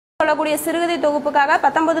சொல்லக்கூடிய சிறுகதை தொகுப்புக்காக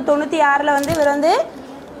 1996 வந்து இவர் வந்து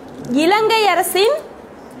இலங்கை அரசின்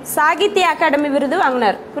சாகித்ய அகாடமி விருது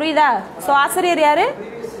வாங்கினார். புரியுதா? ஸோ ஆசிரியர் யாரு?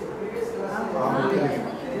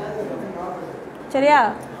 சரியா?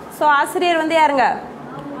 ஸோ ஆசிரியர் வந்து யாருங்க?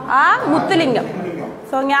 ஆ முத்துலிங்கம்.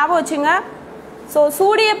 ஸோ ஞாபகம் வச்சுங்க. ஸோ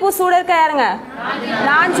சூடிய பூ சூடற்க யாருங்க?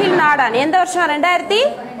 நாஞ்சில் நாடான். எந்த வருஷம்?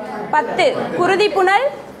 2010. குருதி புனல்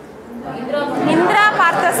இந்திரா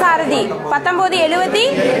பார்த்தசாரதி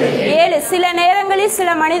 1977. சில நேரங்களில் சில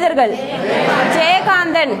மனிதர்கள்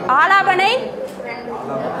ஜெயகாந்தன். ஆலாபனை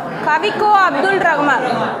கவிக்கோ அப்துல் ரஹ்மான்.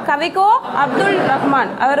 கவிக்கோ அப்துல்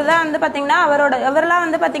ரஹ்மான் அவர் தான் வந்து பார்த்தீங்கன்னா அவரெல்லாம்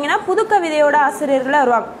வந்து பார்த்தீங்கன்னா புது கவிதையோட ஆசிரியர்கள்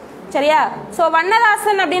வருவாங்க. சரியா? ஸோ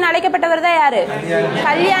வண்ணதாசன் அப்படின்னு அழைக்கப்பட்டவர் தான் யாரு?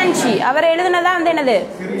 கல்யாண்ஜி. அவர் எழுதுனதா வந்து என்னது?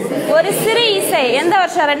 ஒரு சிறு இசை. எந்த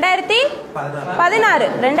வருஷம்?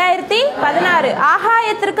 2016.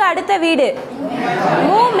 ஆகாயத்திற்கு அடுத்த வீடு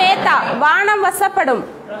மு மேத்தா. வானம் வசப்படும்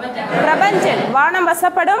பிரபஞ்சன். வானம்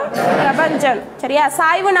வசப்படும் பிரபஞ்சன். சரியா?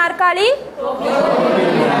 சாய்வு நாற்காலி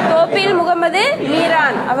தோப்பில் முகமது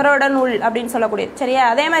மீரான் அவரோட நூல் அப்படின்னு சொல்லக்கூடியது. சரியா?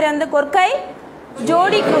 அதே மாதிரி வந்து கொற்கை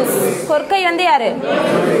ஜோடி குரூஸ். கொற்கை வந்து யாரு?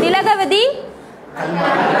 திலகவதி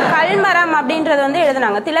கல்மரம் அப்படின்றது வந்து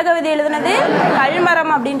எழுதுனாங்க. திலகவதி எழுதுனது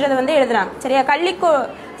கல்மரம் அப்படின்றது வந்து எழுதுனாங்க. சரியா?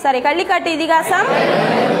 கள்ளிக்காட்டு இதிகாசம்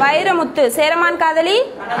வைரமுத்து. சேரமான் காதலி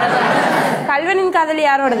கல்வனின் காதலி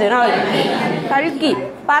யாரோடது? நாவல் கல்கி.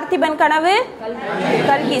 பார்த்திபன் கனவு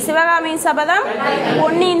கல்கி. சிவகாமியின் சபதம்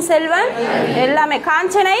பொன்னியின் செல்வன் எல்லாமே.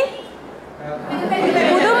 காஞ்சனை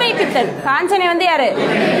புதுமை பித்தன். காஞ்சனை வந்து யாரு?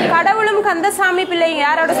 கடவுளும் கந்தசாமி பிள்ளை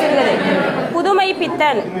யாரோட சிறுகதை? புதுமை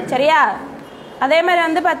பித்தன். சரியா? அதே மாதிரி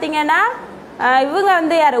வந்து பாத்தீங்கன்னா இவங்க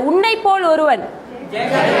வந்து யாரு? உன்னை போல் ஒருவன்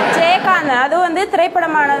ஜெயகாந்தன். அது வந்து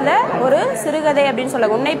திரைப்படமானத ஒரு சிறுகதை அப்படின்னு சொல்ல.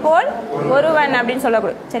 உன்னை போல் ஒருவன் அப்படின்னு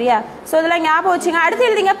சொல்லக்கூடாது. சரியா? ஸோ இதெல்லாம் ஞாபகம் வச்சுங்க. அடுத்து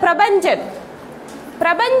எழுதிங்க பிரபஞ்சன்.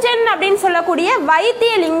 பிரபஞ்சன் அப்படின்னு சொல்லக்கூடிய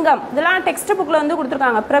வைத்திய லிங்கம். இதெல்லாம் டெக்ஸ்ட் புக்ல வந்து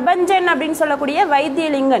கொடுத்துருக்காங்க. பிரபஞ்சன் அப்படின்னு சொல்லக்கூடிய வைத்திய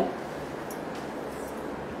லிங்கன்.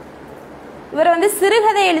 இவர் வந்து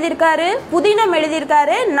சிறுகதை எழுதியிருக்காரு, புதினம்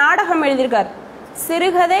எழுதியிருக்காரு, நாடகம் எழுதியிருக்காரு.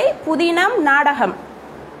 சிறுகதை, புதினம், நாடகம்.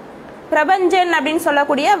 பிரபஞ்சன் அப்படின்னு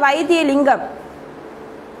சொல்லக்கூடிய வைத்திய லிங்கம்.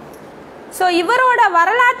 ஸோ இவரோட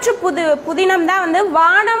வரலாற்று புதினம் தான் வந்து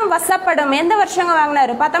வானம் வசப்படும். எந்த வருஷங்க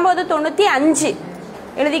வாங்கினாரு? 1995.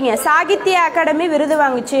 எழுதிங்க. சாகித்ய அகாடமி விருது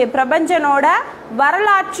வாங்குச்சு. பிரபஞ்சனோட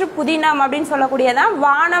வரலாற்று புதினம் அப்படின்னு சொல்லக்கூடியதான்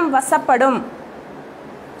வானம் வசப்படும்.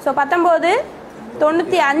 ஸோ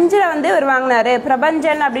 1995 வந்து இவர் வாங்கினாரு.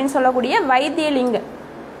 பிரபஞ்சன் அப்படின்னு சொல்லக்கூடிய வைத்திய லிங்கம்.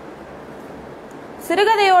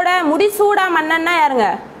 சிறுகதையோட முடிசூடா மன்னன்னா யாருங்க?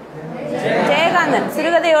 ஜெயகாந்தன்.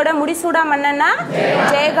 சிறுகதையோட முடிசூடா மன்னன்னா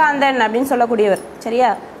ஜெயகாந்தன் அப்படின்னு சொல்லக்கூடியவர். சரியா?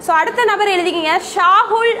 ஸோ அடுத்த நபர் எழுதிக்கிங்க.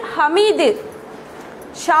 ஷாகுல் ஹமீது.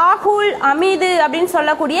 ஷாகுல் அமீது அப்படின்னு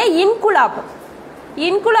சொல்லக்கூடிய இன்குலாப்.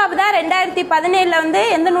 இன்குலாப் தான் 2017 வந்து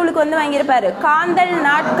எந்த நூலுக்கு வந்து வாங்கியிருப்பாரு? காந்தல்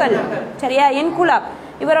நாட்கள். சரியா? இன்குலாப்.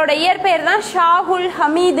 இவரோட இயற்பெயர் தான் ஷாகுல்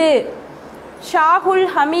ஹமீது. ஷாகுல்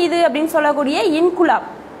ஹமீது அப்படின்னு சொல்லக்கூடிய இன்குலாப்.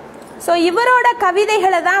 ஸோ இவரோட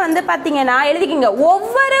கவிதைகளை தான் வந்து பார்த்தீங்கன்னா எழுதிக்கிங்க.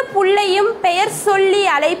 ஒவ்வொரு புள்ளையும் பெயர் சொல்லி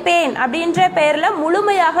அழைப்பேன் அப்படின்ற பெயர்ல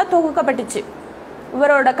முழுமையாக தொகுக்கப்பட்டுச்சு.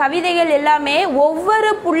 இவரோட கவிதைகள் எல்லாமே ஒவ்வொரு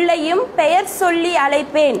புள்ளையும் பெயர் சொல்லி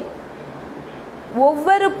அழைப்பேன்,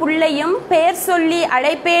 ஒவ்வொரு புள்ளையும் பெயர் சொல்லி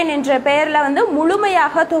அழைப்பேன் என்ற பெயர்ல வந்து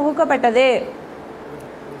முழுமையாக தொகுக்கப்பட்டது.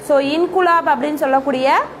 ஸோ இன்குலாப் அப்படின்னு சொல்லக்கூடிய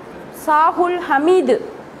ஷாகுல் ஹமீது.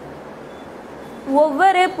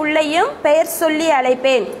 ஒவ்வொரு புள்ளையும் பெயர் சொல்லி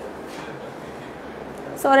அழைப்பேன்.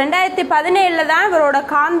 ஸோ 2017 தான் இவரோட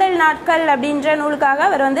காந்தல் நாட்கள் அப்படின்ற நூலுக்காக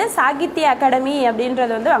இவர் வந்து சாகித்ய அகாடமி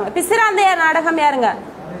அப்படின்றது வந்து வாங்க. பிசிராந்தையார் நாடகம் யாருங்க?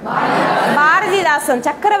 பாரதிதாசன்.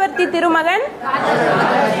 சக்கரவர்த்தி திருமகன்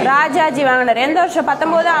ராஜாஜி வாங்கினார். எந்த வருஷம்?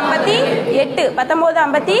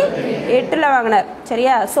 1958 வாங்கினார்.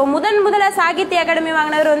 சரியா? ஸோ முதல்ல சாகித்ய அகாடமி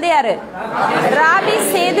வாங்கினவர் வந்து யாரு? ராபி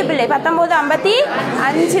சேது பிள்ளை.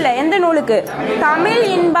 1955 எந்த நூலுக்கு? தமிழ்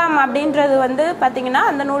இன்பம் அப்படின்றது வந்து பாத்தீங்கன்னா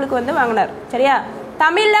அந்த நூலுக்கு வந்து வாங்கினார். சரியா?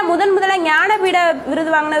 தமிழ்ல முதல்ல ஞானபீட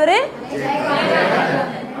விருது வாங்கினவர்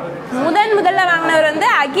முதல்ல வாங்கினவர் வந்து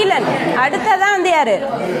அகிலன். அடுத்ததான் வந்து யாரு?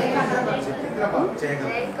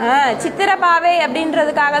 சித்திரபாவை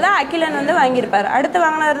அப்படின்றதுக்காக தான் அகிலன் வந்து வாங்கியிருப்பார். அடுத்து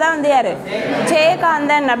வாங்கினவர் தான் வந்து யாரு?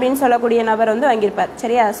 ஜெயகாந்தன் அப்படின்னு சொல்லக்கூடிய நபர் வந்து வாங்கியிருப்பார்.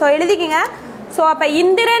 சரியா? ஸோ எழுதிக்கிங்க. ஸோ அப்ப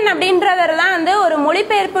இந்திரன் அப்படின்றவர் தான் வந்து ஒரு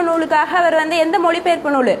மொழிபெயர்ப்பு நூலுக்காக அவர் வந்து எந்த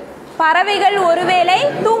மொழிபெயர்ப்பு நூல்? பறவைகள் ஒருவேளை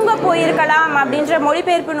தூங்க போயிருக்கலாம் அப்படின்ற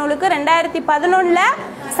மொழிபெயர்ப்பு நூலுக்கு 2011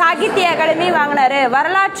 சாகித்ய அகாடமி வாங்கினாரு.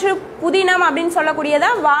 வரலாற்று புதினம் அப்படின்னு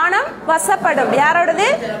சொல்லக்கூடியதான் வானம் வசப்படும். யாரோடது?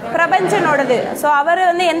 பிரபஞ்சனோடது. ஸோ அவர்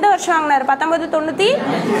வந்து எந்த வருஷம் வாங்கினார்?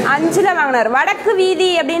 1995 வாங்கினார். வடக்கு வீதி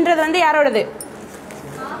அப்படின்றது வந்து யாரோடது?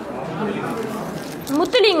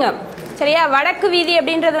 முத்துலிங்கம். சரியா, வடக்கு வீதி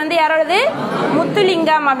அப்படின்றது வந்து யாரோடது?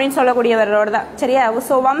 முத்துலிங்கம் அப்படின்னு சொல்லக்கூடியவரோட தான். சரியா,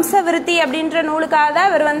 ஸோ வம்ச விருத்தி அப்படின்ற நூலுக்காக தான்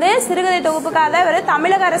இவர் வந்து சிறுகதை தொகுப்புக்காக தான் இவர்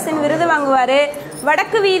தமிழக அரசின் விருது வாங்குவார்.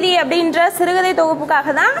 வடக்கு வீதி அப்படின்ற சிறுகதை தொகுப்புக்காக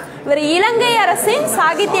தான் இவர் இலங்கை அரசின்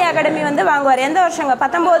சாகித்ய அகாடமி வந்து வாங்குவார். எந்த வருஷங்க?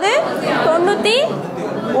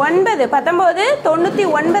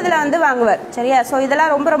 1999 வந்து வாங்குவார். சரியா, ஸோ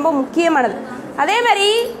இதெல்லாம் ரொம்ப ரொம்ப முக்கியமானது. அதே மாதிரி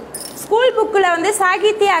ஸ்கூல் புக்கில் வந்து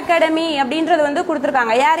சாகித்ய அகாடமி அப்படின்றது வந்து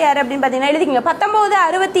கொடுத்துருக்காங்க. யார் யார் அப்படின்னு பார்த்தீங்கன்னா எழுதிக்கிங்க.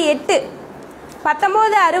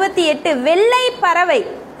 1968 வெள்ளை பறவை.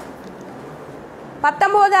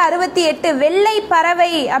 1968 வெள்ளை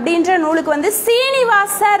பறவை அப்படின்ற நூலுக்கு வந்து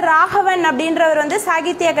சீனிவாச ராகவன் அப்படின்றவர் வந்து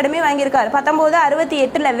சாகித்ய அகாடமி வாங்கியிருக்காரு.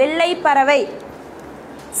 1968 வெள்ளை பறவை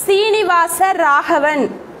சீனிவாச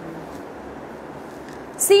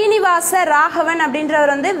ராகவன்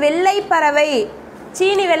அப்படின்றவர் வந்து வெள்ளை பறவை.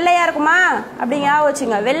 சீனி வெள்ளையா இருக்குமா அப்படிங்க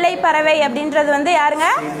வச்சுங்க. வெள்ளை பறவை அப்படின்றது வந்து யாருங்க?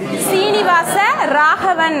 சீனிவாச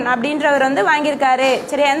ராகவன் அப்படின்றவர் வந்து வாங்கியிருக்காரு.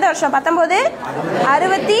 சரி, எந்த வருஷம்?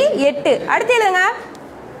 1968. அடுத்து எழுதுங்க.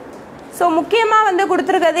 ஸோ முக்கியமா வந்து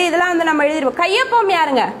கொடுத்துருக்கிறது இதெல்லாம் வந்து நம்ம எழுதிருப்போம். கையொப்பம்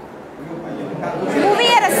யாருங்க?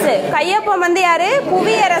 புவியரசு. கையொப்பம் வந்து யாரு?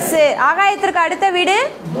 புவியரசு. ஆகாயத்திற்கு அடுத்த வீடு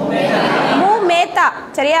மு மேத்தா.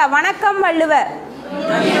 சரியா, வணக்கம் வள்ளுவர்,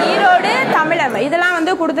 ஈரோடு தமிழம், இதெல்லாம்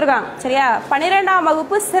வந்து கொடுத்துருக்காங்க. சரியா, 12ஆம்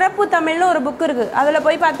வகுப்பு சிறப்பு தமிழ்னு ஒரு புக் இருக்கு. அதில்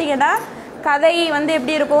போய் பார்த்தீங்கன்னா கதை வந்து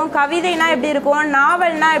எப்படி இருக்கும், கவிதைனா எப்படி இருக்கும்,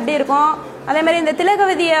 நாவல்னா எப்படி இருக்கும், அதே மாதிரி இந்த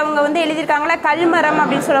திலகவதியை அவங்க வந்து எழுதியிருக்காங்களா கல்மரம்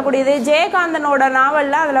அப்படின்னு சொல்லக்கூடியது, ஜெயகாந்தனோட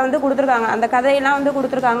நாவல்லாம் அதில் வந்து கொடுத்துருக்காங்க. அந்த கதையெல்லாம் வந்து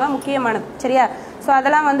கொடுத்துருக்காங்க, முக்கியமானது. சரியா, ஸோ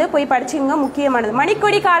அதெல்லாம் வந்து போய் படிச்சுங்க, முக்கியமானது.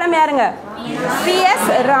 மணிக்கொடி காலம் யாருங்க? PS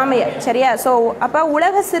ராமையர். சரியா, ஸோ அப்போ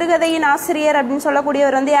உலக சிறுகதையின் ஆசிரியர் அப்படின்னு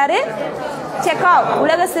சொல்லக்கூடியவர் வந்து யாரு? செக்காவ்.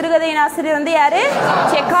 உலக சிறுகதையின் ஆசிரியர் வந்து யாரு?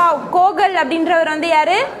 செக்காவ். கோகல் அப்படின்றவர் வந்து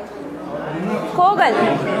யாரு? கோகல்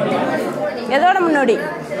எதோட முன்னோடி?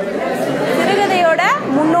 சிறுகதையோட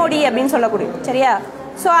முன்னோடி அப்படின்னு சொல்லக்கூடிய. சரியா,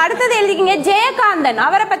 ஸோ அடுத்தது எழுதிக்கிங்க. ஜெயகாந்தன்,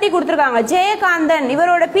 அவரை பத்தி கொடுத்துருக்காங்க. ஜெயகாந்தன்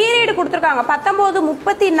இவரோட பீரியட் கொடுத்துருக்காங்க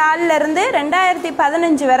 1934 இருந்து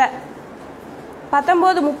 2015 வரை.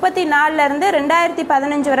 1934 இருந்து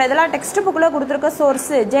 2015 வரை. இதெல்லாம் டெக்ஸ்ட் புக்ல கொடுத்துருக்க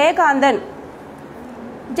சோர்ஸ்.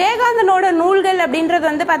 ஜெயகாந்தனோட நூல்கள் அப்படின்றது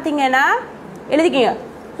வந்து பாத்தீங்கன்னா எழுதிக்கிங்க.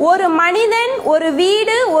 ஒரு மனிதன், ஒரு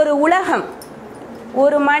வீடு, ஒரு உலகம்.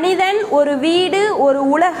 ஒரு மனிதன், ஒரு வீடு, ஒரு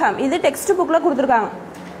உலகம். இது டெக்ஸ்ட் புக்ல கொடுத்துருக்காங்க.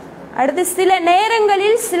 அடுத்து சில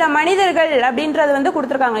நேரங்களில் சில மனிதர்கள் அப்படின்றது வந்து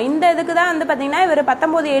கொடுத்துருக்காங்க. இந்த இதுக்கு தான் வந்து பாத்தீங்கன்னா இவர்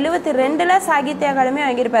 1972 சாகித்ய அகாடமி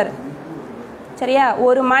வாங்கியிருப்பாரு. சரியா,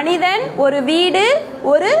 ஒரு மனிதன், ஒரு வீடு,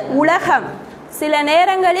 ஒரு உலகம், சில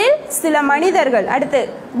நேரங்களில் சில மனிதர்கள். அடுத்து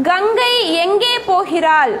கங்கை எங்கே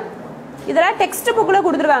போகிறாள். இதெல்லாம் டெக்ஸ்ட் புக்ல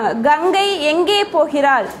கொடுத்துருக்காங்க. கங்கை எங்கே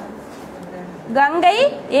போகிறாள். கங்கை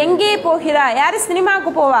எங்கே போகிறா. யாரு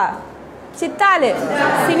சினிமாவுக்கு போவா? சித்தாளு.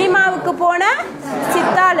 சினிமாவுக்கு போன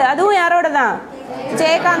சித்தாளு. அதுவும் யாரோட தான்?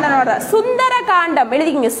 ஜெயகாந்தனோட. சுந்தர காண்டம்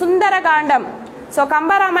எழுதிக்கிங்க. சுந்தர காண்டம். ஸோ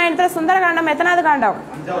கம்பராமாயணத்தில் சுந்தர காண்டம் எத்தனாவது காண்டம்?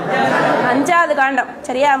 5வது காண்டம்.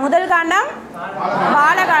 சரியா, முதல் காண்டம்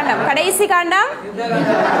பாலகாண்டம், கடைசி காண்டம்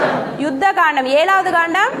யுத்த காண்டம், 7வது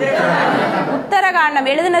காண்டம் உத்தர காண்டம்.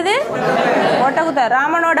 எழுதுனது ஒட்டகுத்தர்.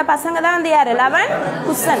 ராமனோட பசங்க தான் வந்து யாரு? லவன்,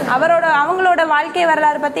 குசன். அவங்களோட வாழ்க்கை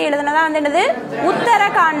வரலாறு பத்தி எழுதுனதான் வந்து என்னது? உத்தர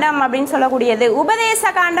காண்டம் அப்படின்னு சொல்லக்கூடியது. உபதேச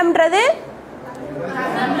காண்டம்ன்றது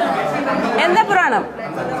எந்த புராணம்?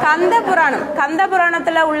 கந்த புராணம். கந்த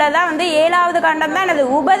புராணத்துல உள்ளதா வந்து 7வது காண்டம் தான் என்னது?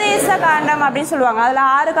 உபதேச காண்டம் அப்படின்னு சொல்லுவாங்க. அதுல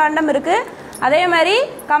 6 காண்டம் இருக்கு. அதே மாதிரி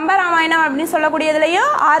கம்பராமாயணம் அப்படின்னு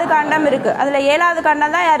சொல்லக்கூடியதுலயும் 6 காண்டம் இருக்கு. அதுல 7வது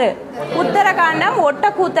காண்டம் தான் யாரு? உத்தர காண்டம்.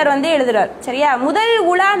 ஒட்டக்கூத்தர் வந்து எழுதுறார். சரியா, முதல்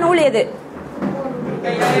உலா நூல் எது?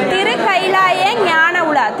 திருக்கைலாய ஞான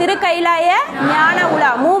உலா. திருக்கைலாய ஞான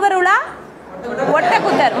உலா. மூவர் உலா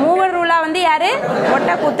ஒட்டக்கூத்தர். மூவர் உலா வந்து யாரு?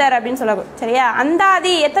 ஒட்டக்கூத்தர் அப்படின்னு சொல்ல. சரியா,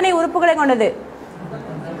 அந்தாதி எத்தனை உறுப்புகளை கொண்டது?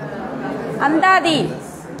 அந்தாதி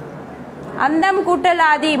அந்தம் கூட்டல்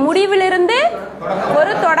ஆதி, முடிவிலிருந்து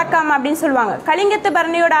ஒரு தொடக்கம் அப்படின்னு சொல்லுவாங்க. கலிங்கத்து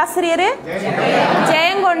பரணியோட ஆசிரியர்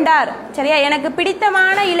ஜெயங்கொண்டார். சரியா, எனக்கு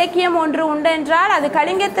பிடித்தமான இலக்கியம் ஒன்று உண்டு என்றால் அது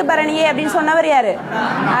கலிங்கத்து பரணியே அப்படின்னு சொன்னவர் யாரு?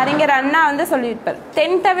 அறிஞர் அண்ணா வந்து சொல்லியிருப்பார்.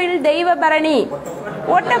 தென்தமிழ் தெய்வ பரணி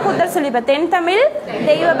ஒட்டக்கூத்தர் சொல்லியிருப்பார். தென்தமிழ்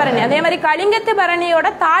தெய்வ பரணி. அதே மாதிரி கலிங்கத்து பரணியோட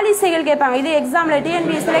தாளிசைகள் கேட்பாங்க. இது எக்ஸாம்ல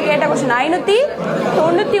TNPSC கேட்ட கொஸ்டின்.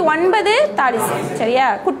 599 தாளிசை. சரியா,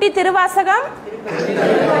 குட்டி திருவாசகம்,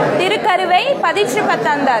 திருக்கருவை, 10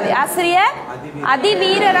 அந்தாதி. ஆசிரியர்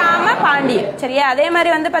அதிவீரராம பாண்டியன். சரியா, அதே மாதிரி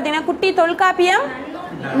வந்து பாத்தீங்கன்னா குட்டி தொல்காப்பியம்,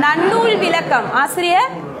 நன்னூல் விளக்கம்.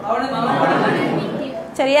 ஆசிரியர்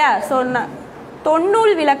சரியா, சொன்ன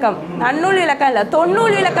தொன்னூல் விளக்கம். நன்னூல் விளக்கம் இல்ல,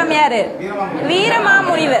 தொன்னூல் விளக்கம் யாரு?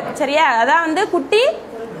 வீரமாமுனிவர். சரியா, அதான் வந்து குட்டி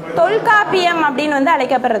தொல்காப்பியம் அப்படின்னு வந்து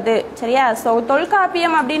அழைக்கப்படுறது. சரியா? ஸோ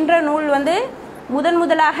தொல்காப்பியம் அப்படின்ற நூல் வந்து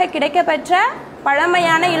முதலாக கிடைக்கப்பெற்ற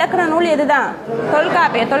பழமையான இலக்கண நூல் எதுதான்?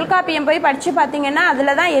 தொல்காப்பியம். தொல்காப்பியம் போய் படிச்சு பார்த்தீங்கன்னா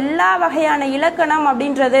அதில் தான் எல்லா வகையான இலக்கணம்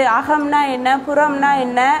அப்படின்றது, அகம்னா என்ன, புறம்னா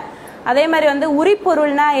என்ன, அதே மாதிரி வந்து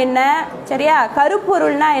உரிப்பொருள்னா என்ன, சரியா,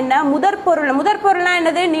 கருப்பொருள்னா என்ன, முதற்பொருள்னா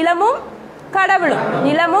என்னது? நிலமும் கடவுளும்.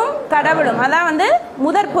 நிலமும் கடவுளும் அதான் வந்து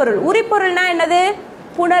முதற்பொருள். உரிப்பொருள்னா என்னது?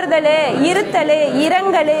 புணர்தல், இருத்தல்,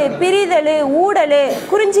 இரங்கல், பிரிதல், ஊடல்.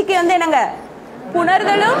 குறிஞ்சிக்கு வந்து என்னங்க?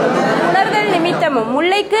 புணர்தல் நிமித்தமும்.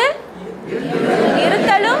 முல்லைக்கு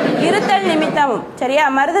இருத்தல் நிமித்தமும். சரியா?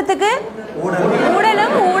 மருதத்துக்கு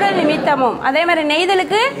ஊடல் நிமித்தமும். அதே மாதிரி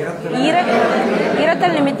நெய்தலுக்கு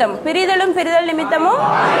இரத்தல் நிமித்தம். பிரிதல் நிமித்தமும்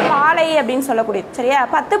பாலை அப்படின்னு சொல்லக்கூடியது. சரியா?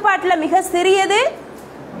 10 பாட்டுல மிக சிறியது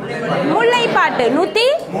முல்லைப்பாட்டு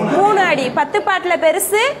 103 அடி. 10 பாட்டுல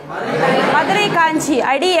பெருசு மதுரை காஞ்சி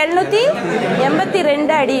அடி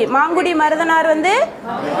 782 அடி. மாங்குடி மருதனார் வந்து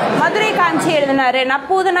மதுரை காஞ்சி எழுதினாரு.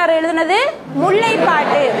 நப்பூதனார் எழுதினது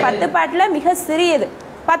முல்லைப்பாட்டு. 10 பாட்டுல மிக சிறியது.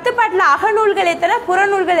 10 பாட்டுல அகநூல்கள் எத்தனை,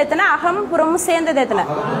 புறநூல்கள் எத்தனை? அகம் புறமும் சேர்ந்தது எத்தனை?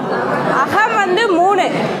 அகம் வந்து 3,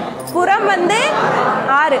 புறம் வந்து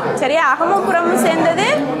 6. சரியா? அகமும் புறமும் சேர்ந்தது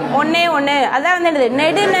 1. அதான் வந்து என்னது?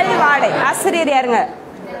 நெடுநெல் வாடை. ஆசிரியர் யாருங்க?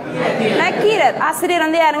 நக்கீரர். ஆசிரியர்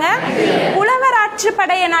வந்து யாருங்க? புலவர்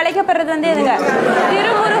ஆற்றுப்படை என அழைக்கப்படுறது வந்து எதுங்க?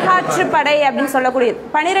 திருமுருகாற்றுப்படை அப்படின்னு சொல்லக்கூடியது.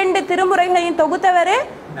 12 திருமுறைகளையும் தொகுத்தவர்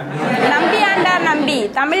நம்பியாண்டார் நம்பி.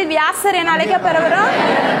 தமிழ் வியாசர் என அழைக்கப்படுறவரும்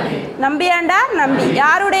நம்பியாண்டார் நம்பி.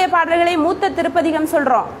 யாருடைய பாடல்களை மூத்த திருப்பதிகம்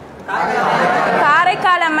சொல்றோம்?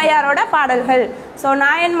 காரைக்கால் அம்மையாரோட பாடல்கள். ஸோ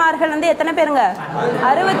நாயன்மார்கள் வந்து எத்தனை பேருங்க?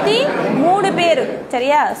 63 பேர்.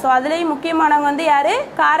 சரியா? ஸோ அதுலேயும் முக்கியமானவங்க வந்து யாரு?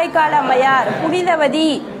 காரைக்கால் அம்மையார். புனிதவதி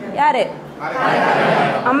யாரு?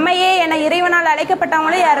 அம்மையே என இறைவனால்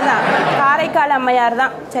அழைக்கப்பட்டவங்களும் யாரு தான்? காரைக்கால் அம்மையார்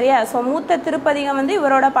தான். சரியா? ஸோ மூத்த திருப்பதிகம் வந்து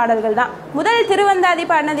இவரோட பாடல்கள் தான். முதல் திருவந்தாதி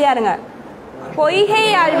பாடினது யாருங்க? பொய்கை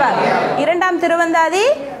ஆழ்வார். 2ஆம் திருவந்தாதி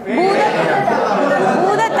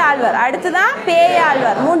பூதத்தாழ்வார். அடுத்துதான்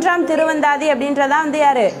பேயாழ்வார். 3ஆம் திருவந்தாதி அப்படின்றதான் வந்து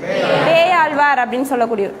யாரு? பேயாழ்வார் அப்படின்னு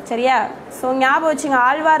சொல்லக்கூடிய. சரியா? ஸோ ஞாபகம் வச்சுங்க,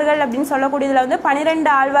 ஆழ்வார்கள் அப்படின்னு சொல்லக்கூடியதுல வந்து 12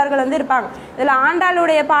 ஆழ்வார்கள் வந்து இருப்பாங்க. இதுல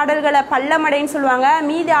ஆண்டாளுடைய பாடல்களை பள்ளமடைன்னு சொல்லுவாங்க,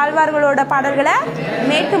 மீதி ஆழ்வார்களோட பாடல்களை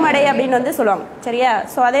மேட்டுமடை அப்படின்னு வந்து சொல்லுவாங்க. சரியா?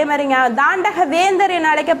 ஸோ அதே மாதிரி தாண்டக வேந்தர் என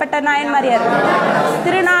அழைக்கப்பட்ட நாயன்மார் யாரு?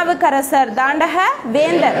 திருநாவுக்கரசர். தாண்டக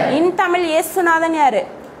வேந்தர். இன் தமிழ் இயேசுநாதன் யாரு?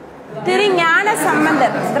 திருஞான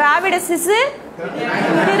சம்பந்தர். திராவிட சிசு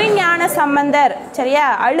திருஞான சம்பந்தர். சரியா?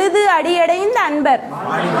 அழுது அடியடைந்த அன்பர்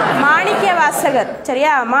மாணிக்க வாசகர்.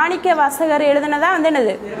 சரியா? மாணிக்க வாசகர் எழுதுனதா வந்து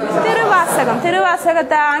என்னது? திருவாசகம்.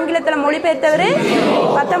 திருவாசகத்தை ஆங்கிலத்துல மொழிபெயர்த்தவர்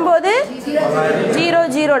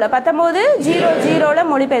 1900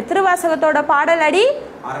 மொழிபெயர். திருவாசகத்தோட பாடல் அடி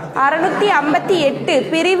 658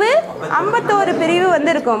 பிரிவு, 51 பிரிவு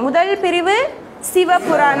வந்து இருக்கும். முதல் பிரிவு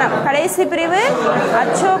சிவபுராணம், கடைசி பிரிவு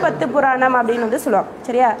அச்சோபத்து புராணம் அப்படின்னு வந்து சொல்லுவாங்க.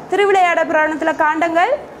 சரியா? திருவிளையாட புராணத்துல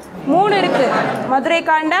காண்டங்கள் 3 இருக்கு. மதுரை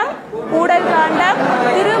காண்டம், கூடல் காண்டம்,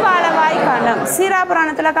 திருவாலவாய் காண்டம். சீரா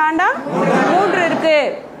புராணத்துல காண்டம் 3 இருக்கு.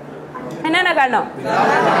 என்னென்ன காண்டம்?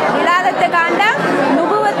 விலாதத்து காண்டம்,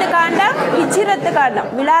 நுபுவத்து காண்டம், ஹிஜ்ரத்து காண்டம்.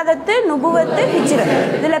 விலாதத்து, நுபுவத்து, ஹிஜ்ரத்.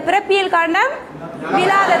 இதுல பிறப்பியல் காண்டம்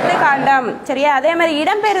விலாதத்து காண்டம். சரியா? அதே மாதிரி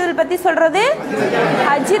இடம்பெயர்தல் பத்தி சொல்றது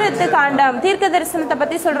ஹஜ்ரத்து காண்டம். தீர்க்க தரிசனத்தை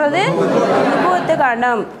பத்தி சொல்றது நுபுவத்து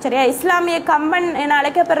காண்டம். சரியா? இஸ்லாமிய கம்பன் என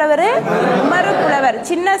அழைக்கப்படுறவர் உமரு புலவர்.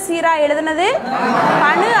 சின்ன சீரா எழுதுனது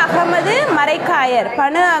பனு அகமது மரைக்காயர்.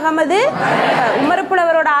 பனு அகமது. உமரு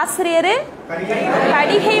புலவரோட ஆசிரியர்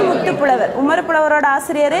கடிகை முத்து புலவர். உமரு புலவரோட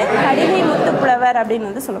ஆசிரியர் கடிகை முத்து புலவர் அப்படின்னு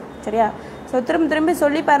வந்து சொல்லுவோம். சரியா? ஸோ திரும்பி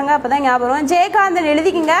சொல்லி பாருங்க, அப்பதான் ஞாபகம். ஜெயகாந்தன்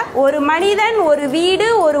எழுதிக்கிங்க. ஒரு மனிதன், ஒரு வீடு,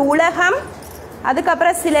 ஒரு உலகம்,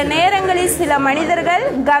 அதுக்கப்புறம் சில நேரங்களில் சில மனிதர்கள்,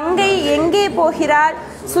 கங்கை எங்கே போகிறாள்,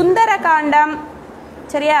 சுந்தர காண்டம்.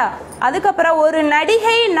 சரியா? அதுக்கப்புறம் ஒரு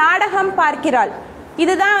நடிகை நாடகம் பார்க்கிறாள்.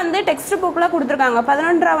 இதுதான் வந்து டெக்ஸ்ட் புக்கில் கொடுத்துருக்காங்க,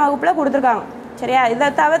 11ஆம் வகுப்புல கொடுத்துருக்காங்க. சரியா? இதை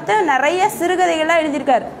தவிர்த்து நிறைய சிறுகதைகள்லாம்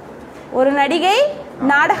எழுதியிருக்காரு. ஒரு நடிகை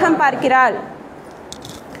நாடகம் பார்க்கிறாள்.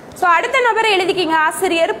 ஸோ அடுத்த நபரை எழுதிக்கிங்க.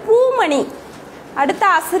 ஆசிரியர் பூமணி. அடுத்த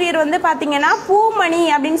ஆசிரியர் வந்து பார்த்தீங்கன்னா பூமணி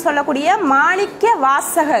அப்படின்னு சொல்லக்கூடிய மாணிக்க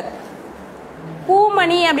வாசகர்.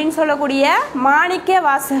 பூமணி அப்படின்னு சொல்லக்கூடிய மாணிக்க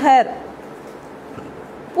வாசகர்.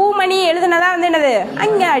 பூமணி எழுதுனதா வந்து என்னது?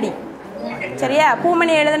 அஞ்ஞாடி. சரியா?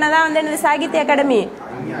 பூமணி எழுதுனதா வந்து என்னது? சாகித்ய அகாடமி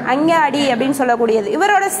அஞ்ஞாடி அப்படின்னு சொல்லக்கூடியது.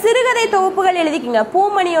 இவரோட சிறுகதை தொகுப்புகள் எழுதிக்கிங்க.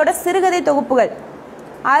 பூமணியோட சிறுகதை தொகுப்புகள்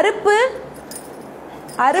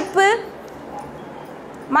அறுப்பு,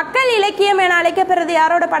 மக்கள் இலக்கியம் என அழைக்கப்படுறது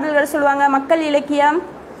யாரோட பாடல்கள் சொல்லுவாங்க? மக்கள் இலக்கியம்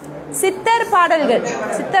சித்தர் பாடல்கள்.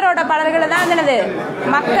 சித்தரோட பாடல்கள் தான் என்னது?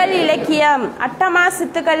 மக்கள் இலக்கியம். அட்டமா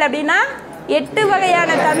சித்துக்கள் அப்படின்னா 8 வகையான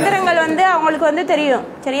தந்திரங்கள் வந்து அவங்களுக்கு வந்து தெரியும்.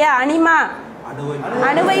 சரியா? அனிமா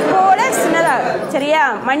அணுவை போல சின்னதாக, சரியா?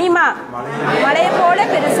 மணிமா மலையை போல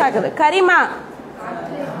பெருசாகுது. கரிமா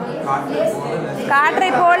காற்றை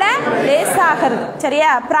போல லேசாகிறது. சரியா?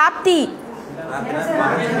 பிராப்தி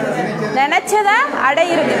நினைச்சத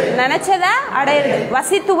அடையிறது, நினைச்சத அடையிறது.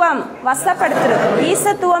 வசித்துவம் வசப்படுத்துறது.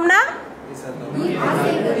 ஈசத்துவம்னா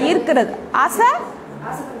ஈர்க்கிறது. ஆசை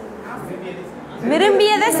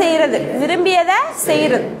விரும்பியதை செய்யறது, விரும்பியதை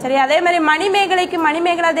செய்யறது. சரி, அதே மாதிரி மணிமேகலைக்கு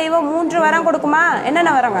மணிமேகலா தெய்வம் 3 வரம் கொடுக்குமா?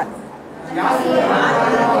 என்னென்ன வரங்க?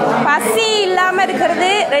 பசி இல்லாம இருக்கிறது,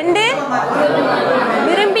 2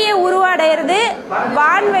 விரும்பிய உருவடைகிறது,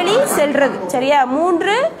 வான்வெளி செல்றது. சரியா?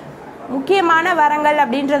 3 முக்கியமான வரங்கள்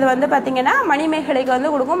அப்படின்றது வந்து பாத்தீங்கன்னா மணிமேகலைக்கு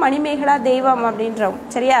வந்து கொடுக்கும். மணிமேகலா தெய்வம் அப்படின்றோம்.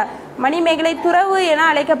 சரியா? மணிமேகலை துறவு என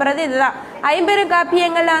அழைக்கப்படுறது இதுதான். 50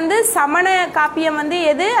 காப்பியங்கள்ல வந்து சமண காப்பியம் வந்து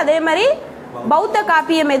எது, அதே மாதிரி பௌத்த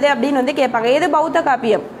காப்பியம் எது அப்படின்னு வந்து கேட்பாங்க. எது பௌத்த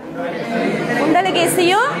காப்பியம்?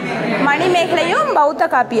 குண்டலகேசியும் மணிமேகலையும் பௌத்த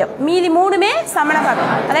காப்பியம். மீதி 3மே சமண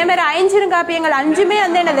காப்பியம். அதே மாதிரி 5 காப்பியங்கள் 5மே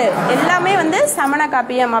வந்து என்னது, எல்லாமே வந்து சமண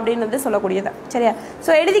காப்பியம் அப்படின்னு வந்து சொல்லக்கூடியது. சரியா? ஸோ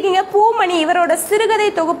எழுதிக்கிங்க. பூமணி இவரோட சிறுகதை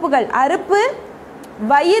தொகுப்புகள் அறுப்பு,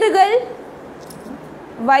 வயிறுகள்,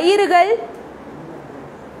 வயிறுகள்,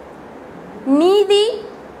 நீதி,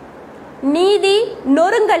 நீதி,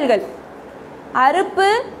 நொறுங்கல்கள். அறுப்பு,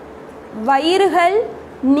 வயிறுகள்,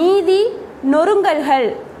 நீதி, நொறுங்கல்கள்.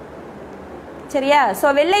 சரியா? சோ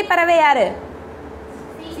வெள்ளை பறவை யாரு?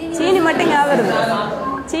 சீனி மட்டும் ஞாபகம்.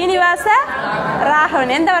 சீனிவாச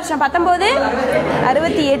ராகவன். எந்த வருஷம்?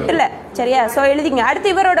 1968. சரியா? சோ எழுதிங்க. அடுத்து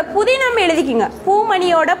இவரோட புதினம் எழுதிக்கிங்க.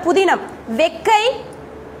 பூமணியோட புதினம் வெக்கை,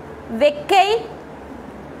 வெக்கை.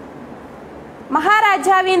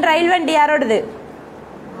 மகாராஜாவின் ரயில் வண்டி யாரோடது?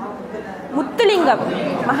 முத்துலிங்கம்.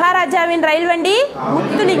 மகாராஜாவின் ரயில் வண்டி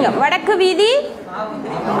முத்துலிங்கம். வடக்கு வீதி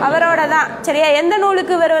அவரோட தான். சரியா? எந்த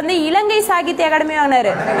நூலுக்கு இவர் வந்து இலங்கை சாகித்ய அகாடமி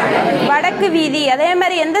வாங்கினாரு? வடக்கு வீதி. அதே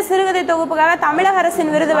மாதிரி எந்த சிறுகதை தொகுப்புக்காக தமிழக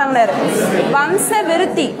அரசின் விருது வாங்கினாரு? வம்ச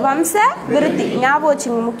விருத்தி. வம்ச விருத்தி ஞாபகம்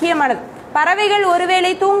வச்சுங்க, முக்கியமானது. பறவைகள்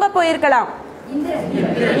ஒருவேளை தூங்க போயிருக்கலாம்.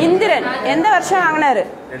 இந்திரன். எந்த வருஷம் வாங்கினாரு?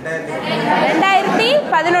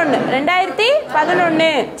 2011.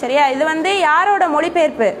 2011. சரியா? இது வந்து யாரோட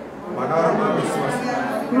மொழிபெயர்ப்பு?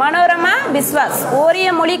 மனோரமா பிஸ்வாஸ். ஓரிய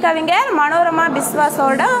மொழி கவிஞர் மனோரமா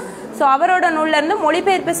பிஸ்வாஸோட, ஸோ அவரோட நூல்ல இருந்து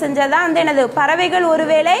மொழிபெயர்ப்பு செஞ்சதான் வந்து என்னது, பறவைகள்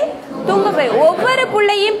ஒருவேளை தூங்க போய். ஒவ்வொரு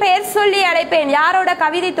புள்ளையும் பெயர் சொல்லி அழைப்பேன் யாரோட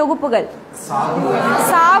கவிதை தொகுப்புகள்?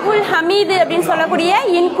 சாகுல் ஹமீது அப்படின்னு சொல்லக்கூடிய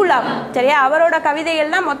இன்குலாப். சரியா? அவரோட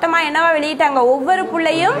கவிதைகள் தான் மொத்தமா என்னவா வெளியிட்டாங்க? ஒவ்வொரு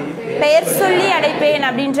புள்ளையும் பெயர் சொல்லி அழைப்பேன்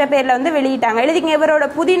அப்படின்ற பேர்ல வந்து வெளியிட்டாங்க. எழுதிங்க. இவரோட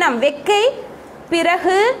புதினம் வெக்கை,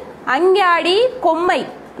 பிறகு அங்காடி, கொம்மை.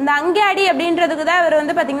 இந்த அங்காடி அப்படின்றதுக்கு தான் இவர்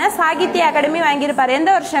வந்து பாத்தீங்கன்னா சாகித்ய அகாடமி வாங்கியிருப்பாரு. எந்த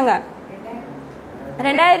வருஷங்க?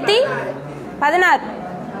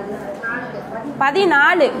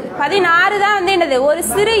 2014 தான் வந்து என்னது, ஒரு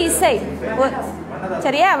சிறு இசை.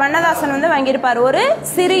 சரியா? வண்ணதாசன் வந்து வாங்கியிருப்பார் ஒரு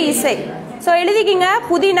சிறு இசை. சோ எழுதிக்கிங்க.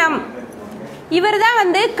 புதினம். இவர் தான்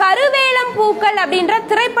வந்து கருவேலம் பூக்கள் அப்படின்ற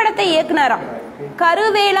திரைப்படத்தை இயக்குனராம்.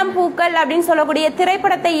 கருவேலம் பூக்கள் அப்படின்னு சொல்லக்கூடிய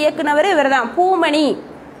திரைப்படத்தை இயக்குனவர் இவர் தான். பூமணி.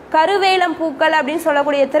 கருவேலம் பூக்கள் அப்படின்னு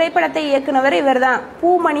சொல்லக்கூடிய திரைப்படத்தை இயக்குனவர் இவர் தான்.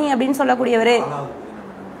 பூமணி அப்படின்னு சொல்லக்கூடியவர்.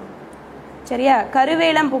 சரியா?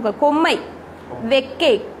 கருவேலம் பூக்கள். கொம்மை,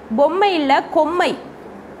 வெக்கை. பொம்மை இல்ல, கொம்மை.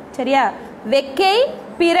 சரியா? வெக்கை,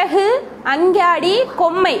 பிறகு அங்காடி,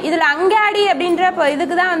 கொம்மை. இதுல அங்காடி அப்படின்ற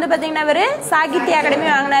இதுக்கு தான் வந்து பாத்தீங்கன்னா இவரு சாகித்ய அகாடமி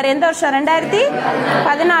வாங்கினாரு. எந்த வருஷம்?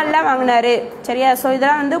 2014 வாங்கினாரு. சரியா? சோ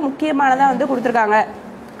இதெல்லாம் வந்து முக்கியமானதா வந்து கொடுத்துருக்காங்க.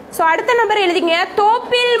 சோ அடுத்த நம்பர் எழுதிங்க.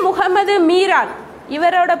 தோப்பில் முகமது மீரான்.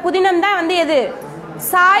 இவரோட புதினம் தான் வந்து எது,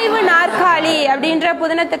 சாய்வு நாற்காலி அப்படின்ற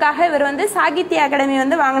புதினத்துக்காக இவர் வந்து சாகித்ய அகாடமி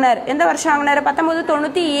வந்து வாங்கினார். எந்த வருஷம் வாங்கினார்?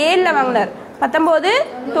 1997 வாங்கினார்.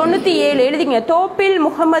 1997. எழுதிங்க. தோப்பில்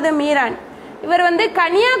முகமது மீரான். இவர் வந்து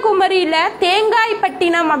கன்னியாகுமரியில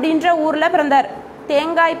தேங்காய்பட்டினம் அப்படின்ற ஊர்ல பிறந்தார்.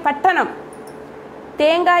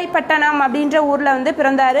 தேங்காய்பட்டணம் அப்படின்ற ஊர்ல வந்து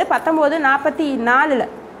பிறந்தாரு 1944.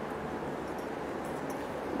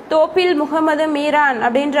 தோப்பில் முகமது மீரான்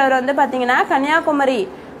அப்படின்றவர் வந்து பாத்தீங்கன்னா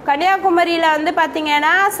கன்னியாகுமரியில வந்து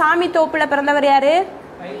பாத்தீங்கன்னா சாமி தோப்புல பிறந்தவர் யாரு?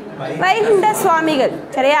 வைகுண்ட சுவாமிகள்.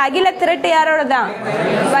 சரியா? அகில திரட்டு யாரோட தான்?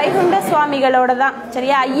 வைகுண்ட சுவாமிகளோட தான்.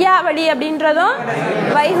 சரியா? ஐயாவளி அப்படின்றதும்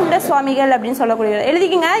வைகுண்ட சுவாமிகள் அப்படின்னு சொல்லக்கூடிய.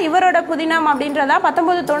 எழுதிக்கிங்க. இவரோட புதினம் அப்படின்றதா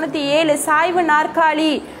 1997 சாய்வு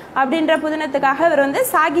நாற்காலி அப்படின்ற புதினத்துக்காக இவர் வந்து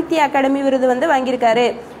சாகித்ய அகாடமி விருது வந்து வாங்கியிருக்காரு.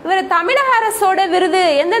 இவர் தமிழக அரசோட விருது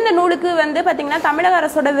எந்தெந்த நூலுக்கு வந்து பாத்தீங்கன்னா தமிழக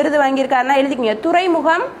அரசோட விருது வாங்கியிருக்காருன்னா எழுதிக்கிங்க.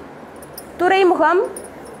 துறைமுகம்,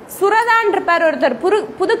 சுரதான் இருப்பார் ஒருத்தர்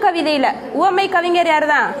புது கவிதையில. உவமை கவிஞர் யாரு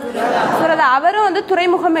தான்? சுரதா. அவரும் வந்து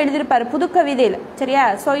துறைமுகம் எழுதியிருப்பாரு புது கவிதையில. சரியா?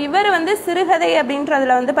 ஸோ இவர் வந்து சிறுகதை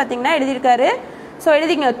அப்படின்றதுல வந்து பாத்தீங்கன்னா எழுதியிருக்காரு. ஸோ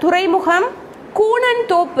எழுதிங்க துறைமுகம் கூனன்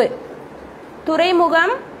தோப்பு.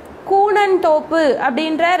 துறைமுகம் கூனன் தோப்பு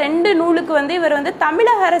அப்படின்ற 2 நூலுக்கு வந்து இவர் வந்து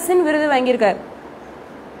தமிழக அரசின் விருது வாங்கியிருக்காரு.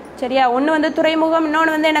 சரியா? ஒன்று வந்து துறைமுகம்,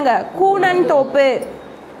 இன்னொன்று வந்து என்னங்க கூனன் தோப்பு.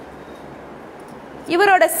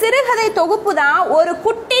 இவரோட சிறுகதை தொகுப்பு தான் ஒரு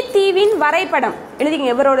குட்டி தீவின் வரைபடம். எழுதிங்க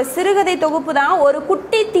இவரோட சிறுகதை தொகுப்பு தான் ஒரு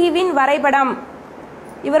குட்டி தீவின் வரைபடம்.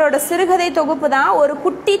 இவரோட சிறுகதை தொகுப்பு தான் ஒரு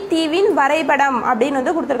குட்டி தீவின் வரைபடம் அப்படின்னு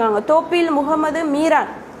வந்து கொடுத்துருக்காங்க. தோப்பில் முகமது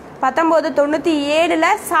மீரான்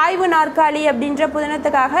 1997 சாய்வு நாற்காலி அப்படின்ற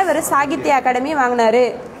புதினத்துக்காக இவர் சாகித்ய அகாடமி வாங்கினாரு.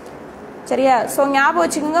 சரியா? ஸோ ஞாபகம்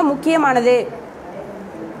வச்சுக்கோங்க, முக்கியமானது.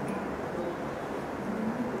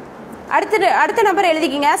 அடுத்த நம்பர்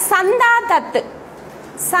எழுதிக்கிங்க சந்தா தத்து.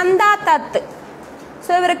 சந்தா தத்.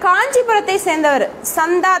 ஸோ இவர் காஞ்சிபுரத்தை சேர்ந்தவர்.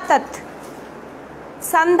 சந்தா தத்.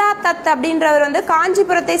 சந்தா தத் அப்படின்றவர் வந்து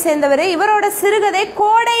காஞ்சிபுரத்தை சேர்ந்தவர். இவரோட சிறுகதை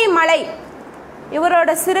கோடை மலை. இவரோட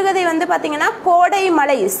சிறுகதை வந்து பாத்தீங்கன்னா கோடை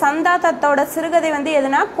மலை. சந்தா தத்தோட சிறுகதை வந்து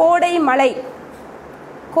எதுனா கோடை மலை.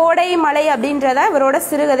 கோடை மலை அப்படின்றத இவரோட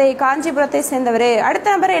சிறுகதை. காஞ்சிபுரத்தை சேர்ந்தவர். அடுத்த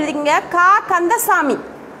நம்பர் எழுதிக்கிங்க கா கந்தசாமி.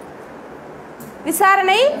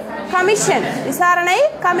 விசாரணை கமிஷன். விசாரணை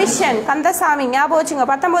கமிஷன் கந்தசாமி. ஞாபகம் வச்சுங்க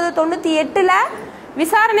 1998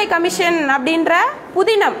 விசாரணை கமிஷன் அப்படின்ற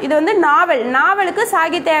புதினம். இது வந்து நாவல். நாவலுக்கு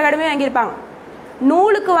சாகித்ய அகாடமி வாங்கியிருப்பாங்க.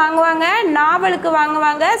 நூலுக்கு வாங்குவாங்க, நாவலுக்கு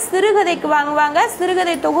வாங்குவாங்க, சிறுகதைக்கு வாங்குவாங்க,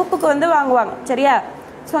 சிறுகதை தொகுப்புக்கு வந்து வாங்குவாங்க. சரியா?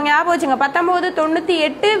 ஸோ ஞாபகம் வச்சுங்க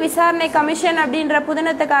 1998 விசாரணை கமிஷன் அப்படின்ற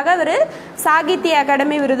புதினத்துக்காக இவர் சாகித்ய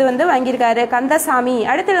அகாடமி விருது வந்து வாங்கியிருக்காரு கந்தசாமி.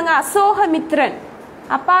 அடுத்ததுங்க அசோகமித்ரன்.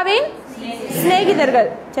 அப்பாவின் சிநேகிதர்கள்.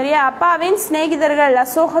 சரியா? அப்பாவின் சிநேகிதர்கள்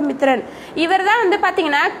அசோகமித்ரன். இவர் தான் வந்து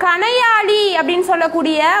பாத்தீங்கன்னா கணையாளி அப்படின்னு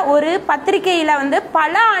சொல்லக்கூடிய ஒரு பத்திரிகையில வந்து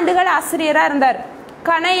பல ஆண்டுகள் ஆசிரியரா இருந்தார்.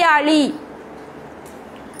 கணையாளி.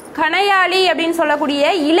 கணையாளி அப்படின்னு சொல்லக்கூடிய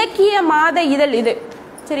இலக்கிய மாத இதழ் இது.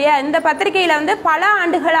 சரியா? இந்த பத்திரிகையில வந்து பல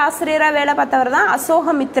ஆண்டுகள் ஆசிரியரா வேலை பார்த்தவர் தான்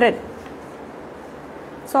அசோகமித்ரன்.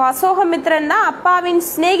 ஸோ அசோகமித்ரன் தான் அப்பாவின்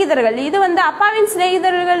சிநேகிதர்கள். இது வந்து அப்பாவின்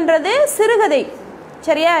சிநேகிதர்கள்ன்றது சிறுகதை.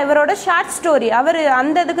 சரியா? இவரோட ஷார்ட் ஸ்டோரி. அவர்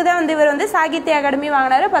அந்த இதுக்கு தான் வந்து இவர் வந்து சாகித்ய அகாடமி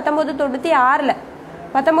வாங்கினாரு 1996.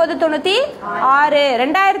 1996.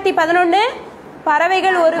 2011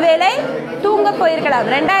 பறவைகள் ஒருவேளை தூங்க போயிருக்கலாம்.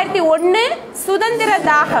 2001 சுதந்திர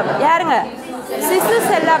தாகம். யாருங்க? சிசு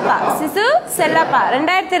செல்லப்பா. சிசு செல்லப்பா.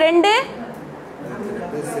 2002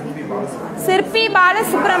 சிற்பி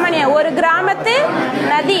பாலசுப்ரமணியம் ஒரு கிராமத்து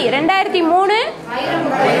நதி. 2003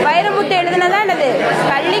 வைரமுத்து எழுதினதா என்னது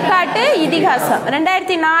கள்ளிக்காட்டு இதிகாசம்.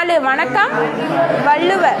 2004 வணக்கம்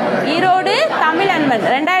வள்ளுவர் ஈரோடு தமிழன்பன்.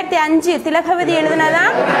 2005 திலகவதி எழுதினதா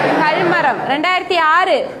கல்மரம்.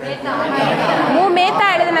 2006 மேத்தா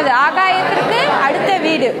எழுதினது ஆகாயத்திற்கு அடுத்த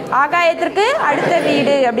வீடு. ஆகாயத்திற்கு அடுத்த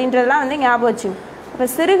வீடு அப்படின்றதெல்லாம் வந்து ஞாபகம் வச்சுங்க. இப்போ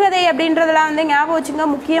சிறுகதை அப்படின்றதெல்லாம் வந்து ஞாபகம் வச்சுங்க,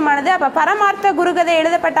 முக்கியமானது. அப்போ பரமார்த்த குருகதை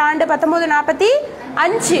எழுதப்பட்ட ஆண்டு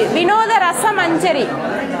 1945. வினோத ரசமஞ்சரி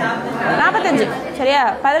 45. சரியா?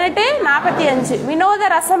 1845 வினோத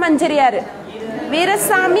ரசமஞ்சரி யாரு?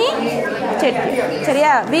 வீரசாமி செட்டி.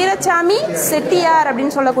 சரியா? வீரசாமி செட்டியார்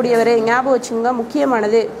அப்படின்னு சொல்லக்கூடியவர். ஞாபகம் வச்சுங்க,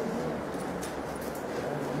 முக்கியமானது.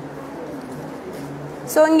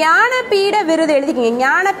 ஸோ ஞானபீட விருது எழுதிக்கிங்க.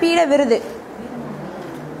 ஞானபீட விருது.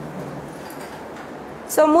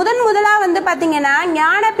 ஸோ முதலா வந்து பார்த்தீங்கன்னா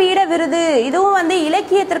ஞானபீட விருது இதுவும் வந்து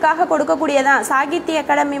இலக்கியத்திற்காக கொடுக்கக்கூடியதான். சாகித்ய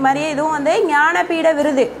அகாடமி மாதிரியே இதுவும் வந்து ஞானபீட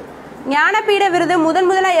விருது. ஞானபீட விருது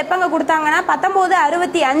முதலா எப்பங்க கொடுத்தாங்கன்னா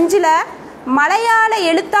 1965 மலையாள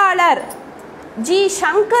எழுத்தாளர் ஜி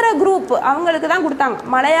சங்கர குரூப் அவங்களுக்கு தான் கொடுத்தாங்க.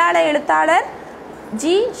 மலையாள எழுத்தாளர்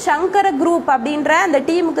ஜி சங்கர குரூப் அப்படின்ற அந்த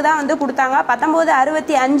டீமுக்கு தான் வந்து கொடுத்தாங்க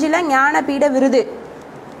 1965 ஞானபீட விருது.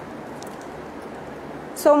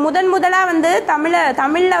 ஸோ முதலா வந்து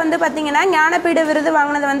தமிழில் வந்து பார்த்தீங்கன்னா ஞானபீட விருது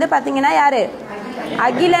வாங்கினது வந்து பார்த்தீங்கன்னா யாரு?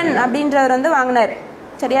 அகிலன் அப்படின்றவர் வந்து வாங்கினார்.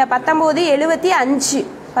 சரியா? 1975.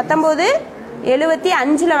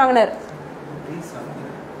 1975 வாங்கினார்.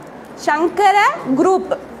 சங்கர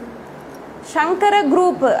குரூப். சங்கர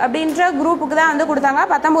குரூப் அப்படின்ற குரூப்புக்கு தான் வந்து கொடுத்தாங்க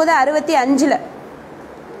 1965.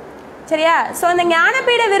 சரியா? ஸோ அந்த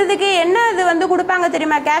ஞானபீட விருதுக்கு என்ன இது வந்து கொடுப்பாங்க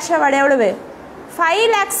தெரியுமா? கேஷ் அவார்டு எவ்வளவு? 5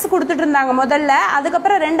 lakhs கொடுத்துட்டு இருந்தாங்க முதல்ல.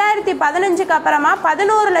 அதுக்கப்புறம் 2015 அப்புறமா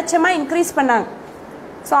 11 லட்சமா இன்க்ரீஸ் பண்ணாங்க.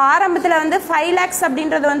 ஸோ ஆரம்பத்தில் வந்து 5 lakhs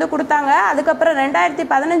அப்படின்றது வந்து கொடுத்தாங்க. அதுக்கப்புறம்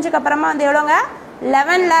 2015 அப்புறமா வந்து எவ்வளோங்க?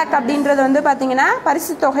 11 lakh அப்படின்றது வந்து பார்த்தீங்கன்னா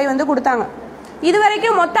பரிசு தொகை வந்து கொடுத்தாங்க. இது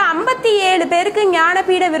வரைக்கும் மொத்தம் 57 பேருக்கு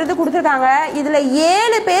ஞானபீட விருது கொடுத்துருக்காங்க. இதில்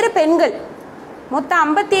 7 பேர் பெண்கள். மொத்தம்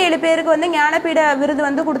 57 பேருக்கு வந்து ஞானபீட விருது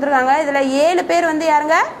வந்து கொடுத்துருக்காங்க. இதில் 7 பேர் வந்து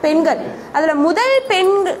யாருங்க? பெண்கள். அதில் முதல்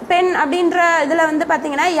பெண் அப்படின்ற இதில் வந்து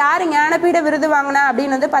பார்த்தீங்கன்னா யார் ஞானபீட விருது வாங்கினா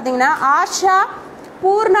அப்படின்னு வந்து பார்த்தீங்கன்னா ஆஷா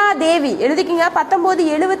பூர்ணா தேவி. எழுதிக்கிங்க,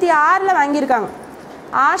 1976 வாங்கியிருக்காங்க.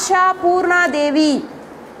 ஆஷா பூர்ணா தேவி.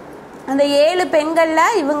 அந்த 7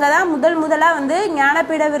 பெண்களில் இவங்க தான் முதலாக வந்து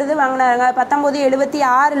ஞானபீட விருது வாங்கினாங்க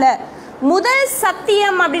 1976. முதல்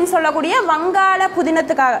சத்தியம் அப்படின்னு சொல்லக்கூடிய வங்காள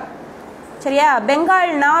புதினத்துக்காக, சரியா,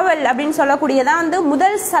 பெங்கால் நாவல் அப்படின்னு சொல்லக்கூடியதான் வந்து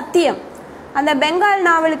முதல் சத்தியம். அந்த பெங்கால்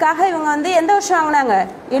நாவலுக்காக இவங்க வந்து எந்த வருஷம் வாங்கினாங்க?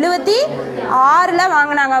 76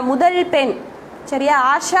 வாங்கினாங்க. முதல் பெண், சரியா,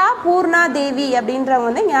 ஆஷா பூர்ணா தேவி அப்படின்றவங்க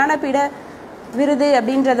வந்து ஞானபீட விருது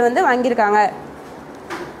அப்படின்றது வந்து வாங்கியிருக்காங்க.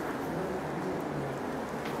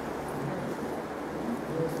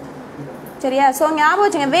 சரியா? ஸோ ஞாபகம்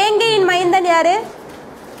வச்சுங்க, வேங்கையின் மைந்தன் யாரு?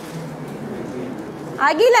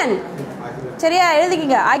 அகிலன். சரியா,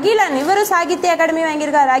 எழுதிக்கிங்க, அகிலன். இவரும் சாகித்ய அகாடமி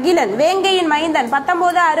வாங்கியிருக்காரு. அகிலன் வேங்கையின் மைந்தன்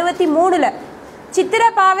 1963.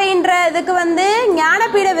 சித்திரப்பாவைன்ற இதுக்கு வந்து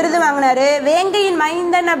ஞானபீட விருது வாங்கினாரு. வேங்கையின்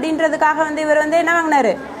மைந்தன் அப்படின்றதுக்காக வந்து இவர் வந்து என்ன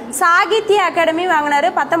வாங்கினாரு? சாகித்ய அகாடமி வாங்கினாரு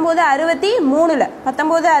 1963.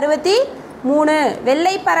 1963.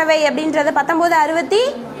 வெள்ளை பறவை அப்படின்றது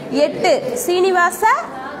 1968. சீனிவாச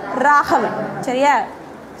ராகவன். சரியா?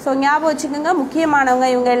 ஸோ ஞாபகம் வச்சுக்கோங்க, முக்கியமானவங்க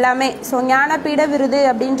இவங்க எல்லாமே. ஸோ ஞானபீட விருது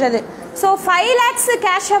அப்படின்றது. So 5 lakhs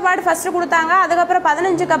cash award first கொடுத்தாங்க. அதுக்கப்புறம்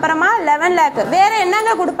 15க்கு அப்புறமா 11 lakh. வேற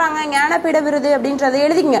என்னங்க கொடுப்பாங்க ஞானபீட விருது அப்படின்றது?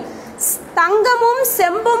 எழுதிங்க, தங்கமும்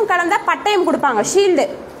செம்பும் கலந்த பட்டயம் கொடுப்பாங்க, ஷீல்டு.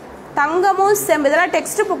 தங்கமும் செம்பு, இதெல்லாம்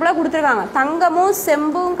டெக்ஸ்ட் புக்கில் கொடுத்துருக்காங்க. தங்கமும்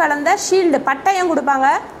செம்பும் கலந்த ஷீல்டு, பட்டயம் கொடுப்பாங்க.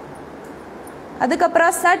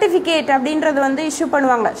 அதுக்கப்புறம் சர்டிஃபிகேட் அப்படின்றது வந்து இஷ்யூ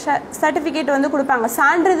பண்ணுவாங்க. சர்டிஃபிகேட் வந்து கொடுப்பாங்க,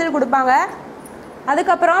 சான்றிதழ் கொடுப்பாங்க.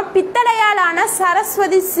 அதுக்கப்புறம் பித்தளையால் ஆன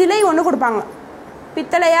சரஸ்வதி சிலை ஒன்று கொடுப்பாங்க.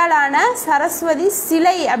 பித்தளையால் ஆன சரஸ்வதி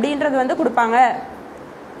சிலை அப்படின்றது வந்து கொடுப்பாங்க.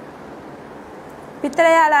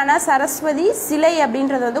 பித்தளையால் ஆன சரஸ்வதி சிலை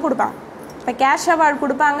அப்படின்றது வந்து கொடுப்பாங்க. இப்போ கேஷ் அவார்டு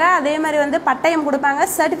கொடுப்பாங்க, அதே மாதிரி வந்து பட்டயம் கொடுப்பாங்க,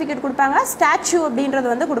 சர்டிஃபிகேட் கொடுப்பாங்க, ஸ்டாச்சு அப்படின்றது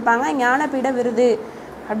வந்து கொடுப்பாங்க. ஞானபீட விருது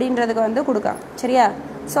அப்படின்றதுக்கு வந்து கொடுக்காங்க. சரியா?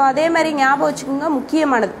 ஸோ அதே மாதிரி ஞாபகம் வச்சுக்கோங்க,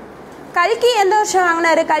 முக்கியமானது. கல்கி எந்த வருஷம்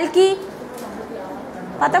வாங்கினாரு? கல்கி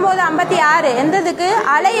 1956. எந்ததுக்கு?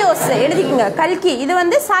 அலையோசை. எழுதிக்கோங்க, கல்கி. இது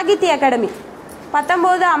வந்து சாகித்ய அகாடமி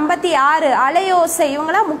 1956. அலையோசை.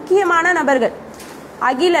 இவங்களாம் முக்கியமான நபர்கள்.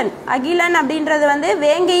 அகிலன், அகிலன் அப்படின்றது வந்து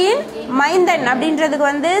வேங்கையின் மைந்தன் அப்படின்றதுக்கு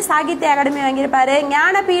வந்து சாகித்ய அகாடமி வாங்கியிருப்பாரு.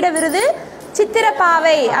 ஞானபீட விருது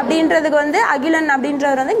சித்திரப்பாவை அப்படின்றதுக்கு வந்து அகிலன்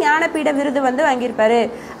அப்படின்றவர் வந்து ஞானபீட விருது வந்து வாங்கியிருப்பாரு.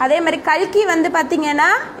 அதே மாதிரி கல்கி வந்து பார்த்தீங்கன்னா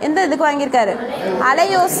எந்த இதுக்கு வாங்கியிருக்காரு?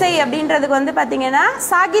 அலையோசை அப்படின்றதுக்கு வந்து பார்த்தீங்கன்னா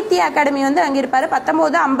சாகித்ய அகாடமி வந்து வாங்கியிருப்பாரு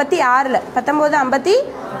 1956. 1956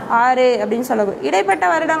 அப்படின்னு சொல்லக்கூடும். இடைப்பட்ட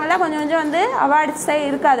வருடங்கள்லாம் கொஞ்சம் கொஞ்சம் வந்து அவார்ட்ஸே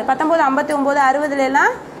இருக்காது. 1959, 60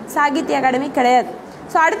 எல்லாம் சாகித்ய அகாடமி கிடையாது.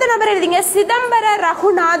 ஸோ அடுத்த நபர் எழுதிங்க, சிதம்பர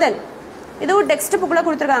ரகுநாதன். இதுவும் டெக்ஸ்ட் புக்கில்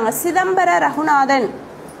கொடுத்துருக்காங்க. சிதம்பர ரகுநாதன்,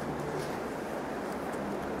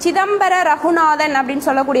 சிதம்பர ரகுநாதன் அப்படின்னு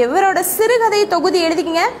சொல்லக்கூடிய இவரோட சிறுகதை தொகுதி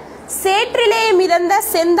எழுதிக்கிங்க, சேற்றிலே மிதந்த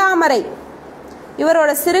செந்தாமரை.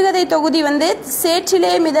 இவரோட சிறுகதை தொகுதி வந்து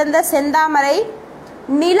சேற்றிலே மிதந்த செந்தாமரை,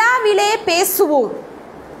 நிலாவிலே பேசுவோம்.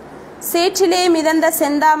 சேற்றிலே மிதந்த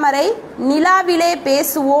செந்தாமரை, நிலாவிலே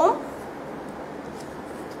பேசுவோம்,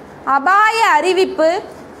 அபாய அறிவிப்பு.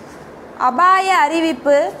 அபாய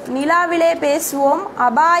அறிவிப்பு, நிலாவிலே பேசுவோம்,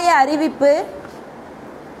 அபாய அறிவிப்பு,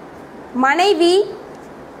 மனைவி.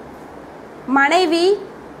 மனைவி,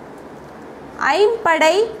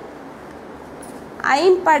 ஐம்படை.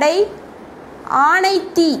 ஐம்படை,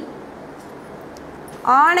 ஆணைத்தீ.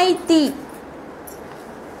 ஆணைத்தீ.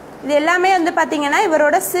 இது எல்லாமே வந்து பார்த்தீங்கன்னா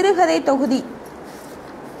இவரோட சிறுகதை தொகுதி.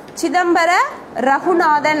 சிதம்பர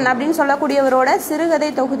ரகுநாதன் அப்படின்னு சொல்லக்கூடியவரோட சிறுகதை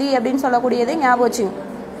தொகுதி அப்படின்னு சொல்லக்கூடியது ஞாபகம் வச்சுங்க.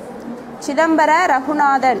 சிதம்பர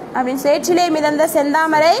ரகுநாதன் அப்படின்னு. சேற்றிலே மிதந்த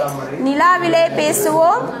செந்தாமரை, நிலாவிலே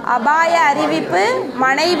பேசுவோம், அபாய அறிவிப்பு,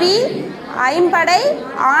 மனைவி, ஐம்படை,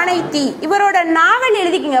 ஆணைத்தீ. இவரோட நாவல்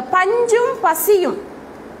எழுதிக்கிங்க, பஞ்சும் பசியும்.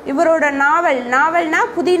 இவரோட நாவல், நாவல்னா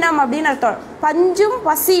புதினம் அப்படின்னு அர்த்தம், பஞ்சும்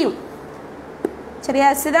பசியும். சரியா?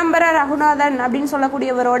 சிதம்பர ரகுநாதன் அப்படின்னு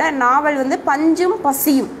சொல்லக்கூடியவரோட நாவல் வந்து பஞ்சும்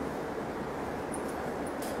பசியும்.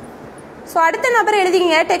 ஸோ அடுத்த நபர்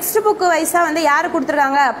எழுதிங்க, டெக்ஸ்ட் புக்கு வைஸாக வந்து யார்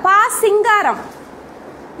கொடுத்துருக்காங்க? பா சிங்காரம்.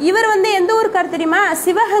 இவர் வந்து எந்த ஊருக்கார் தெரியுமா?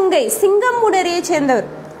 சிவகங்கை, சிங்கம்புணரியை சேர்ந்தவர்.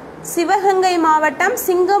 சிவகங்கை மாவட்டம்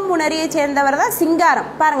சிங்கம்புணரியை சேர்ந்தவர் தான் சிங்காரம்.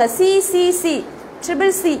 பாருங்க, CCC,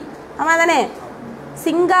 CCC, ஆமாம் தானே?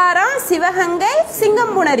 சிங்காரம், சிவகங்கை,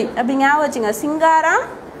 சிங்கம்புணரி அப்படி ஞாபகம் வச்சுங்க. சிங்காரம்,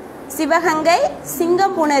 சிவகங்கை,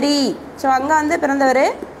 சிங்கம்புணரி. ஸோ அங்கே வந்து பிறந்தவர்.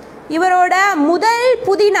 இவரோட முதல்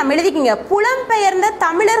புதினம் எழுதிக்கிங்க, புலம்பெயர்ந்த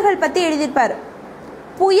தமிழர்கள் பற்றி எழுதியிருப்பார்.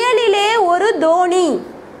 புயலிலே ஒரு தோணி.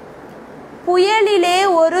 புயலிலே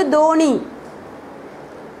ஒரு தோணி.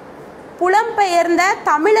 புலம்பெயர்ந்த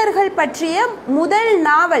தமிழர்கள் பற்றிய முதல்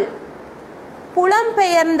நாவல்.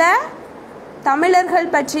 புலம்பெயர்ந்த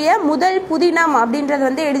தமிழர்கள் பற்றிய முதல் புதினம் அப்படின்றது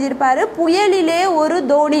வந்து எழுதியிருப்பாரு. புயலிலே ஒரு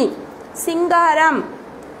தோணி. சிங்காரம்.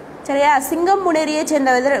 சரியா? சிங்கம் புணரியை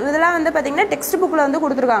சேர்ந்த இதெல்லாம் வந்து பார்த்தீங்கன்னா டெக்ஸ்ட் புக்கில் வந்து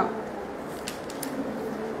கொடுத்துருக்காங்க.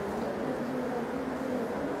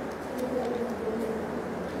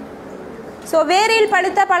 ஸோ வேரில்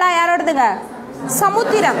பழுத்த பலா யாரோடதுங்க?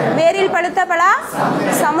 சமுத்திரம். வேரில் பழுத்த பலா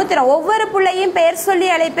சமுத்திரம். ஒவ்வொரு பிள்ளையும் பெயர் சொல்லி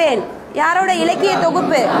அழைப்பேன் யாரோட இலக்கிய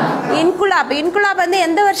தொகுப்பு? இன்குலாப். இன்குலாப் வந்து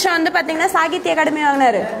எந்த வருஷம் வந்து பார்த்தீங்கன்னா சாகித்ய அகாடமி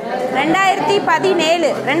வாங்கினாரு? 2017.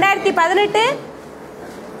 2018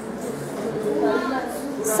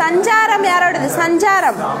 சஞ்சாரம் யாரோடது?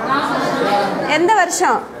 சஞ்சாரம் எந்த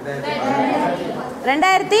வருஷம்?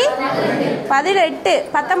 2018.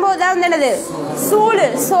 19 தான் வந்து என்னது? சூடு.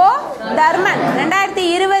 சோ தர்மன்.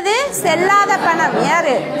 2020 செல்லாத பணம்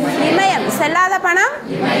யாரு? இமயம். செல்லாத பணம்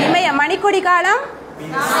இமயம். மணிக்கொடி காலம்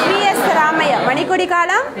PS ராமையா. மணிக்கொடி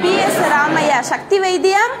காலம் PS ராமையா. சக்தி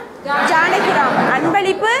வைத்தியம் ஜானகிராம்.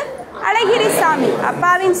 அன்பளிப்பு அழகிரிசாமி.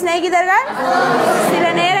 அப்பாவின் சிநேகிதர்கள் சில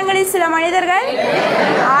நேரங்களில் சில மனிதர்கள்.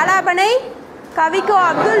 ஆலாபனை கவிக்கோ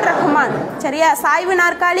அப்துல் ரஹ்மான். சரியா? சாய்வு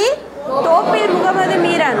நாற்காலி தோப்பில் முகமது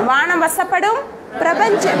மீரன். வானம் வசப்படும்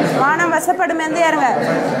பிரபஞ்சன். வானம் வசப்படும் எந்த யாருங்க?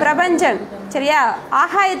 பிரபஞ்சன். சரியா?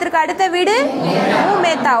 ஆகாயத்திற்கு அடுத்த வீடு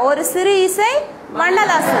மேத்தா. ஒரு சிறு இசை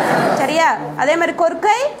வண்ணதாசன். சரியா? அதே மாதிரி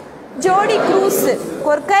கொற்கை ஜோடி குரூஸ்.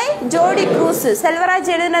 கொற்கை ஜோடி குரூஸ். செல்வராஜ்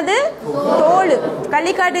எழுதினது தோல்.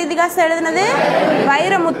 கள்ளிக்காட்டு இதிகாசம் எழுதினது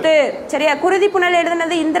வைரமுத்து. சரியா? குருதி புனல்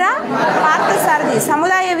எழுதினது இந்திரா பார்த்தசாரதி.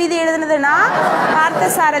 சமுதாய வீதி எழுதினது நான்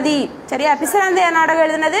பார்த்தசாரதி. சரியா? பிசராந்தையா நாடகம்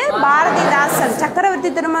எழுதினது பாரதிதாசன்.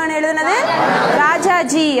 சக்கரவர்த்தி திருமகன் எழுதினது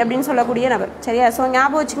ராஜாஜி அப்படின்னு சொல்லக்கூடிய நபர். சரியா? ஸோ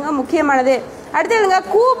ஞாபகம் வச்சுங்க, முக்கியமானது. அடுத்து எழுதுங்க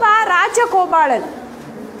கூபா ராஜகோபாலன்.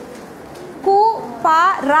 கூபா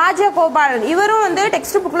ராஜகோபாலன். இவரும் வந்து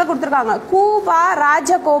டெக்ஸ்ட் புக்ல கொடுத்துருக்காங்க. கூபா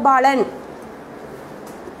ராஜகோபாலன்.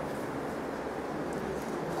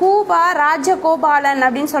 கூபா ராஜகோபாலன்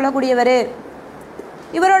அப்படின்னு சொல்லக்கூடியவர்.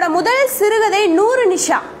 இவரோட முதல் சிறுகதை 100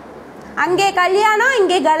 நிஷா. அங்கே கல்யாணம்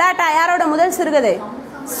இங்கே கலாட்டா. யாரோட முதல் சிறுகதை?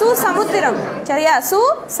 சு சமுத்திரம். சரியா? சு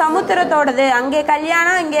சமுத்திரத்தோடது. அங்கே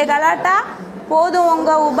கல்யாணம் இங்கே கலாட்டா, போதும்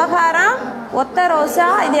உங்க உபகாரம், ஒத்த ரோசா,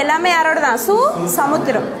 இது எல்லாமே யாரோட தான்? சு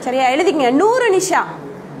சமுத்திரம். சரியா? எழுதிங்க 100 நிஷா.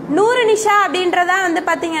 100 நிஷா அப்படின்றதா வந்து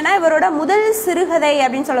பாத்தீங்கன்னா இவரோட முதல் சிறுகதை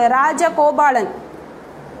அப்படின்னு சொல்லுவார். ராஜகோபாலன்.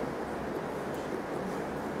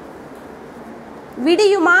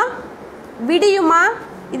 விடியுமா விடியுமா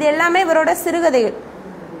இது எல்லாமே இவரோட சிறுகதைகள்.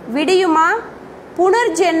 விடியுமா,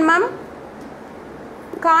 புனர்ஜென்மம்,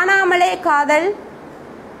 காணாமலே காதல்.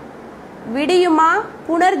 விடியுமா,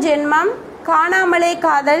 புனர்ஜென்மம், காணாமலே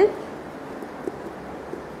காதல்,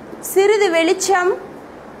 சிறிது வெளிச்சம்,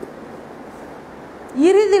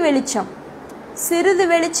 இறுதி வெளிச்சம். சிறிது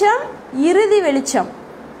வெளிச்சம், இறுதி வெளிச்சம்.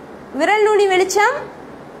 விரல் நுனி வெளிச்சம்,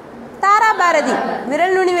 தாராபாரதி.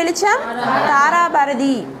 விரல் நுனி வெளிச்சம்,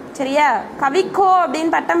 தாராபாரதி. சரியா? கவிக்கோ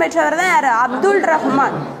அப்படின்னு பட்டம் பெற்றவர் தான் யாரு? அப்துல்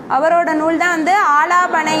ரஹ்மான். அவரோட நூல் தான் வந்து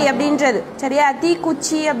ஆலாபனை அப்படின்றது. சரியா?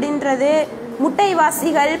 தீக்குச்சி அப்படின்றது,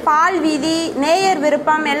 முட்டைவாசிகள், பால் வீதி, நேயர்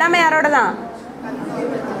விருப்பம் எல்லாமே யாரோட தான்?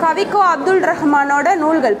 கவிக்கோ அப்துல் ரஹ்மானோட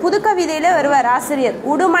நூல்கள். புது கவிதையில வருவார் ஆசிரியர்.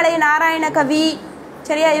 உடுமலை நாராயண கவி.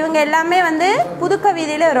 சரியா? இவங்க எல்லாமே வந்து புது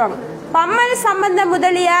கவிதையில வருவாங்க. பம்மல் சம்பந்த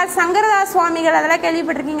முதலியார், சங்கரதாஸ் சுவாமிகள், அதெல்லாம்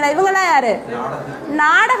கேள்விப்பட்டிருக்கீங்களா? இவங்கெல்லாம் யாரு?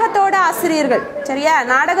 நாடகத்தோட ஆசிரியர்கள். சரியா?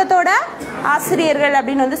 நாடகத்தோட ஆசிரியர்கள்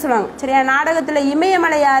அப்படின்னு வந்து சொல்லுவாங்க. சரியா? நாடகத்துல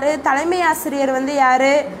இமயமலை யாரு, தலைமை ஆசிரியர் வந்து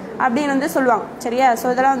யாரு அப்படின்னு வந்து சொல்லுவாங்க. சரியா? ஸோ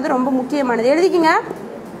இதெல்லாம் வந்து ரொம்ப முக்கியமானது. எழுதிக்கிங்க.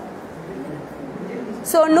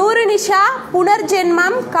 ஸோ 100 நிஷா,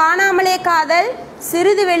 புனர்ஜென்மம், காணாமலே காதல்,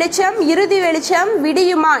 சிறிது வெளிச்சம், இறுதி வெளிச்சம்,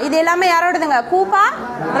 விடியுமா, இது எல்லாமே யாரோடதுங்க? கூபா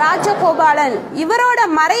ராஜகோபாலன். இவரோட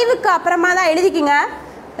மறைவுக்கு அப்புறமா தான் எழுதிக்கிங்க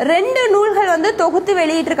 2 நூல்கள் வந்து தொகுத்து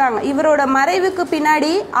வெளியிட்டிருக்காங்க. இவரோட மறைவுக்கு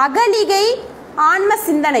பின்னாடி அகலிகை ஆன்ம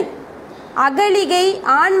சிந்தனை, அகலிகை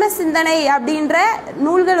ஆன்ம சிந்தனை அப்படின்ற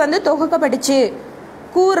நூல்கள் வந்து தொகுக்கப்பட்டுச்சு.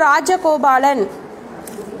 கு ராஜகோபாலன்.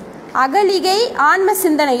 அகலிகை ஆன்ம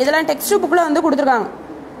சிந்தனை இதெல்லாம் டெக்ஸ்ட் புக்ல வந்து கொடுத்துருக்காங்க.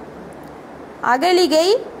 அகலிகை.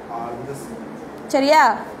 சரியா?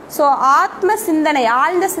 ஸோ ஆத்ம சிந்தனை,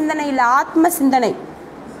 ஆழ்ந்த சிந்தனை இல்லை, ஆத்ம சிந்தனை.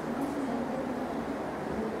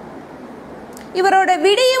 இவரோட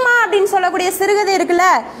விடியுமா அப்படின்னு சொல்லக்கூடிய சிறுகதை இருக்குல்ல,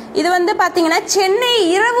 இது வந்து பாத்தீங்கன்னா சென்னை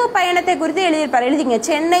இரவு பயணத்தை குறித்து எழுதியிருப்பார். எழுதிங்க,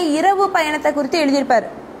 சென்னை இரவு பயணத்தை குறித்து எழுதியிருப்பார்.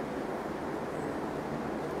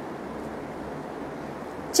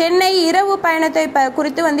 சென்னை இரவு பயணத்தை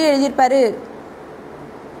குறித்து வந்து எழுதியிருப்பாரு.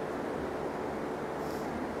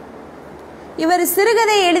 இவர்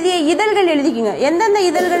சிறுகதை எழுதிய இதழ்கள் எழுதிக்கிங்க. எந்தெந்த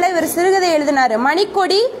இதழ்களில் இவர் சிறுகதை எழுதினாரு?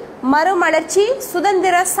 மணிக்கொடி, மறுமலர்ச்சி,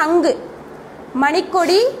 சுதந்திர சங்கு.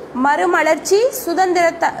 மணிக்கொடி, மறுமலர்ச்சி, சுதந்திர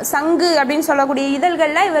சங்கு அப்படின்னு சொல்லக்கூடிய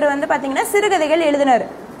இதழ்களில் இவர் வந்து பார்த்தீங்கன்னா சிறுகதைகள் எழுதினார்.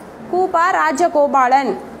 கூபா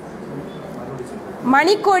ராஜகோபாலன்.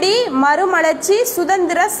 மணிக்கொடி, மறுமலர்ச்சி,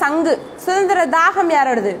 சுதந்திர சங்கு. சுதந்திர தாகம்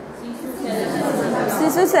யாரோடது?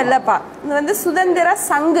 சிசு செல்லப்பா. இது வந்து சுதந்திர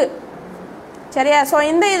சங்கு. சரியா? ஸோ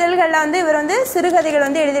இந்த இதழ்களில் வந்து இவர் வந்து சிறுகதைகள்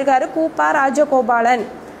வந்து எழுதியிருக்காரு, கூபா ராஜகோபாலன்.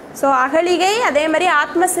 ஸோ அகலிகை, அதே மாதிரி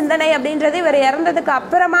ஆத்ம சிந்தனை அப்படின்றது இவர் இறந்ததுக்கு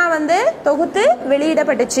அப்புறமா வந்து தொகுத்து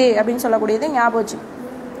வெளியிடப்பட்டுச்சு அப்படின்னு சொல்லக்கூடியது ஞாபகம்.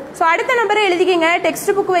 ஸோ அடுத்த நம்பரை எழுதிக்கிங்க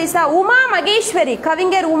டெக்ஸ்ட் புக் வைஸா. உமா மகேஸ்வரி,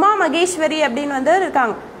 கவிஞர் உமா மகேஸ்வரி அப்படின்னு வந்து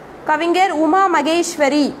இருக்காங்க. கவிஞர் உமா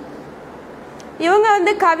மகேஸ்வரி. இவங்க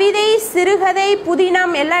வந்து கவிதை, சிறுகதை,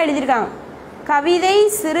 புதினம் எல்லாம் எழுதியிருக்காங்க. கவிதை,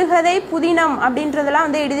 சிறுகதை, புதினம் அப்படின்றதெல்லாம்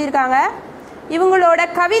வந்து எழுதியிருக்காங்க. இவங்களோட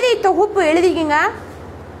கவிதை தொகுப்பு எழுதிக்கிங்க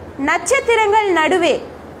நட்சத்திரங்கள் நடுவே.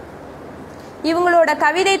 இவங்களோட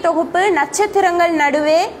கவிதை தொகுப்பு நட்சத்திரங்கள்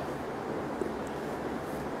நடுவே,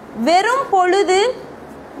 வெறும் பொழுது,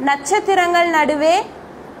 நட்சத்திரங்கள் நடுவே,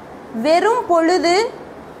 வெறும் பொழுது,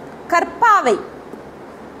 கற்பாவை.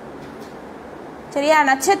 சரியா?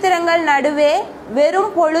 நட்சத்திரங்கள் நடுவே,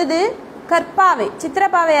 வெறும் பொழுது, கற்பாவை.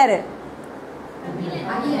 சித்திரப்பாவை யாரு?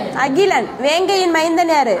 அகிலன். வேங்கையின்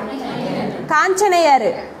மைந்தன் யாரு? காஞ்சனை யாரு?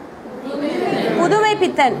 புதுமை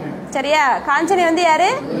பித்தன். சரியா? காஞ்சனை வந்து யாரு?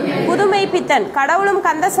 புதுமை பித்தன். கடவுளும்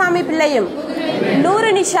கந்தசாமி பிள்ளையும். நூறு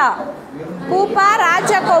நிஷா. கூபா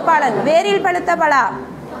ராஜகோபாலன். வேரில் பழுத்த பலா.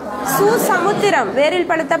 சமுத்திரம். வேரில்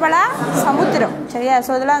பழுத்த பலா சமுத்திரம். சரியா?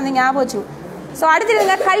 ஸோ இதெல்லாம் வந்து ஞாபகம் வச்சு. ஸோ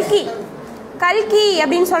அடுத்து கல்கி. கல்கி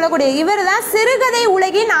அப்படின்னு சொல்லக்கூடிய இவர் தான் சிறுகதை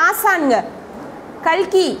உலகின் ஆசான்ங்க.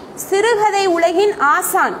 கல்கி சிறுகதை உலகின்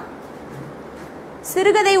ஆசான்.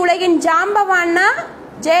 சிறுகதை உலகின் ஜாம்பவான்னா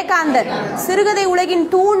ஜெயகாந்தன். சிறுகதை உலகின்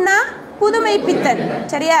தூண்ணா புதுமை பித்தன்.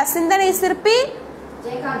 சரியா? சிந்தனை சிற்பி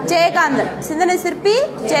ஜெயகாந்தன். சிந்தனை சிற்பி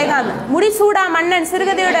ஜெயகாந்தன். முடிசூடா மன்னன்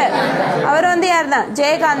சிறுகதையோட அவர் வந்து யார் தான்?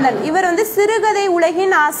 ஜெயகாந்தன். இவர் வந்து சிறுகதை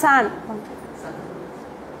உலகின் ஆசான்.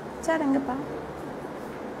 சார் எங்கப்பா?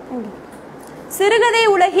 சிறுகதை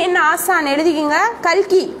உலகின் ஆசான் எழுதிக்கிங்க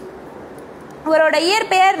கல்கி. இவரோட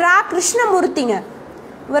இயற்பெயர் ரா கிருஷ்ணமூர்த்திங்க.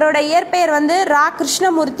 இவரோட இயற்பெயர் வந்து ரா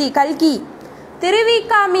கிருஷ்ணமூர்த்தி. கல்கி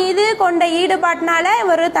திருவிக்கா மீது கொண்ட ஈடுபாட்டினால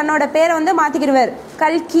இவர் தன்னோட பேரை வந்து மாத்திக்கிடுவார்,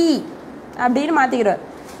 கல்கி அப்படின்னு மாத்திக்கிடுவார்.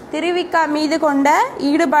 திருவிக்கா மீது கொண்ட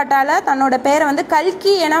ஈடுபாட்டால தன்னோட பேரை வந்து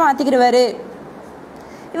கல்கி என மாத்திக்கிடுவாரு.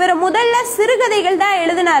 இவர் முதல்ல சிறுகதைகள் தான்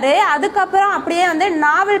எழுதினாரு. அதுக்கப்புறம் அப்படியே வந்து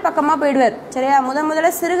நாவல் பக்கமா போயிடுவார். சரியா?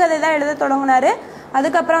 முதல்ல சிறுகதை தான் எழுத தொடங்கினாரு.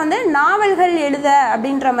 அதுக்கப்புறம் வந்து நாவல்கள் எழுத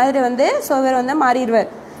அப்படின்ற மாதிரி வந்து இவர் வந்து மாறிடுவார்.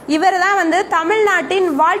 இவர் தான் வந்து தமிழ்நாட்டின்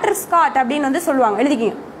வால்டர் ஸ்காட் அப்படின்னு வந்து சொல்லுவாங்க.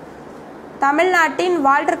 எழுதிக்கிங்க. தமிழ்நாட்டின்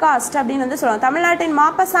வால்டர் காஸ்ட் அப்படின்னு வந்து சொல்லுவாங்க. தமிழ்நாட்டின்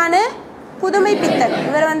மாப்பசானு புதுமை பித்தன்.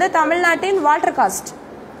 இவர் வந்து தமிழ்நாட்டின் வால்டர் காஸ்ட்.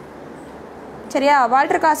 சரியா?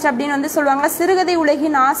 வால்டர் காஸ்ட் அப்படின்னு வந்து சொல்லுவாங்க. சிறுகதை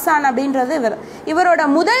உலகின் ஆசான் அப்படின்றது இவர். இவரோட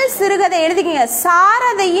முதல் சிறுகதை எழுதிக்கிங்க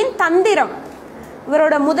சாரதையின் தந்திரம்.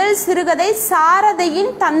 இவரோட முதல் சிறுகதை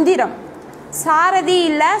சாரதையின் தந்திரம். சாரதி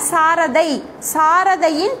இல்ல சாரதை.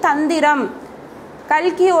 சாரதையின் தந்திரம்.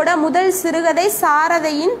 கல்கியோட முதல் சிறுகதை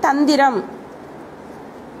சாரதையின் தந்திரம்.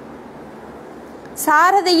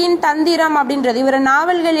 சாரதையின் தந்திரம் அப்படின்றது. இவர்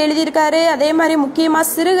நாவல்கள் எழுதியிருக்காரு. அதே மாதிரி முக்கியமா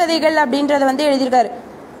சிறுகதைகள் அப்படின்றத வந்து எழுதியிருக்காரு.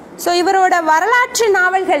 ஸோ இவரோட வரலாற்று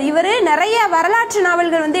நாவல்கள், இவர் நிறைய வரலாற்று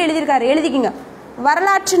நாவல்கள் வந்து எழுதியிருக்காரு. எழுதிக்கிங்க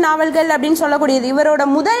வரலாற்று நாவல்கள் அப்படின்னு சொல்லக்கூடியது. இவரோட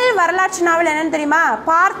முதல் வரலாற்று நாவல் என்னன்னு தெரியுமா?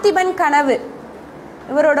 பார்த்திபன் கனவு.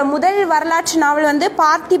 இவரோட முதல் வரலாற்று நாவல் வந்து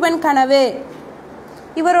பார்த்திபன் கனவு.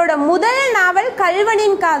 இவரோட முதல் நாவல்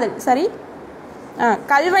கல்வனின் காதல். சரி,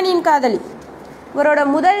 கல்வனின் காதலி. இவரோட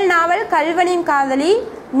முதல் நாவல் கல்வனின் காதலி.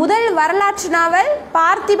 முதல் வரலாற்று நாவல்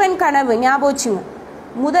பார்த்திபன் கனவு. ஞாபகம் வச்சுங்க.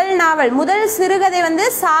 முதல் நாவல், முதல் சிறுகதை வந்து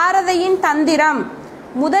சாரதையின் தந்திரம்.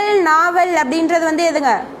 முதல் நாவல் அப்படின்றது வந்து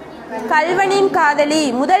எதுங்க? கல்வனின் காதலி.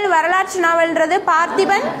 முதல் வரலாற்று நாவல்ன்றது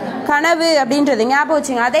பார்த்திபன் கனவு அப்படின்றது. ஞாபகம்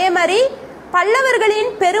வச்சுங்க. அதே மாதிரி பல்லவர்களின்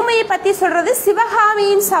பெருமையை பத்தி சொல்றது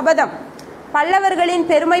சிவகாமியின் சபதம். பல்லவர்களின்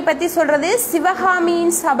பெருமை பத்தி சொல்றது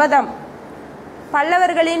சிவகாமியின் சபதம்.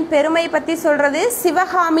 பல்லவர்களின் பெருமை பத்தி சொல்றது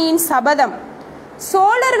சிவகாமியின் சபதம்.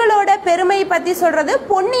 சோழர்களோட பெருமை பத்தி சொல்றது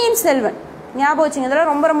பொன்னியின் செல்வன். ஞாபகம் வச்சுங்க.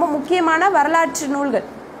 இதெல்லாம் ரொம்ப ரொம்ப முக்கியமான வரலாற்று நூல்கள்.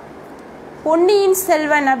 பொன்னியின்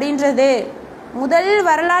செல்வன் அப்படின்றது முதல்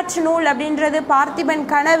வரலாற்று நூல் அப்படின்றது பார்த்திபன்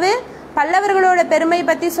கனவு. பல்லவர்களோட பெருமை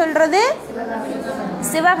பத்தி சொல்றது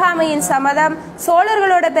சிவகாமியின் சபதம்.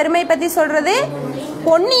 சோழர்களோட பெருமை பத்தி சொல்றது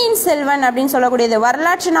பொன்னியின் செல்வன் அப்படின்னு சொல்லக்கூடியது.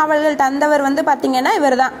 வரலாற்று நாவல்கள் தந்தவர் வந்து பாத்தீங்கன்னா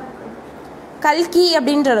இவர் தான், கல்கி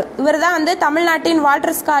அப்படின்றது. இவர் தான் வந்து தமிழ்நாட்டின்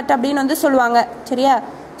வால்டர் ஸ்காட் அப்படின்னு வந்து சொல்லுவாங்க. சரியா?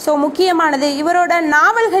 ஸோ முக்கியமானது. இவரோட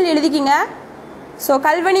நாவல்கள் எழுதிக்கிங்க. ஸோ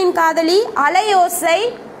கல்வனின் காதலி, அலையோசை,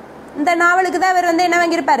 இந்த நாவலுக்கு தான் இவர் வந்து என்ன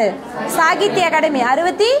வாங்கியிருப்பாரு? சாகித்ய அகாடமி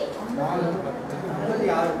 66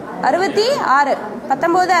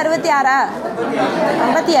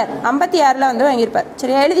 1966 56 வந்து வாங்கியிருப்பார்.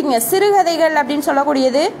 சரியா, எழுதிங்க. சிறுகதைகள் அப்படின்னு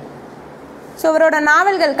சொல்லக்கூடியது. ஸோ இவரோட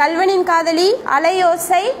நாவல்கள் கல்வனின் காதலி,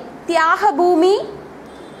 அலையோசை, தியாக பூமி,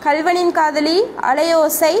 கல்வனின் காதலி,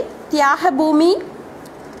 அலையோசை, தியாக பூமி,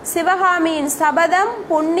 சிவகாமியின் சபதம்,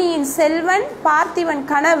 பொன்னியின் செல்வன், பார்த்திபன்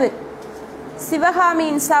கனவு.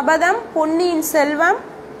 சிவகாமியின் சபதம், பொன்னியின் செல்வம்,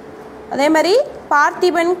 அதே மாதிரி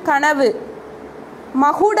பார்த்திபன் கனவு,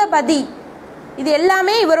 மகுடபதி, இது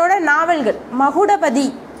எல்லாமே இவரோட நாவல்கள். மகுடபதி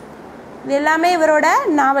இது எல்லாமே இவரோட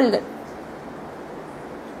நாவல்கள்.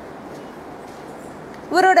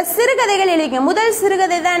 இவரோட சிறுகதைகள் எழுதிங்க. முதல்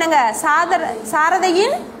சிறுகதை தான் என்னங்க?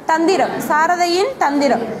 சாரதையின் தந்திரம். சாரதையின்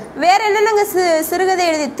தந்திரம். வேற என்னங்க சிறுகதை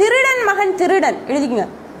எழுதி? திருடன் மகன் திருடன் எழுதிங்க.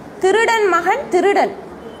 திருடன் மகன் திருடன்,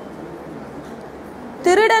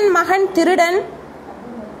 திருடன் மகன் திருடன்,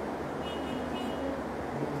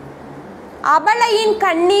 அபலையின்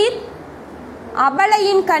கண்ணீர்,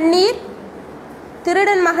 அபலையின் கண்ணீர்,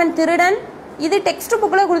 திருடன் மகன் திருடன், இது டெக்ஸ்ட்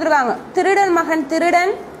புக்ல கொடுத்துருக்காங்க. திருடன் மகன்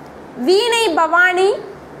திருடன், வீணை பவானி,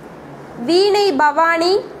 வீணை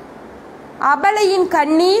பவானி, அபலையின்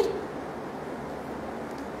கண்ணீர்,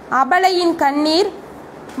 அபலையின் கண்ணீர்,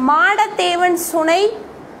 மாடத்தேவன் சுனை,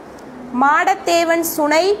 மாடத்தேவன்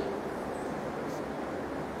சுனை,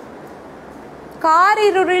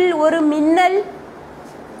 காரிருளில் ஒரு மின்னல்,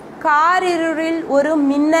 காரிருளில் ஒரு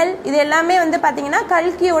மின்னல், இது எல்லாமே வந்து பாத்தீங்கன்னா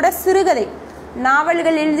கல்கியோட சிறுகதை.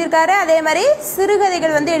 நாவல்கள் எழுதியிருக்காரு, அதே மாதிரி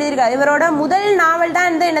சிறுகதைகள் வந்து எழுதியிருக்காரு. இவரோட முதல் நாவல்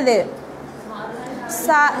தான் என்னது?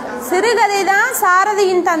 சிறுகதை தான்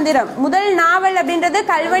சாரதியின் தந்திரம். முதல் நாவல் அப்படின்றது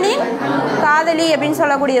கல்வனின் காதலி அப்படின்னு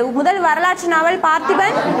சொல்லக்கூடிய முதல் வரலாற்று நாவல்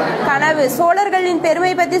பார்த்திபன் கனவு. சோழர்களின்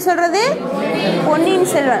பெருமை பத்தி சொல்றது பொன்னியின்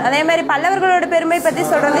செல்வன். அதே மாதிரி பல்லவர்களோட பெருமை பத்தி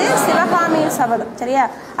சொல்றது சிவகாமியின் சபதம். சரியா,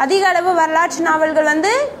 அதிக அளவு வரலாற்று நாவல்கள்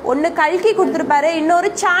வந்து ஒன்னு கல்கி கொடுத்திருப்பாரு, இன்னொரு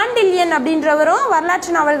சாண்டில்யன் அப்படின்றவரும்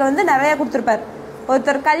வரலாற்று நாவல்கள் வந்து நிறைய கொடுத்திருப்பாரு.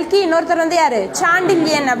 ஒருத்தர் கல்கி, இன்னொருத்தர் வந்து யாரு?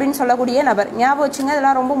 சாண்டில்யன் அப்படின்னு சொல்லக்கூடிய நபர். ஞாபகம் வச்சுங்க,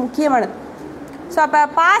 இதெல்லாம் ரொம்ப முக்கியமானது. ஸோ அப்போ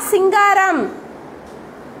பா சிங்காரம்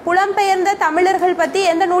புலம்பெயர்ந்த தமிழர்கள் பற்றி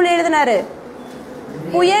எந்த நூல் எழுதினாரு?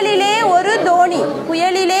 புயலிலே ஒரு தோணி,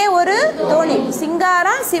 புயலிலே ஒரு தோணி.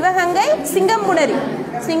 சிங்காரம் சிவகங்கை சிங்கம்புணரி,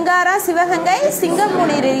 சிங்காரம் சிவகங்கை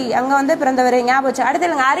சிங்கம்புணரி அங்கே வந்து பிறந்தவர். ஞாபகம் வச்சு.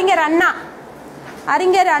 அடுத்து அறிஞர் அண்ணா,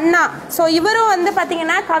 அறிஞர் அண்ணா. ஸோ இவரும் வந்து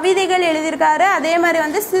பார்த்தீங்கன்னா கவிதைகள் எழுதியிருக்காரு, அதே மாதிரி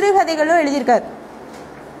வந்து சிறுகதைகளும் எழுதியிருக்காரு.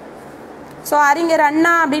 ஸோ அறிஞர்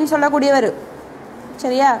அண்ணா அப்படின்னு சொல்லக்கூடியவர்.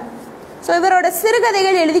 சரியா, ஸோ இவரோட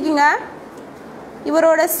சிறுகதைகள் எழுதிக்கிங்க.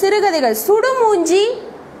 இவரோட சிறுகதைகள் சுடுமூஞ்சி,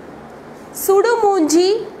 சுடுமூஞ்சி,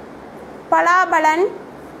 பலாபலன்,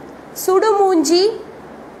 சுடுமூஞ்சி,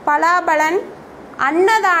 பலாபலன்,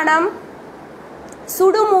 அன்னதானம்,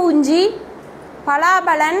 சுடுமூஞ்சி,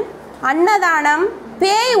 பலாபலன், அன்னதானம்,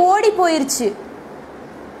 பேய் ஓடி போயிருச்சு,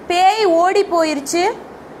 பேய் ஓடி போயிருச்சு,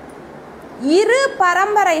 இரு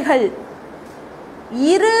பரம்பரைகள்,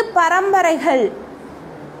 இரு பரம்பரைகள்,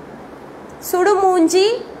 சுடுமூஞ்சி,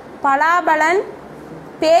 பலாபலன்,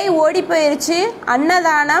 பேய் ஓடி போயிருச்சு,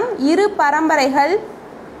 அன்னதானம், இரு பரம்பரைகள்,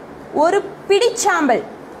 ஒரு பிடிச்சாம்பல்,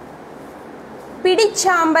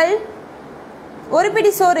 பிடிச்சாம்பல், ஒரு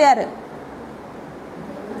பிடி சோறு யாரு?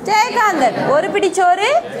 ஜெயகாந்தன். ஒரு பிடி சோறு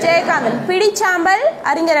ஜெயகாந்தன். பிடிச்சாம்பல்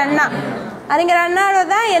அறிஞர் அண்ணா. அறிஞர் அண்ணாவோட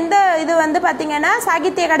தான் எந்த இது வந்து பார்த்தீங்கன்னா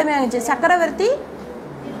சாகித்ய அகாடமி வாங்கிச்சு? சக்கரவர்த்தி,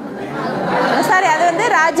 சாரி அது வந்து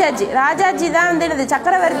ராஜாஜி. ராஜாஜி தான் வந்து என்னது?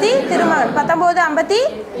 சக்கரவர்த்தி திருமகன்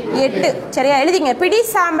 1958. சரியா, எழுதிங்க. பிடி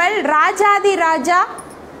சாம்பல், ராஜாதி ராஜா,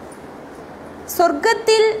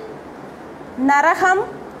 சொர்க்கத்தில் நரகம்,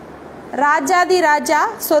 ராஜாதி ராஜா,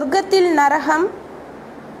 சொர்க்கத்தில் நரகம்,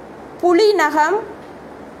 புலிநகம்,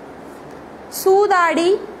 சூதாடி,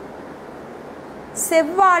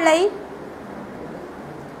 செவ்வாழை,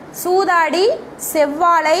 சூதாடி,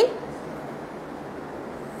 செவ்வாழை,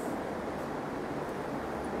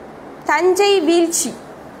 தஞ்சை வீழ்ச்சி,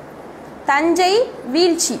 தஞ்சை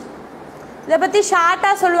வீழ்ச்சி. இதை பற்றி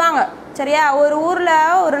ஷார்ட்டாக சொல்லுவாங்க. சரியா, ஒரு ஊரில்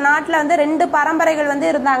ஒரு நாட்டில் வந்து 2 பரம்பரைகள் வந்து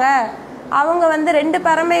இருந்தாங்க. அவங்க வந்து 2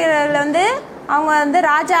 பரம்பரைகள் வந்து அவங்க வந்து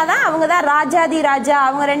ராஜா தான், அவங்க தான் ராஜாதி ராஜா.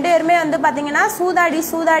 அவங்க 2 பேருமே வந்து பார்த்தீங்கன்னா சூதாடி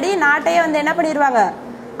சூதாடி நாட்டையே வந்து என்ன பண்ணிடுவாங்க?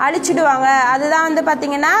 அழிச்சிடுவாங்க. அதுதான் வந்து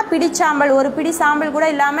பார்த்தீங்கன்னா பிடிச்சாம்பல். ஒரு பிடி சாம்பல் கூட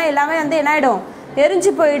இல்லாமல் எல்லாமே வந்து என்ன ஆகிடும்?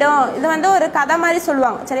 எரிஞ்சு போயிடும். இது வந்து ஒரு கதை மாதிரி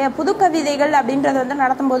சொல்லுவாங்க. சரியா, புது கவிதைகள் அப்படின்றது வந்து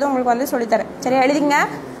நடத்தும் போது உங்களுக்கு வந்து சொல்லித்தரேன். சரியா, எழுதிங்க.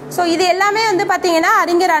 ஸோ இது எல்லாமே வந்து பார்த்தீங்கன்னா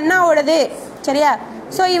அறிஞர் அண்ணாவோடது. சரியா,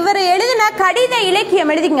 ஸோ இவர் எழுதின கடித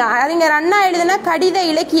இலக்கியம் எழுதிங்க. அறிஞர் அண்ணா எழுதின கடித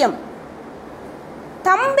இலக்கியம்,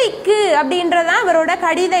 தம்பிக்கு அப்படின்றதான் இவரோட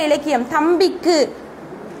கடித இலக்கியம். தம்பிக்கு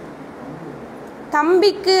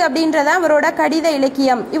தம்பிக்கு அப்படின்றதான் இவரோட கடித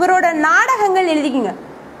இலக்கியம். இவரோட நாடகங்கள் எழுதிக்கிங்க.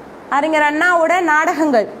 அறிஞர் அண்ணாவோட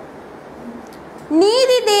நாடகங்கள்.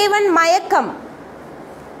 நீதி தேவன் மயக்கம்.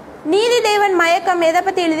 நீதி தேவன் மயக்கம் எதை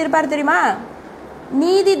பத்தி எழுதியிருப்பார் தெரியுமா?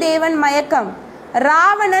 நீதி தேவன் மயக்கம்.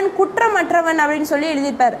 ராவணன் குற்றமற்றவன் அப்படின்னு சொல்லி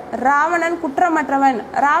எழுதியிருப்பார். ராவணன் குற்றமற்றவன்.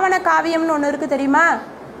 ராவண காவியம்னு ஒன்று இருக்கு தெரியுமா?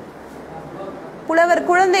 புலவர்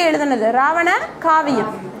குழந்தை எழுதுனது ராவண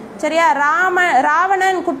காவியம். சரியா?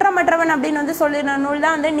 ராவணன் குற்றமற்றவன் அப்படின்னு வந்து சொல்லின நூல்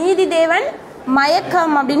தான் வந்து நீதி தேவன்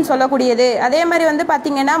மயக்கம் அப்படின்னு சொல்லக்கூடியது. அதே மாதிரி வந்து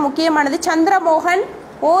பார்த்தீங்கன்னா முக்கியமானது சந்திரமோகன்,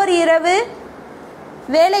 ஓர் இரவு,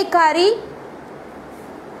 வேலைக்காரி.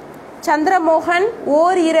 சந்திரமோகன்,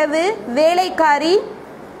 ஓர் இரவு, வேலைக்காரி,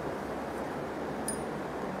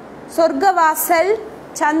 சொர்க்கவாசல்,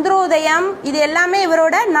 சந்திரோதயம், இது எல்லாமே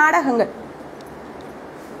இவரோட நாடகங்கள்.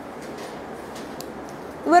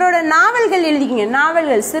 இவரோட நாவல்கள் எழுதிக்கிங்க.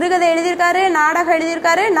 நாவல்கள், சிறுகதை எழுதியிருக்காரு, நாடகம்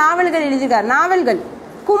எழுதியிருக்காரு, நாவல்கள் எழுதியிருக்காரு. நாவல்கள்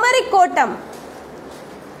குமரிக்கோட்டம்.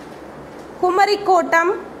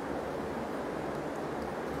 குமரிக்கோட்டம்,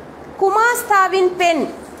 குமாஸ்தாவின் பெண்.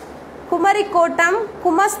 குமரிக்கோட்டம்,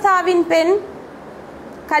 குமாஸ்தாவின் பெண்,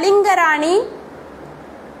 கலிங்கராணி.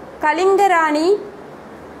 கலிங்கராணி,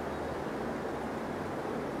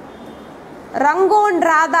 ரங்கோன்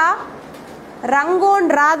ராதா. ரங்கோன்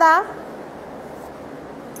ராதா,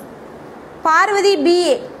 பார்வதி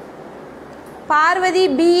பிஏ. பார்வதி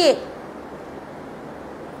பிஏ.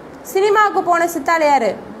 சினிமாவுக்கு போன சித்தாள் யாரு?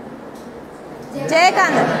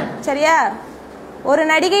 ஜெயகாந்தன். சரியா? ஒரு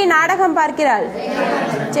நடிகை நாடகம் பார்க்கிறாள்.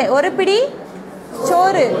 ஒரு பிடி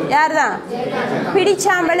சோறு யார்தான்?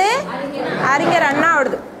 பிடிச்சாம்பல் அறிஞர்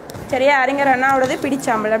அண்ணாவோடது. சரியா? அறிஞர் அண்ணாவோடது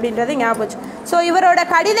பிடிச்சாம்பல் அப்படின்றது ஞாபகம் வச்சு. ஸோ இவரோட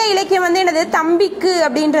கடித இலக்கியம் வந்து என்னது? தம்பிக்கு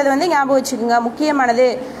அப்படின்றது வந்து ஞாபகம் வச்சுக்கோங்க, முக்கியமானது.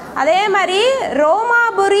 அதே மாதிரி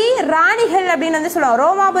ரோமாபுரி ராணிகள் அப்படின்னு வந்து சொல்லுவாங்க.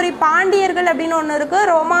 ரோமாபுரி பாண்டியர்கள் அப்படின்னு ஒன்று இருக்கு,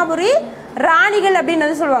 ரோமாபுரி ராணிகள் அப்படின்னு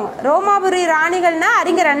வந்து சொல்லுவாங்க. ரோமாபுரி ராணிகள்னா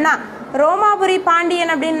அறிஞர் அண்ணா. ரோமாபுரி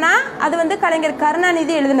பாண்டியன் அப்படின்னா அது வந்து கலைஞர்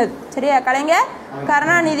கருணாநிதி எழுதுனது. சரியா? கலைஞர்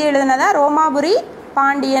கருணாநிதி எழுதுனதா ரோமாபுரி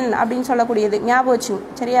பாண்டியன் அப்படின்னு சொல்லக்கூடியது. ஞாபகம் வச்சுங்க.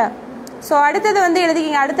 சரியா? ஸோ அடுத்தது வந்து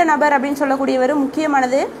எழுதிக்கிங்க. அடுத்த நபர் அப்படின்னு சொல்லக்கூடியவர்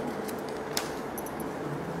முக்கியமானது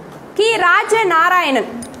கி. ராஜநாராயணன்.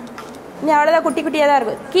 அவ்வளோதான், குட்டி குட்டியாக தான்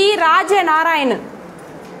இருக்கும். கி. ராஜநாராயணன்.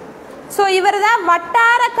 ஸோ இவர் தான்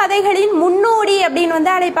வட்டார கதைகளின் முன்னோடி அப்படின்னு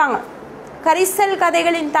வந்து அழைப்பாங்க. கரிசல்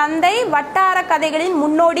கதைகளின் தந்தை, வட்டார கதைகளின்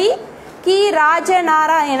முன்னோடி கி.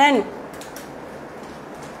 ராஜநாராயணன்.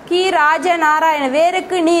 கி. ராஜநாராயணன்.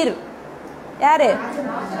 வேருக்கு நீர் யாரு?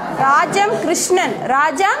 ராஜம் கிருஷ்ணன்.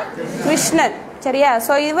 ராஜம் கிருஷ்ணன். சரியா?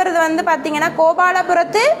 ஸோ இவரது வந்து பார்த்தீங்கன்னா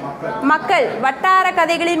கோபாலபுரத்து மக்கள், வட்டார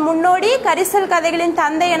கதைகளின் முன்னோடி, கரிசல் கதைகளின்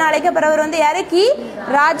தந்தை என அழைக்கப்படுறவர் வந்து யாரு? கி.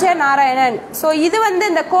 ராஜநாராயணன். ஸோ இது வந்து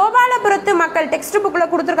இந்த கோபாலபுரத்து மக்கள் டெக்ஸ்ட்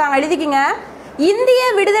புக்கில் கொடுத்துருக்காங்க, எழுதிக்கிங்க. இந்திய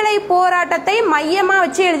விடுதலை போராட்டத்தை மையமா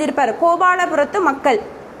வச்சு எழுதியிருப்பாரு. கோபாலபுரத்து மக்கள்,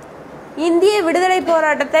 இந்திய விடுதலை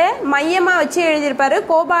போராட்டத்தை மையமா வச்சு எழுதியிருப்பாரு.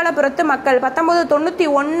 கோபாலபுரத்து மக்கள்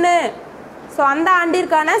 1991. ஸோ அந்த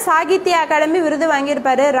ஆண்டிற்கான சாகித்ய அகாடமி விருது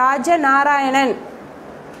வாங்கியிருப்பாரு ராஜநாராயணன்.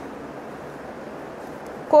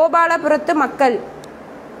 கோபாலபுரத்து மக்கள்.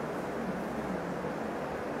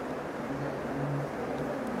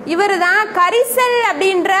 இவர் தான் கரிசல்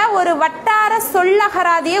அப்படின்ற ஒரு வட்டார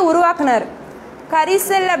சொல்லகராதியை உருவாக்குனார்.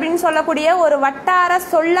 கரிசல் அப்படின்னு சொல்லக்கூடிய ஒரு வட்டார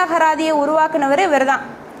சொல்லகராதியை உருவாக்குனவர் இவர் தான்,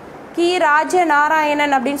 கி.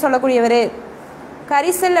 ராஜநாராயணன் அப்படின்னு சொல்லக்கூடியவர்.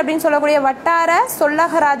 கரிசல் அப்படின்னு சொல்லக்கூடிய வட்டார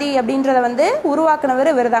சொல்லகராதி அப்படின்றத வந்து உருவாக்குனவர்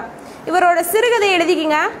இவர் தான். இவரோட சிறுகதை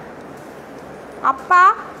எழுதிக்கிங்க. அப்பா,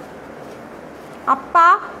 அப்பா,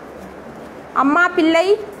 அம்மா பிள்ளை,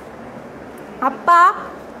 அப்பா,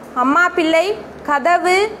 அம்மா பிள்ளை,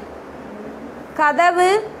 கதவு, கதவு,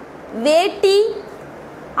 வேட்டி,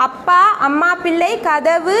 அப்பா, அம்மா பிள்ளை,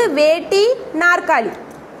 கதவு, வேட்டி, நாற்காலி.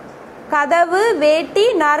 கதவு, வேட்டி,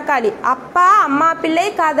 நாற்காலி. அப்பா, அம்மா பிள்ளை,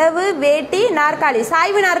 கதவு, வேட்டி, நாற்காலி.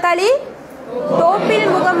 சாய்வு நாற்காலி தோப்பில்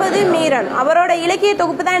முகமது மீரன். அவரோட இலக்கிய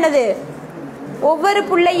தொகுப்பு தான் என்னது? ஒவ்வொரு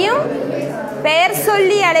புள்ளையும் பெயர்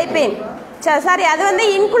சொல்லி அழைப்பேன். சாரி, அது வந்து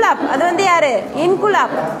இன்குலாப். அது வந்து யாரு?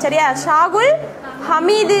 இன்குலாப். சரியா? ஷாகுல்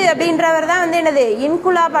ஹமீது அப்படின்றவர் தான் வந்து என்னது?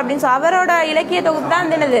 இன்குலாப் அப்படின்னு சொல்லி அவரோட இலக்கிய தொகுப்பு தான்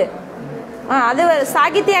வந்து என்னது? அது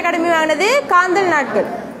சாகித்ய அகாடமி வாங்கினது காந்தல் நாட்கள்.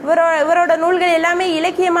 இவரோட நூல்கள் எல்லாமே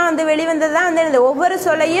இலக்கியமாக வந்து வெளிவந்தது தான் வந்து ஒவ்வொரு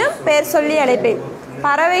சொல்லையும் பெயர் சொல்லி அழைப்பேன்.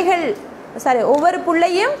 பறவைகள், சாரி, ஒவ்வொரு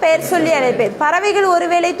புள்ளையும் பெயர் சொல்லி அழைப்பேன். பறவைகள்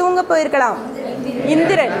ஒருவேளை தூங்க போயிருக்கலாம்.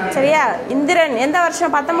 இந்திரன். சரியா? இந்திரன் எந்த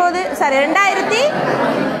வருஷம்?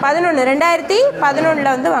 2011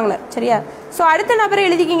 வந்து வாங்கினார். சரியா? ஸோ அடுத்த நபரை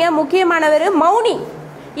எழுதிக்கிங்க, முக்கியமானவர் மௌனி.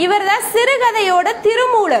 இவர் தான் சிறுகதையோட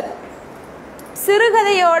திருமூலர்.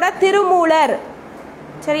 சிறுகதையோட திருமூலர்.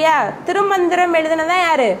 சரியா? திருமந்திரம் எழுதுனதா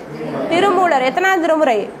யாரு? திருமூலர். எத்தனாவது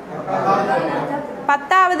திருமுறை?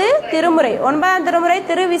 10வது திருமுறை. 9ஆம் திருமுறை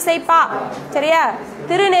திருவிசைப்பா. சரியா?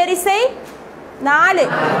 திருநெரிசை 4,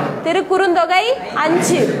 திருக்குறுந்தொகை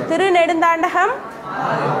 5, திருநெடுந்தாண்டகம்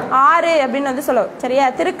 6 அப்படின்னு வந்து சொல்லுவோம். சரியா?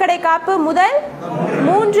 திருக்கடை காப்பு முதல்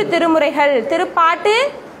 3 திருமுறைகள். திருப்பாட்டு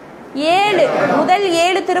 7, முதல்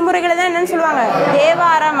 7 திருமுறைகளை தான் என்னன்னு சொல்லுவாங்க?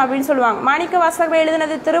 தேவாரம் அப்படின்னு சொல்லுவாங்க. மாணிக்க வாசகர்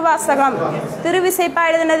எழுதினது திருவாசகம். திருவிசைப்பா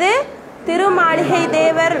எழுதினது திருமாளிகை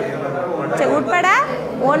தேவர் உட்பட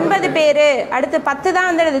 9 பேரு. அடுத்து 10 தான்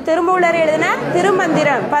வந்து திருமூலர் எழுதின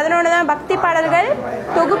திருமந்திரம். 11 தான் பக்தி பாடல்கள்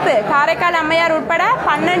தொகுப்பு. காரைக்கால் அம்மையார் உட்பட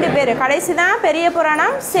 12 பேரு. கடைசி தான் பெரிய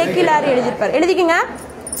புராணம் சேக்கிலார் எழுதியிருப்பார். எழுதிக்குங்க.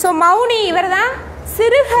 ஸோ மௌனி இவர் தான்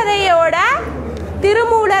சிறுகதையோட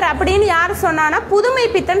திருமூலர் அப்படின்னு யார் சொன்னான்னா புதுமை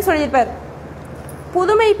பித்தன் சொல்லியிருப்பார்.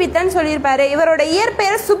 புதுமை பித்தன் சொல்லியிருப்பாரு. இவரோட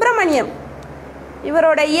இயற்பெயர் சுப்பிரமணியம்.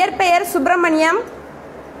 இவரோட இயற்பெயர் சுப்பிரமணியம்.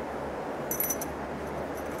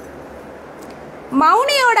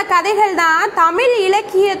 மௌனியோட கதைகள் தான் தமிழ்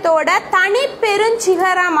இலக்கியத்தோட தனி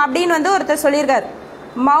பெருஞ்சிகரம் அப்படின்னு வந்து ஒருத்தர் சொல்லியிருக்கார்.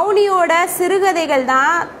 மௌனியோட சிறுகதைகள்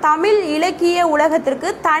தான் தமிழ் இலக்கிய உலகத்திற்கு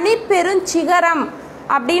தனி பெருஞ்சிகரம்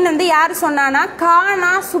அப்படின்னு வந்து யார் சொன்னான்னா கானா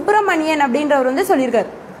சுப்பிரமணியன் அப்படின்றவர் வந்து சொல்லியிருக்கார்.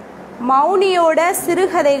 மௌனியோட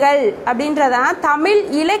சிறுகதைகள் அப்படின்றதான் தமிழ்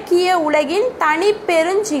இலக்கிய உலகின் தனி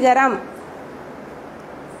பெருஞ்சிகரம்.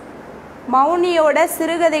 மௌனியோட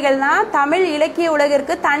சிறுகதைகள் தான் தமிழ் இலக்கிய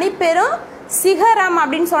உலகிற்கு தனி பெரும் சிகரம்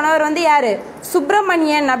அப்படின்னு சொன்னவர் வந்து யாரு?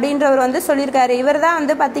 சுப்பிரமணியன் அப்படின்றவர் வந்து சொல்லியிருக்காரு. இவர் தான்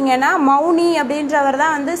வந்து பார்த்தீங்கன்னா மௌனி அப்படின்றவர்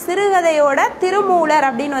தான் வந்து சிறுகதையோட திருமூலர்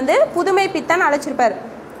அப்படின்னு வந்து புதுமை பித்தன் அழைச்சிருப்பார்.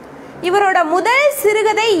 இவரோட முதல்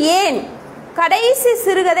சிறுகதை ஏன், கடைசி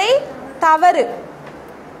சிறுகதை தவறு.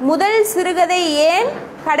 முதல் சிறுகதை ஏன்,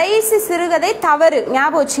 கடைசி சிறுகதை தவறு.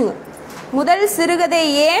 ஞாபகம் வச்சுங்க. முதல் சிறுகதை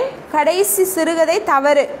ஏன், கடைசி சிறுகதை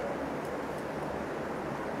தவறு.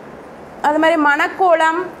 அது மாதிரி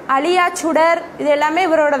மணக்கோலம், அழியாச்சுடர் இது எல்லாமே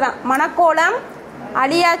இவரோட தான். மணக்கோலம்,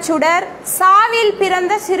 அழியாச்சுடர், சாவில்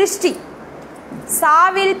பிறந்த சிருஷ்டி.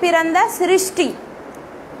 சாவில் பிறந்த சிருஷ்டி.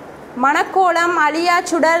 மணக்கோலம்,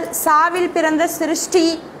 அழியாச்சுடர், சாவில் பிறந்த சிருஷ்டி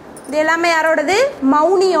இது எல்லாமே யாரோடது?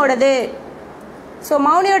 மௌனியோடது. ஸோ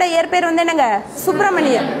மௌனியோட இயற்பெயர் வந்து என்னங்க?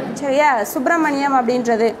 சுப்பிரமணியம். சரியா? சுப்பிரமணியம்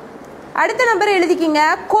அப்படின்றது. அடுத்த நம்பர் எழுதிக்கிங்க.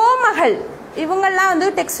 கோமகள். இவங்கெல்லாம் வந்து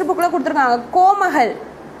டெக்ஸ்ட் புக்கில் கொடுத்துருக்காங்க. கோமகள்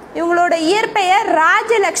இவங்களோட இயற்பெயர்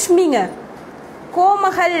ராஜலக்ஷ்மிங்க.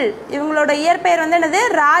 கோமகள் இவங்களோட இயற்பெயர் வந்து என்னது?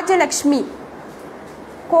 ராஜலக்ஷ்மி.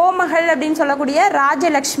 கோமகள் அப்படின்னு சொல்லக்கூடிய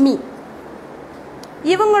ராஜலக்ஷ்மி.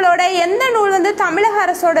 இவங்களோட எந்த நூல் வந்து தமிழக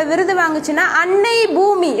அரசோட விருது வாங்குச்சுன்னா அன்னை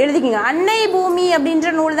பூமி. எழுதிக்கிங்க. அன்னை பூமி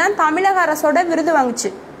அப்படின்ற நூல் தான் தமிழக அரசோட விருது வாங்குச்சு.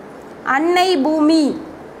 அன்னை பூமி.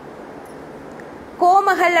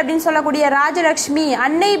 கோமகள் அப்படின்னு சொல்லக்கூடிய ராஜலக்ஷ்மி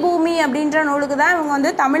அன்னை பூமி அப்படின்ற நூலுக்கு தான் இவங்க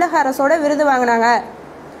வந்து தமிழக அரசோட விருது வாங்கினாங்க.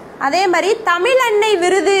 அதே மாதிரி தமிழ் அன்னை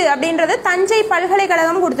விருது அப்படின்றது தஞ்சை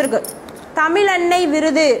பல்கலைக்கழகம் கொடுத்துருக்கு. தமிழ் அன்னை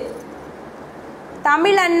விருது.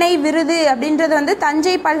 தமிழ் அன்னை விருது அப்படின்றது வந்து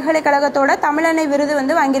தஞ்சை பல்கலைக்கழகத்தோட தமிழ் அன்னை விருது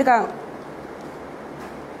வந்து வாங்கியிருக்காங்க.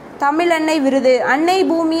 தமிழ் அன்னை விருது. அன்னை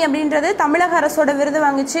பூமி அப்படின்றது தமிழக அரசோட விருது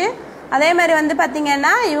வாங்குச்சு. அதே மாதிரி வந்து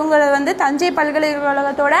பார்த்தீங்கன்னா இவங்க வந்து தஞ்சை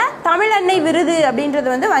பல்கலைக்கழகத்தோட தமிழ் அன்னை விருது அப்படின்றது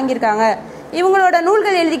வந்து வாங்கியிருக்காங்க. இவங்களோட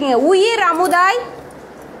நூல்கள் எழுதிக்கிங்க. உயிர் அமுதாய்,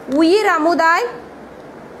 உயிர் அமுதாய்,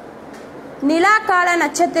 நிலாக்கால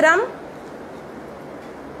நட்சத்திரம்,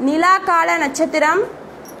 நிலாக்கால நட்சத்திரம்,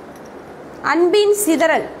 அன்பின்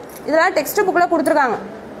சிதறல் இதெல்லாம் டெக்ஸ்ட் புக்கில் கொடுத்துருக்காங்க.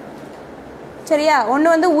 சரியா? ஒன்று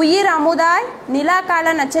வந்து உயிர் அமுதாய்,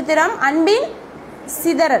 நிலாக்கால நட்சத்திரம், அன்பின்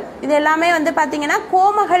சிதறல் இது எல்லாமே வந்து பார்த்தீங்கன்னா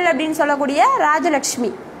கோமகள் அப்படின்னு சொல்லக்கூடிய ராஜலக்ஷ்மி.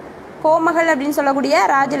 கோமகள் அப்படின்னு சொல்லக்கூடிய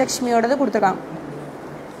ராஜலக்ஷ்மியோடது கொடுத்துருக்காங்க.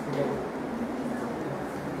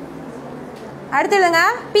 அடுத்ததுங்க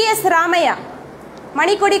PS ராமையா.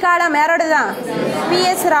 மணிக்கொடி காலம் யாரோட தான்?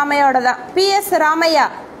 PS ராமையோட தான். PS ராமையா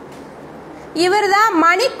இவர் தான்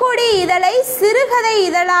மணிக்கொடி இதழை சிறுகதை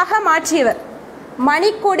இதழாக மாற்றியவர்.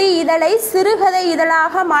 மணிக்கொடி இதழை சிறுகதை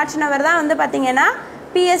இதழாக மாற்றினவர் தான் வந்து பார்த்தீங்கன்னா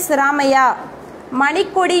PS ராமையா.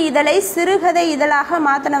 மணிக்கொடி இதழை சிறுகதை இதழாக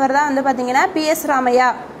மாற்றினவர் தான் வந்து பார்த்தீங்கன்னா PS ராமையா.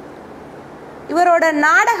 இவரோட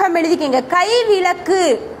நாடகம் எழுதிக்கிங்க. கைவிளக்கு.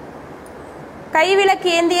 கைவிளக்கு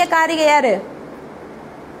ஏந்திய காரிகை யாரு?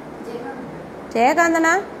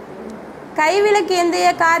 ஜெயகாந்தனா. கைவிளக்கு ஏந்திய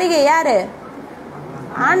காரிகை யாரு?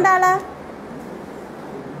 ஆண்டாளா?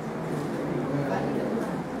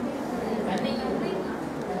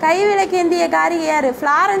 கைவிளக்கு ஏந்திய காரிகை யாரு?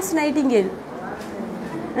 Florence Nightingale.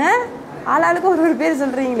 ஆளாளுக்கு ஒரு பேர்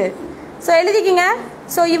சொல்றீங்களே. ஸோ எழுதிக்கிங்க.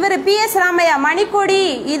 ஸோ இவர் PS ராமையா மணிக்கொடி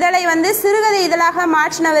இதழை வந்து சிறுகதை இதழாக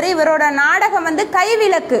மாற்றினவர். இவரோட நாடகம் வந்து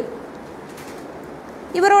கைவிளக்கு.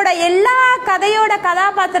 இவரோட எல்லா கதையோட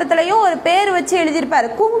கதாபாத்திரத்திலையும் ஒரு பேர் வச்சு எழுதியிருப்பாரு.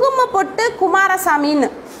 குங்கும பொட்டு குமாரசாமின்னு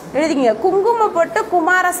எழுதிங்க, குங்கும பொட்டு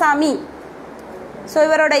குமாரசாமி. ஸோ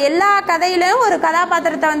இவரோட எல்லா கதையிலையும் ஒரு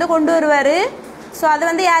கதாபாத்திரத்தை வந்து கொண்டு வருவார். ஸோ அது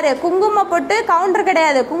வந்து யார்? குங்கும பொட்டு கவுண்டர்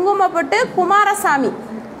கிடையாது, குங்கும பொட்டு குமாரசாமி.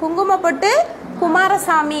 குங்கும பொட்டு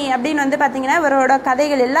குமாரசாமி அப்படின்னு வந்து பார்த்தீங்கன்னா இவரோட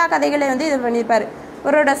கதைகள் எல்லா கதைகளையும் வந்து இது பண்ணியிருப்பார்.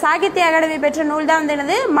 இவரோட சாகித்ய அகாடமி பெற்ற நூல் தான் வந்து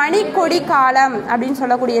என்னது? மணிக்கொடி காலம் அப்படின்னு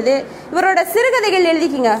சொல்லக்கூடியது. இவரோட சிறுகதைகள்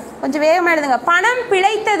எழுதிக்கிங்க, கொஞ்சம் வேகமாக எழுதுங்க. பணம்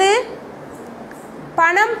பிழைத்தது,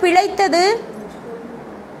 பணம் பிழைத்தது,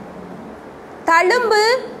 தழும்பு,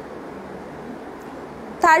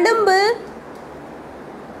 தழும்பு,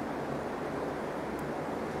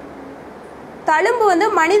 தழும்பு வந்து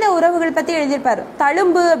மனித உறவுகளை பற்றி எழுதியிருப்பார்.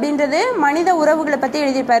 தழும்பு அப்படின்றது மனித உறவுகளை பற்றி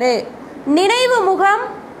எழுதியிருப்பாரு. நினைவு முகம்,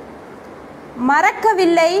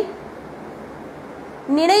 மறக்கவில்லை,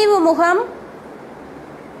 நினைவு முகம்.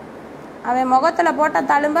 அவன் முகத்தில் போட்ட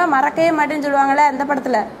தழும்ப மறக்கவே மாட்டேன்னு சொல்லுவாங்கள்ல அந்த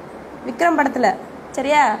படத்தில், விக்ரம் படத்தில்.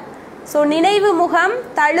 சரியா? ஸோ நினைவு முகம்,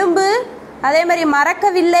 தழும்பு, அதே மாதிரி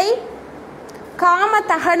மறக்கவில்லை. காம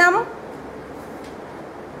தகனம்,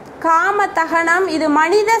 காம தகனம் இது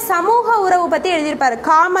மனித சமூக உறவு பற்றி எழுதியிருப்பாரு.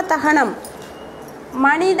 காம தகனம்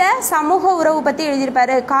மனித சமூக உறவு பற்றி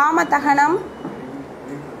எழுதியிருப்பாரு. காம தகனம்.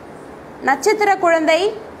 நட்சத்திர குழந்தை,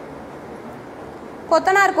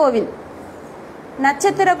 கொத்தனார் கோவில்.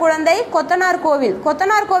 நட்சத்திர குழந்தை, கொத்தனார் கோவில்.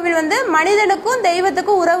 கொத்தனார் கோவில் வந்து மனிதனுக்கும்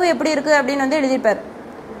தெய்வத்துக்கும் உறவு எப்படி இருக்கு அப்படின்னு வந்து எழுதியிருப்பார்.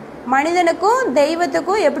 மனிதனுக்கும்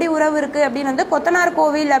தெய்வத்துக்கும் எப்படி உறவு இருக்கு அப்படின்னு வந்து கொத்தனார்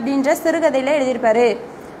கோவில் அப்படின்ற சிறுகதையில எழுதியிருப்பாரு.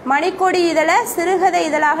 மணிக்கொடி இதழை சிறுகதை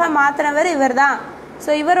இதழாக மாற்றினவர் இவர் தான்.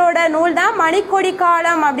 ஸோ இவரோட நூல் தான் மணிக்கொடி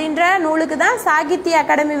காலம் அப்படின்ற நூலுக்கு தான் சாகித்ய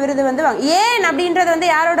அகாடமி விருது வந்து ஏன் அப்படின்றது வந்து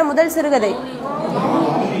யாரோட முதல் சிறுகதை?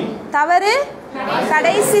 தவறு,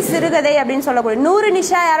 கடைசி சிறுகதை அப்படின்னு சொல்லக்கூடிய. 100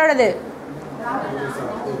 நிஷா யாரோடது?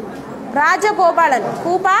 ராஜகோபாலன்,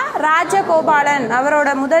 கூபா ராஜகோபாலன்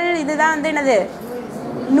அவரோட முதல் இதுதான் வந்து என்னது?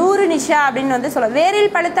 100 நிஷா அப்படின்னு வந்து சொல்ல.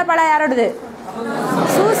 வேரில் பழுத்த பழா யாரோடது?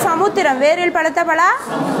 சமுத்திரம். வேரில் பழுத்த பழா.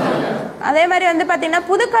 அதே மாதிரி வந்து பாத்தீங்கன்னா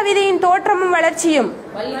புதுக்கவிதையின் தோற்றமும் வளர்ச்சியும்,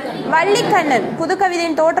 வள்ளிக்கண்ணன்.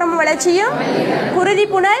 புதுக்கவிதையின் தோற்றமும் வளர்ச்சியும், குருதி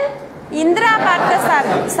புனல், இந்திரா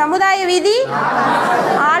பார்த்தசாரதி, சமுதாய வீதி,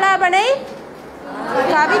 ஆலாபனை,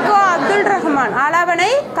 கவிக்கோ அப்துல் ரஹ்மான்.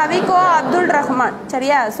 ஆலாபனை கவிக்கோ அப்துல் ரஹ்மான்.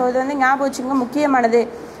 சரியா? ஸோ இது வந்து ஞாபகம் வச்சுங்க, முக்கியமானது.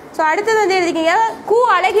 ஸோ அடுத்தது வந்து எழுதிக்கிங்க கு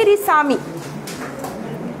அழகிரி சாமி.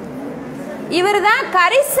 இவர் தான்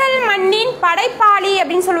கரிசல் மண்ணின் படைப்பாளி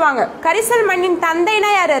அப்படின்னு சொல்லுவாங்க. கரிசல் மண்ணின் தந்தைனா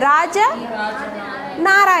யாரு? ராஜ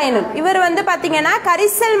நாராயணன். இவர் வந்து பாத்தீங்கன்னா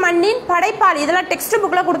கரிசல் மண்ணின் படைப்பாளி. இதெல்லாம் டெக்ஸ்ட்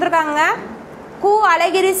புக்ல கொடுத்துருக்காங்க. கு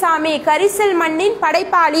அழகிரி சாமி கரிசல் மண்ணின்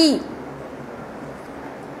படைப்பாளி.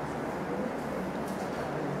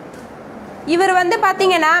 இவர் வந்து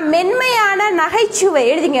பாத்தீங்கன்னா மென்மையான நகைச்சுவை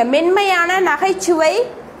எழுதிங்க, மென்மையான நகைச்சுவை,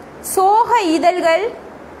 சோக இதழ்கள்,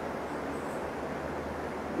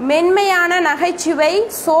 மென்மையான நகைச்சுவை,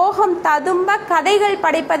 சோகம் ததும்ப கதைகள்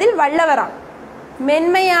படைப்பதில் வல்லவராம்.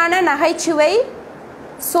 மென்மையான நகைச்சுவை,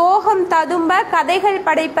 சோகம் ததும்ப கதைகள்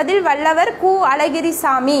படைப்பதில் வல்லவர் கு அழகிரி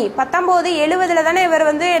சாமி. 1970 தானே இவர்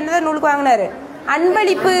வந்து என்ன நூலுக்கு வாங்கினாரு?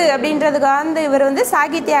 அன்பளிப்பு அப்படின்றதுக்காக வந்து இவர் வந்து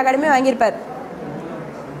சாகித்ய அகாடமி வாங்கியிருப்பார்.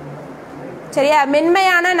 சரியா?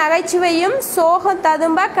 மென்மையான நகைச்சுவையும் சோகம்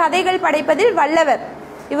ததும்ப கதைகள் படைப்பதில் வல்லவர்.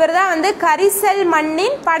 இவர் தான் வந்து கரிசல்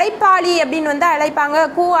மண்ணின் படைப்பாளி அப்படின்னு வந்து அழைப்பாங்க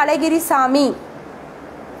கு அழகிரி சாமி.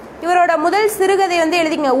 இவரோட முதல் சிறுகதை வந்து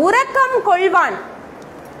எழுதிங்க உறக்கம் கொள்வான்.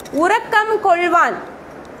 உறக்கம் கொள்வான்,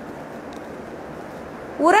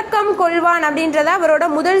 உறக்கம் கொள்வான் அப்படின்றத அவரோட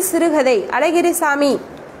முதல் சிறுகதை அழகிரி சாமி.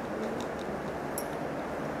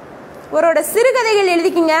 இவரோட சிறுகதைகள்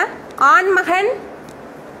எழுதிக்கிங்க ஆண்மகன்,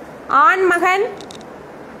 ஆண்மகன்,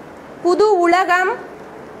 புது உலகம்,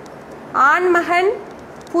 ஆண்மகன்,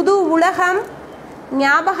 புது உலகம்,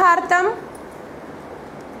 ஞாபகார்த்தம்,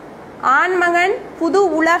 ஆண்மகன், புது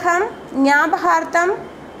உலகம், ஞாபகார்த்தம்,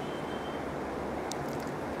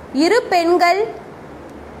 இரு பெண்கள்.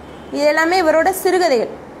 இது எல்லாமே இவரோட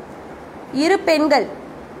சிறுகதைகள். இரு பெண்கள்.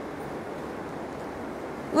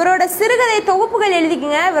 இவரோட சிறுகதை தொகுப்புகள்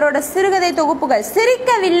எழுதிக்கங்க. இவரோட சிறுகதை தொகுப்புகள்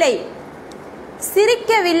சிரிக்கவில்லை,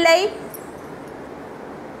 சிரிக்கவில்லை,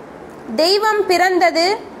 தெய்வம் பிறந்தது,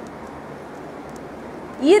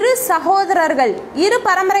 இரு சகோதரர்கள். இரு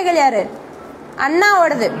பரம்பரைகள் யாரு?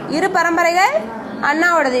 அண்ணாவோடது. இரு பரம்பரைகள்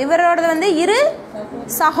அண்ணாவோடது. இவரோடது வந்து இரு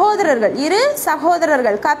சகோதரர்கள், இரு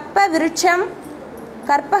சகோதரர்கள். கற்ப விருட்சம்,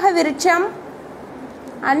 கற்பக விருட்சம்,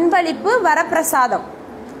 அன்பளிப்பு, வரப்பிரசாதம்.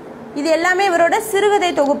 இது எல்லாமே இவரோட சிறுகதை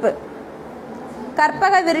தொகுப்பு.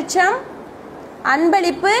 கற்பக விருட்சம்,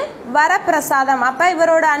 அன்பளிப்பு, வரப்பிரசாதம். அப்ப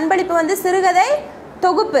இவரோட அன்பளிப்பு வந்து சிறுகதை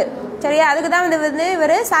தொகுப்பு. சரியா. அதுக்கு தான் வந்து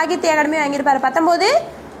இவர் சாகித்ய அகாடமி வாங்கியிருப்பார்.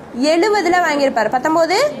 1970 வாங்கியிருப்பார்.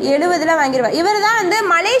 1970 வாங்கியிருப்பார். இவர் தான் வந்து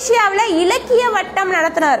மலேசியாவில் இலக்கிய வட்டம்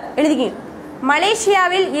நடத்தினார். எழுதிக்கிங்க,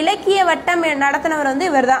 மலேசியாவில் இலக்கிய வட்டம் நடத்தினவர் வந்து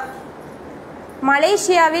இவர் தான்.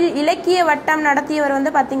 மலேசியாவில் இலக்கிய வட்டம் நடத்தியவர்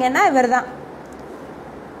வந்து பார்த்தீங்கன்னா இவர் தான்.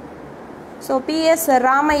 ஸோ PS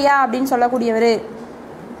ராமையா அப்படின்னு சொல்லக்கூடியவர்,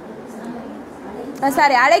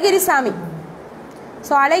 சாரி அழகிரிசாமி.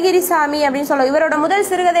 ஸோ அழகிரிசாமி அப்படின்னு சொல்ல இவரோட முதல்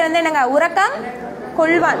சிறுகதை வந்து என்னங்க, உறக்கம்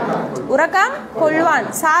கொள்வான். உறக்கம் கொள்வான்.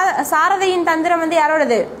 சாரதையின் தந்திரம் வந்து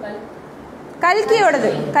யாரோடது,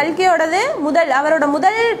 கல்கியோடது. கல்கியோடது முதல், அவரோட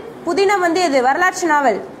முதல் புதினம் வந்து எது, வரலாற்று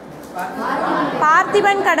நாவல்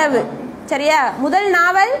பார்த்திபன் கனவு. சரியா. முதல்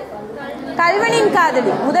நாவல் கல்வனின்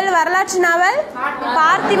காதலி. முதல் வரலாற்று நாவல்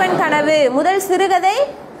பார்த்திபன் கனவு. முதல் சிறுகதை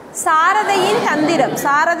சாரதையின் தந்திரம்.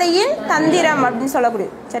 சாரதையின் தந்திரம் அப்படின்னு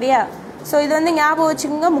சொல்லக்கூடியது. சரியா. ஸோ இது வந்து ஞாபகம்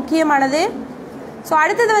வச்சுக்கோங்க, முக்கியமானது. ஸோ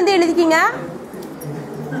அடுத்தது வந்து எழுதிக்கிங்க,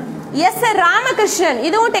 எஸ் ராமகிருஷ்ணன்.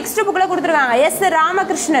 இதுவும் டெக்ஸ்ட் புக்கில் கொடுத்துருக்காங்க, எஸ்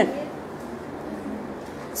ராமகிருஷ்ணன்.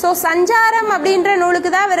 ஸோ சஞ்சாரம் அப்படின்ற நூலுக்கு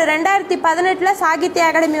தான் இவர் 2018 சாகித்ய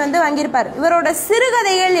அகாடமி வந்து வாங்கியிருப்பார். இவரோட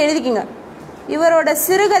சிறுகதைகள் எழுதிக்கிங்க. இவரோட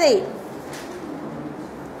சிறுகதை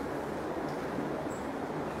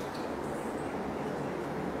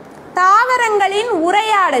தாவரங்களின்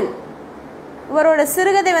உரையாடல். இவரோட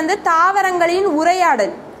சிறுகதை வந்து தாவரங்களின்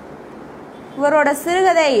உரையாடல். இவரோட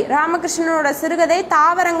சிறுகதை, ராமகிருஷ்ணனோட சிறுகதை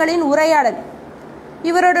தாவரங்களின் உரையாடல்.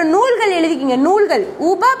 இவரோட நூல்கள் எழுதிக்கிங்க, நூல்கள்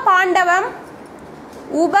உப பாண்டவம்.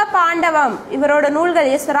 உப பாண்டவம் இவரோட நூல்கள்.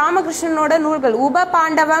 எஸ் ராமகிருஷ்ணனோட நூல்கள் உப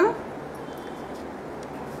பாண்டவம்,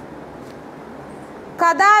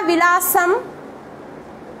 கதா விலாசம்.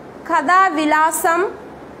 கதா விலாசம்,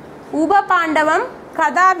 உப பாண்டவம்,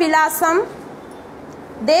 கதா விலாசம்,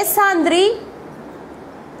 தேசாந்திரி.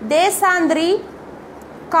 தேசாந்திரி,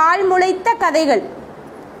 கால் முளைத்த கதைகள்.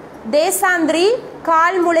 தேசாந்திரி,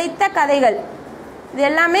 கால் முளைத்த கதைகள். இது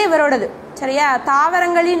எல்லாமே இவரோடது. சரியா.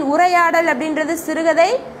 தாவரங்களின் உரையாடல் அப்படின்றது சிறுகதை,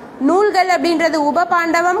 நூல்கள் அப்படின்றது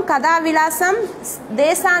உபபாண்டவம், கதாவிலாசம்,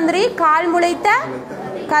 தேசாந்திரி, கால் முளைத்த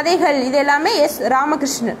கதைகள். இது எல்லாமே எஸ்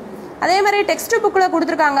ராமகிருஷ்ணன். அதே மாதிரி டெக்ஸ்ட் புக்கில்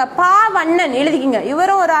கொடுத்துருக்காங்க, பா வண்ணன். எழுதிக்கிங்க,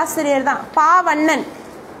 இவரும் ஒரு ஆசிரியர் தான். பா வண்ணன்.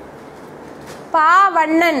 பா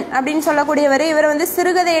வண்ணன் அப்படின்னு சொல்லக்கூடியவர். இவர் வந்து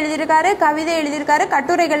சிறுகதை எழுதியிருக்காரு, கவிதை எழுதியிருக்காரு,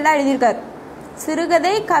 கட்டுரைகள்லாம் எழுதியிருக்காரு.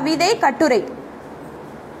 சிறுகதை, கவிதை, கட்டுரை.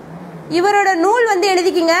 இவரோட நூல் வந்து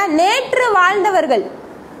எழுதிக்கிங்க, நேற்று வாழ்ந்தவர்கள்.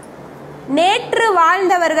 நேற்று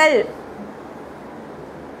வாழ்ந்தவர்கள்.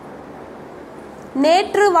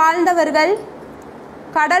 நேற்று வாழ்ந்தவர்கள்,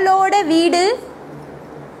 கடலோட வீடு.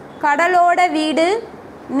 கடலோட வீடு,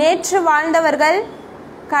 நேற்று வாழ்ந்தவர்கள்,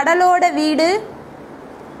 கடலோட வீடு,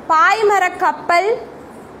 பாய்மர கப்பல்.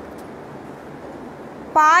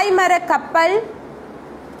 பாய்மர கப்பல்,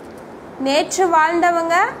 நேற்று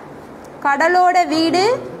வாழ்ந்தவங்க, கடலோட வீடு,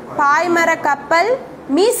 பாய்மர கப்பல்,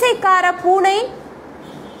 மீசைக்கார பூனை.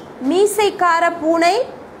 மீசைக்கார பூனை,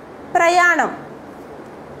 பிரயாணம்.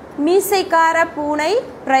 மீசைக்கார பூனை,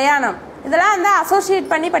 பிரயாணம். இதெல்லாம் வந்து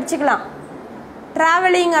அசோசியேட் பண்ணி படிச்சுக்கலாம்.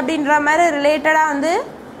 ட்ராவலிங் அப்படின்ற மாதிரி ரிலேட்டடாக வந்து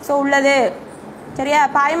ஸோ உள்ளது. சரியா.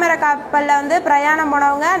 பாய்மர கப்பலில் வந்து பிரயாணம்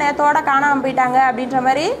போனவங்க நேத்தோட காணாமல் போயிட்டாங்க அப்படின்ற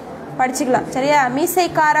மாதிரி படிச்சுக்கலாம். சரியா.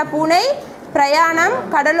 மீசைக்கார பூனை, பிரயாணம்,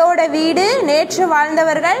 கடலோட வீடு, நேற்று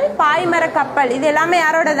வாழ்ந்தவர்கள், பாய்மர கப்பல். இது எல்லாமே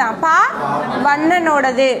யாரோட தான், பா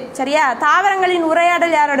வண்ணனோடது. சரியா. தாவரங்களின்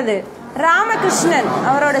உரையாடல் யாரோடது, ராமகிருஷ்ணன்.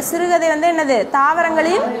 அவரோட சிறுகதை வந்து என்னது,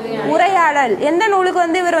 தாவரங்களின் உரையாடல். எந்த நூலுக்கு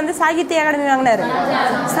வந்து இவர் வந்து சாகித்ய அகாடமி வாங்கினார்,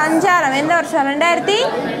 சஞ்சாரம். எந்த வருஷம்,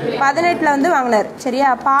 2018 வந்து வாங்கினார். சரியா.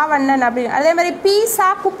 பாவண்ணன் அப்படி. அதே மாதிரி பி சா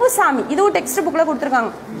குப்புசாமி. இதுவும் டெக்ஸ்ட் புக்ல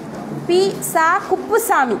கொடுத்துருக்காங்க. பி சா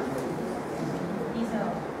குப்புசாமி.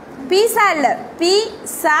 பீசா இல்ல, பி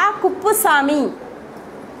சா குப்புசாமி.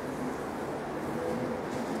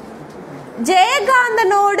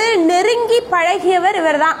 ஜெயகாந்தனோடு நெருங்கி பழகியவர்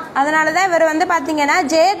இவர் தான். அதனாலதான் இவர் வந்து பாத்தீங்கன்னா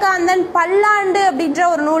ஜெயகாந்தன் பல்லாண்டு அப்படின்ற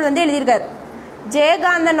ஒரு நூல் வந்து எழுதியிருக்காரு.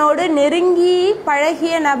 ஜெயகாந்தனோடு நெருங்கி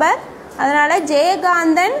பழகிய நபர், அதனால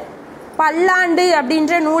ஜெயகாந்தன் பல்லாண்டு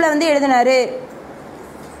அப்படின்ற நூலை வந்து எழுதினாரு.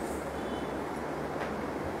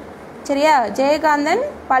 சரியா. ஜெயகாந்தன்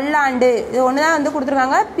பல்லாண்டு, இது ஒண்ணுதான் வந்து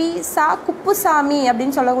கொடுத்துருக்காங்க. பி சா குப்புசாமி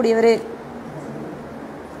அப்படின்னு சொல்லக்கூடியவர்.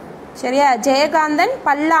 சரியா. ஜெயகாந்தன்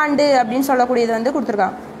பல்லாண்டு அப்படின்னு சொல்லக்கூடியது வந்து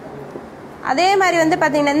கொடுத்துருக்காங்க. அதே மாதிரி வந்து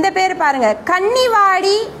பாத்தீங்கன்னா இந்த பேர் பாருங்க,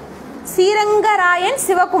 கன்னிவாடி ஸ்ரீரங்கராயன்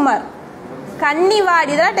சிவகுமார்.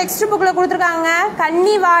 கன்னிவாடி, இதெல்லாம் டெக்ஸ்ட் புக்ல கொடுத்துருக்காங்க.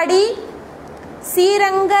 கன்னிவாடி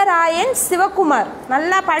ஸ்ரீரங்கராயன் சிவகுமார்.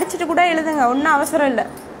 நல்லா படிச்சுட்டு கூட எழுதுங்க, ஒன்றும் அவசரம் இல்லை.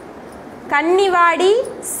 கன்னிவாடி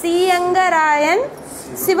ஸ்ரீரங்கராயன்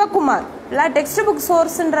சிவகுமார். எல்லாம் டெக்ஸ்ட் புக்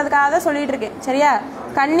சோர்ஸ்ன்றதுக்காக தான் சொல்லிட்டு இருக்கேன். சரியா.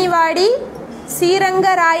 கன்னிவாடி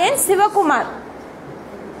ஸ்ரீரங்கராயன் சிவகுமார்.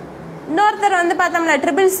 இன்னொருத்தர் வந்து பார்த்தோம்ல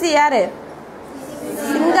ட்ரிபிள் சி யாரு?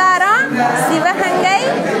 சிங்காரம் சிவகங்கை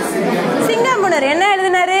சிங்கமுனர். என்ன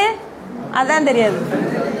எழுதினாரு? அதான் தெரியாது.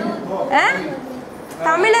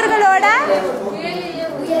 தமிழர்களோட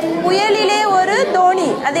புயலிலே ஒரு தோணி.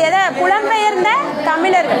 அது எதை? புலம்பெயர்ந்த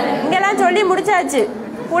தமிழர்கள். இங்கெல்லாம் சொல்லி முடிச்சாச்சு.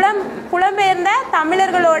 புலம்பெயர்ந்த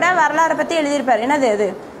தமிழர்களோட வரலாறை பத்தி எழுதியிருப்பார். என்னது அது?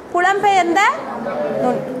 புலம்பெயர்ந்த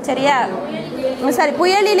சரியா? சாரி,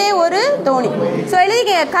 புயலிலே ஒரு தோணி. ஸோ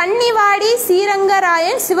எழுதிக்க. கன்னிவாடி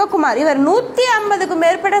ஸ்ரீரங்கராயன் சிவகுமார். இவர் 150க்கும்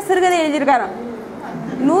மேற்பட்ட சிறுகதை எழுதியிருக்காராம்.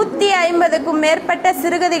 150க்கும் மேற்பட்ட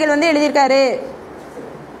சிறுகதைகள் வந்து எழுதியிருக்காரு.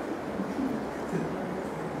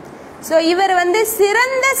 ஸோ இவர் வந்து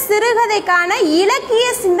சிறந்த சிறுகதைக்கான இலக்கிய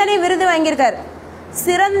சிந்தனை விருது வாங்கியிருக்காரு.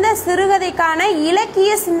 சிறந்த சிறுகதைக்கான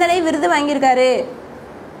இலக்கிய சிந்தனை விருது வாங்கியிருக்காரு.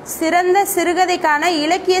 சிறந்த சிறுகதைக்கான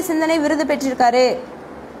இலக்கிய சிந்தனை விருது பெற்றிருக்காரு.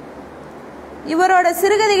 இவரோட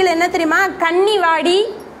சிறுகதைகள் என்ன தெரியுமா? கன்னிவாடி,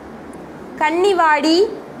 கன்னிவாடி,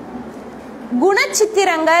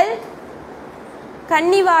 குணச்சித்திரங்கள்,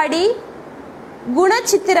 கன்னிவாடி,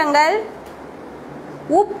 குணச்சித்திரங்கள்,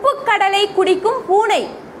 உப்பு கடலை குடிக்கும் பூனை.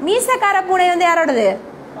 மீசக்கார பூனை வந்து யாரோடது?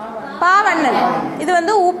 பாவண்ணன். இது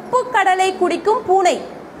வந்து உப்பு கடலை குடிக்கும் பூனை.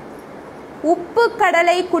 உப்பு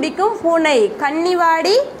கடலை குடிக்கும் பூனை.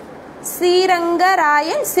 கன்னிவாடி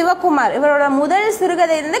ஸ்ரீரங்கராயன் சிவகுமார். இவரோட முதல்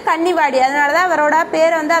சிறுகதை வந்து கன்னிவாடி. அதனாலதான் அவரோட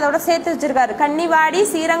பேர் வந்து அதோட சேர்த்து வச்சிருக்காரு. கன்னிவாடி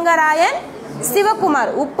ஸ்ரீரங்கராயன்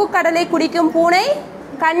சிவகுமார். உப்பு கடலை குடிக்கும் பூனை,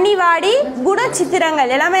 கன்னிவாடி,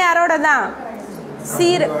 குணச்சித்திரங்கள் எல்லாமே யாரோட தான்?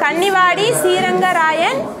 கன்னிவாடி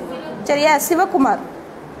ஸ்ரீரங்கராயன் சரியா சிவகுமார்.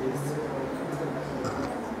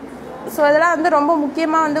 ஸோ இதெல்லாம் வந்து ரொம்ப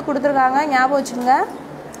முக்கியமாக வந்து கொடுத்துருக்காங்க, ஞாபகம் வச்சுக்கோங்க.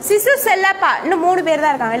 சிசு செல்லப்பா. இன்னும் 3 பேர்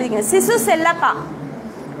தான் இருக்காங்க, எழுதிங்க. சிசு செல்லப்பா,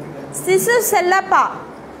 சிசு செல்லப்பா.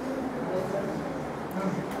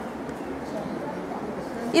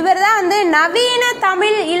 இவர் தான் வந்து நவீன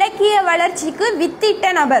தமிழ் இலக்கிய வளர்ச்சிக்கு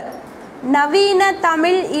வித்திட்ட நபர். நவீன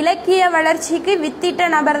தமிழ் இலக்கிய வளர்ச்சிக்கு வித்திட்ட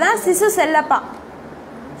நபர் தான் சிசு செல்லப்பா.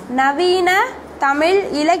 நவீன தமிழ்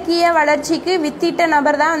இலக்கிய வளர்ச்சிக்கு வித்திட்ட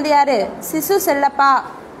நபர் தான் வந்து யாரு? சிசு செல்லப்பா.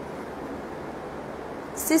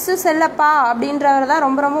 சிசு செல்லப்பா அப்படின்றவர் தான்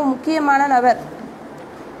ரொம்ப ரொம்ப முக்கியமான நபர்.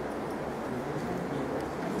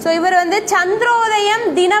 ஸோ இவர் வந்து சந்திரோதயம்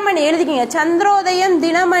தினமணி, எழுதிக்கிங்க, சந்திரோதயம்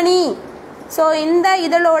தினமணி. ஸோ இந்த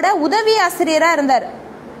இதழோட உதவி ஆசிரியராக இருந்தார்.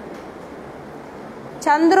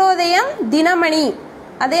 சந்திரோதயம் தினமணி.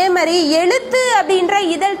 அதே மாதிரி எழுத்து அப்படின்ற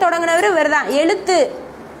இதழ் தொடங்கினவர் இவர் தான். எழுத்து,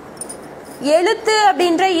 எழுத்து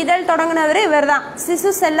அப்படின்ற இதழ் தொடங்கினவர் இவர் தான்,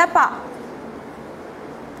 சிசு செல்லப்பா.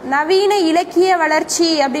 நவீன இலக்கிய வளர்ச்சி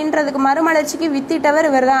அப்படின்றதுக்கு மறுமலர்ச்சிக்கு வித்திட்டவர்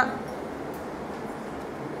இவர் தான்,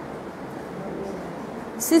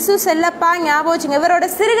 சிசு செல்லப்பா. ஞாபகம் வச்சுங்க. இவரோட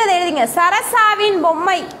சிறுகதை எழுதிங்க. சரசாவின்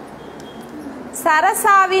பொம்மை,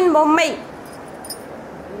 சரசாவின் பொம்மை,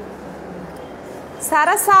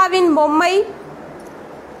 சரசாவின் பொம்மை,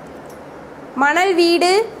 மணல்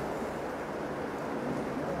வீடு.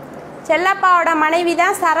 செல்லப்பாவோட மனைவி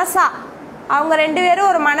தான் சரசா. அவங்க 2 பேரும்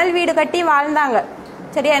ஒரு மணல் வீடு கட்டி வாழ்ந்தாங்க.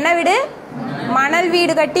 சரியா? என்ன வீடு? மணல்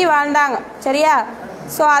வீடு கட்டி வாழ்ந்தாங்க. சரியா?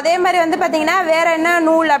 ஸோ அதே மாதிரி வந்து பார்த்தீங்கன்னா வேற என்ன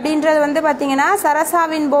நூல் அப்படின்றது வந்து பார்த்தீங்கன்னா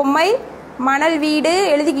சரசாவின் பொம்மை, மணல் வீடு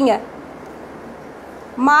எழுதிக்கிங்க.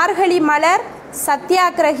 மார்கழி மலர்,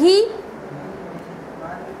 சத்தியாகிரகி,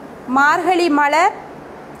 மார்கழி மலர்,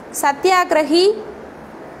 சத்தியாகிரகி.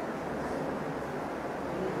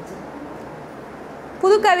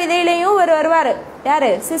 புது கவிதையிலையும் ஒரு வருவார். யாரு?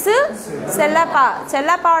 சிசு செல்லப்பா.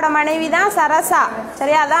 செல்லப்பாவோட மனைவி தான் சரசா.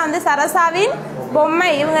 சரியா? அதான் வந்து சரசாவின் பொம்மை.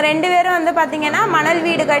 இவங்க 2 பேரும் வந்து பாத்தீங்கன்னா மணல்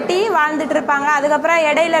வீடு கட்டி வாழ்ந்துட்டு இருப்பாங்க. அதுக்கப்புறம்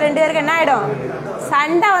இடையில 2 பேருக்கு என்ன ஆயிடும்?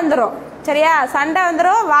 சண்டை வந்துடும். சரியா? சண்டை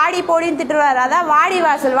வந்துடும். வாடி போடின்னு திட்டுருவாரு. அதான் வாடி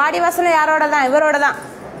வாசல். வாடி வாசல் யாரோட தான்? இவரோட தான்.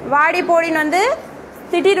 வாடி போடின்னு வந்து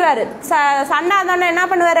திட்டிடுவாரு. சண்டை வந்தோடனே என்ன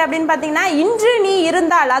பண்ணுவாரு அப்படின்னு பாத்தீங்கன்னா, இன்று நீ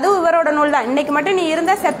இருந்தால், அதுவும் இவரோட நூல் தான். இன்னைக்கு மட்டும் நீ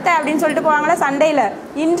இருந்த செத்த அப்படின்னு சொல்லிட்டு போவாங்களா சண்டையில.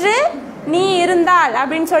 இன்று நீ இருந்தால்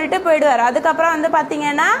அப்படின்னு சொல்லிட்டு போயிடுவார். அதுக்கப்புறம் வந்து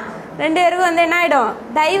பாத்தீங்கன்னா 2 பேருக்கும் வந்து என்ன ஆயிடும்?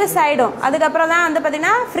 டைவர்ஸ் ஆயிடும். அதுக்கப்புறம் தான் வந்து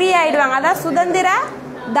பாத்தீங்கன்னா ஃப்ரீ ஆயிடுவாங்க. அதான் சுதந்திர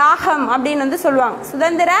தாகம் அப்படின்னு வந்து சொல்லுவாங்க.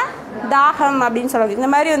 சுதந்திர தாகம் அப்படின்னு சொல்லுவாங்க. இந்த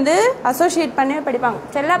மாதிரி வந்து அசோசியேட் பண்ணி படிப்பாங்க.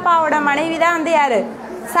 செல்லப்பாவோட மனைவி தான் வந்து யாரு?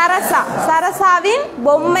 சரசா. சரசாவின்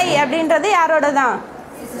பொம்மை அப்படின்றது யாரோட தான்?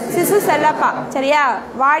 சிசு செல்லப்பா. சரியா?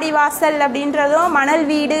 வாடி வாசல் அப்படின்றதும், மணல்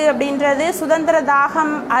வீடு அப்படின்றது, சுதந்திர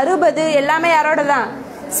தாகம் 60 எல்லாமே யாரோட தான்?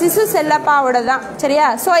 சிசு செல்லப்பாவோட தான். சரியா?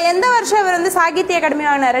 ஸோ எந்த வருஷம் இவர் வந்து சாகித்ய அகாடமி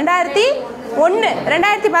வாங்கினார்? 2001.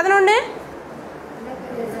 2011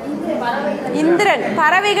 இந்திரன்.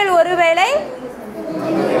 பறவைகள் ஒருவேளை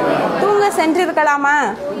தூங்க சென்றிருக்கலாமா?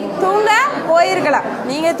 தூங்க போயிருக்கலாம்.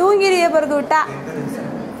 நீங்க தூங்கிரிய பிறகு விட்டா.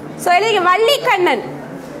 ஸோ எழுதிங்க வள்ளிக்கண்ணன்.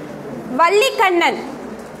 வள்ளிக்கண்ணன்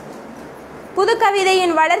புது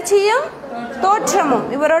கவிதையின் வளர்ச்சியும் தோற்றமும்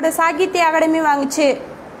இவரோட சாகித்ய அகாடமி வாங்குச்சு.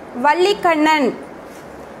 வள்ளிக்கண்ணன்.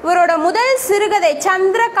 இவரோட முதல் சிறுகதை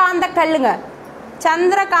சந்திரகாந்த கல்லுங்க,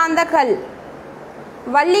 சந்திரகாந்த கல்.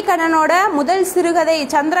 வள்ளிக்கண்ணனோட முதல் சிறுகதை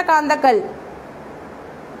சந்திரகாந்த கல்.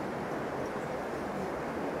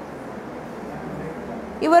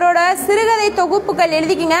 இவரோட சிறுகதை தொகுப்புகள்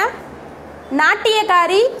எழுதிக்கிங்க.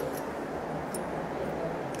 நாட்டியக்காரி,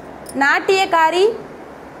 நாட்டியக்காரி,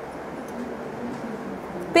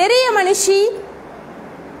 பெரிய மனுஷி,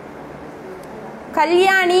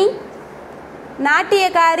 கல்யாணி.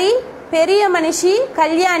 நாட்டியக்காரி, பெரிய மனுஷி,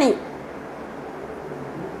 கல்யாணி.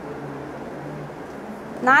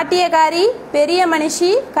 நாட்டியக்காரி, பெரிய மனுஷி,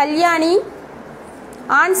 கல்யாணி.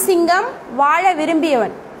 ஆண் சிங்கம், வாழ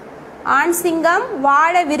விரும்பியவன். ஆண் சிங்கம்,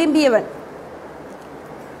 வாழ விரும்பியவன்.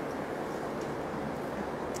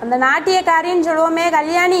 அந்த நாட்டியக்காரின்னு சொல்லுவோமே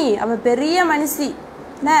கல்யாணி, அவ பெரிய மனுஷி.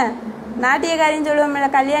 என்ன நாட்டியக்காரின்னு சொல்லுவோமே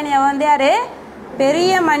கல்யாணி, அவ வந்து யாரு?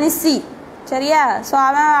 பெரிய மனுஷி. சரியா? ஸோ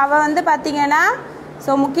அவ வந்து பார்த்தீங்கன்னா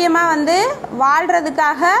ஸோ முக்கியமாக வந்து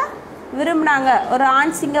வாழ்கிறதுக்காக விரும்பினாங்க. ஒரு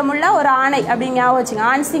ஆண் சிங்கம் உள்ள ஒரு ஆணை அப்படின்னு ஞாபகம் வச்சுங்க.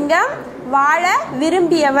 ஆண் சிங்கம், வாழ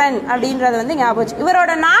விரும்பியவன் அப்படின்றத வந்து ஞாபகம் வச்சு.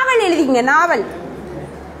 இவரோட நாவல் எழுதிங்க. நாவல்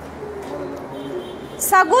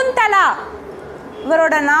சகுந்தலா.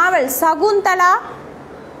 இவரோட நாவல் சகுந்தலா,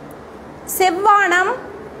 செவ்வானம்.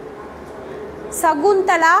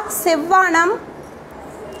 சகுந்தலா, செவ்வானம்.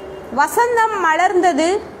 வசந்தம் மலர்ந்தது.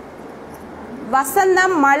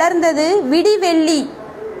 வசந்தம் மலர்ந்தது. விடிவெள்ளி.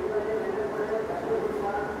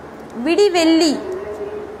 விடிவெள்ளி.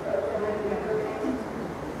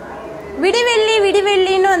 விடிவெள்ளி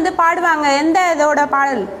விடிவெள்ளின்னு வந்து பாடுவாங்க. எந்த இதோட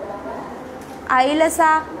பாடல்?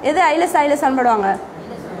 ஐலசா. எது ஐலசா ஐலசான்னு பாடுவாங்க?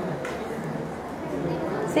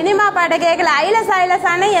 சினிமா பாட்டை கேட்கல. ஐலசா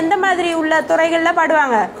ஐலசான்னு எந்த மாதிரி உள்ள துறைகள்ல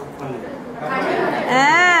பாடுவாங்க?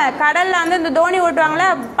 கடல்ல வந்து இந்த தோனி ஓட்டுவாங்களே,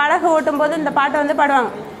 படகு ஓட்டும் போது இந்த பாட்டை வந்து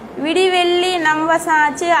பாடுவாங்க. விடிவெள்ளி நம்வசம்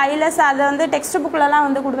ஆச்சு ஐலசா. அதை வந்து டெக்ஸ்ட் புக்லலாம்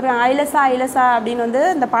வந்து கொடுத்துருக்காங்க. ஐலசா ஐலசா அப்படின்னு வந்து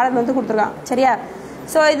இந்த பாடல் வந்து கொடுத்துருக்காங்க. சரியா?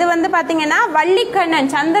 ஸோ இது வந்து பார்த்தீங்கன்னா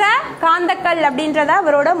வள்ளிக்கண்ணன் சந்திர காந்தக்கல் அப்படின்றதா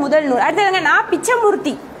அவரோட முதல் நூல். அடுத்ததுங்க நான்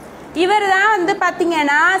பிச்சமூர்த்தி. இவர் தான் வந்து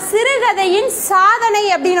பார்த்தீங்கன்னா சிறுகதையின் சாதனை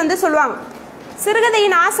அப்படின்னு வந்து சொல்லுவாங்க.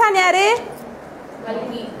 சிறுகதையின் ஆசான் யாரு?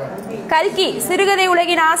 கல்கி. சிறுகதை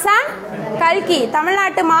உலகின் ஆசான் கல்கி.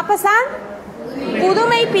 தமிழ்நாட்டு மாப்பசான்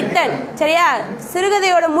புதுமை பித்தன். சரியா?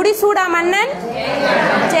 சிறுகதையோட முடிசூடா மன்னன்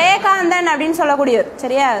ஜெயகாந்தன் அப்படின்னு சொல்லக்கூடியவர்.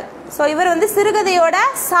 சரியா? ஸோ இவர் வந்து சிறுகதையோட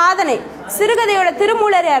சாதனை. சிறுகதையோட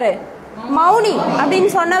திருமூலர் யாரு? மௌனி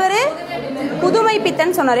அப்படின்னு சொன்னவர் புதுமை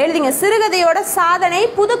பித்தன் சொன்னார். எழுதிங்க. சிறுகதையோட சாதனை,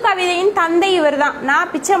 புது கவிதையின் தந்தை இவர் தான்.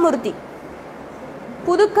 நான் பிச்சமூர்த்தி.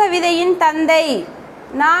 புது கவிதையின் தந்தை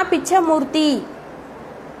நான் பிச்சமூர்த்தி.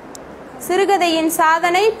 சிறுகதையின்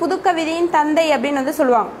சாதனை, புது கவிதையின் தந்தை அப்படின்னு வந்து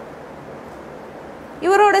சொல்லுவாங்க.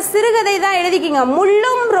 இவரோட சிறுகதை தான் எழுதிக்கிங்க.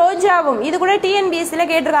 முள்ளும் ரோஜாவும். இது கூட TNPSC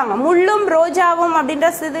கேட்டிருக்காங்க. முள்ளும் ரோஜாவும் அப்படின்ற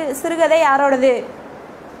சிறுகதை யாரோடது?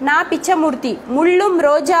 நான் பிச்சமூர்த்தி. முள்ளும்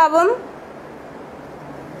ரோஜாவும்.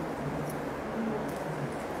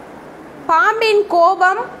 பாம்பின்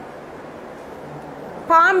கோபம்.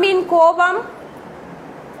 பாம்பின் கோபம்.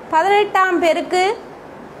 18ஆம் பெருக்கு.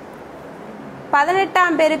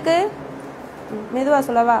 18ஆம் பெருக்கு. மெதுவா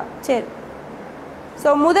சொல்லவா? சரி. ஸோ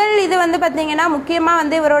முதல் இது வந்து பார்த்தீங்கன்னா முக்கியமாக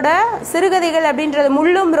வந்து இவரோட சிறுகதைகள் அப்படின்றது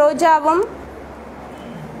முள்ளும் ரோஜாவும்,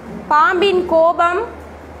 பாம்பின் கோபம்,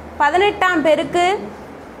 18ஆம் பெருக்கு,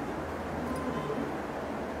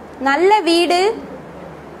 நல்ல வீடு,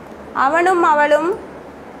 அவனும் அவளும்,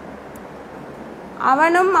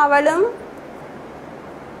 அவனும் அவளும்,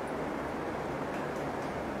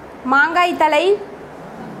 மாங்காய் தலை,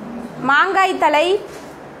 மாங்காய் தலை.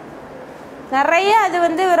 நிறைய அது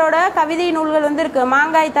வந்து இவரோட கவிதை நூல்கள் வந்து இருக்கு.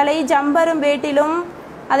 மாங்காய் தலை, ஜம்பரும் பேட்டிலும்,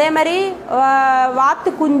 அதே மாதிரி வாத்து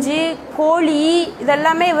குஞ்சு, கோழி,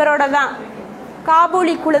 இதெல்லாமே இவரோட தான்.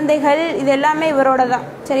 காபூலி குழந்தைகள், இது எல்லாமே இவரோட தான்.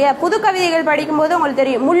 சரியா? புது கவிதைகள் படிக்கும்போது உங்களுக்கு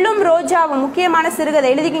தெரியும். முள்ளும் ரோஜாவும் முக்கியமான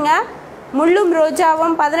சிறுகதை எழுதிக்கிங்க. முள்ளும்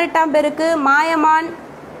ரோஜாவும், 18ஆம் பெருக்கு, மாயமான்,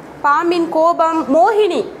 பாம்பின் கோபம்,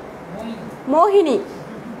 மோகினி. மோகினி.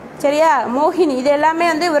 சரியா? மோகினி. இது எல்லாமே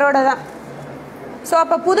வந்து இவரோட தான். ஸோ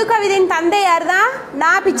அப்போ புது கவிதையின் தந்தை யார் தான்?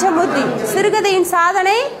 நான் பிச்சமூர்த்தி. சிறுகதையின்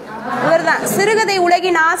சாதனை இவர் தான். சிறுகதை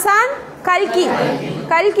உலகின் ஆசான் கல்கி.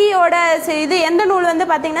 கல்கியோட இது எந்த நூல் வந்து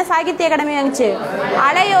பார்த்தீங்கன்னா சாகித்ய அகாடமி வாங்குச்சு?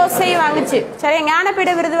 அலையோசை வாங்குச்சு. சரியா?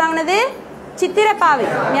 ஞானபீட விருது வாங்கினது சித்திரப்பாவை.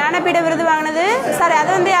 ஞானபீட விருது வாங்கினது சாரி அது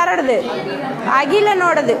வந்து யாரோடது?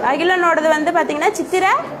 அகிலனோடது. அகிலனோடது வந்து பார்த்தீங்கன்னா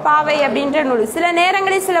சித்திரப்பாவை அப்படின்ற நூல். சில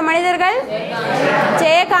நேரங்களில் சில மனிதர்கள்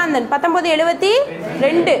ஜெயகாந்தன்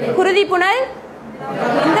 1972. குருதி புனல்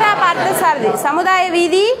இந்திரா பார்த்தசாரதி. சமுதாய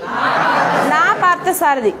வீதி நா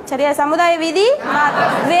பார்த்தசாரதி. சரியா? சமுதாய வீதி.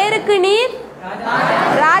 வேருக்கு நீர்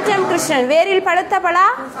ராஜம் கிருஷ்ணன். வேரில் பழுத்த பலா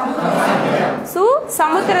சு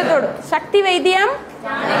சமுத்திரத்தோடு. சக்தி வைத்தியம்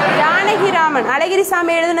ஜானகிராமன்.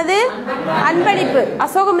 அழகிரிசாமி எழுதுனது அன்பளிப்பு.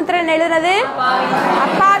 அசோகமித்திரன் எழுதுனது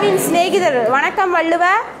அப்பாவின் சிநேகிதர். வணக்கம் வள்ளுவ.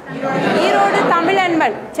 ஈரோடு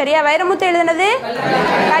தமிழன்பன். சரியா? வைரமுத்து எழுதுனது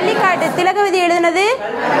கள்ளிக்காட்டு. திலகவதி எழுதுனது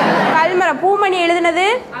கல்மரம். பூமணி எழுதுனது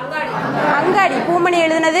அங்காடி. பூமணி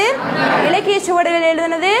எழுதுனது இலக்கிய சுவடுகள்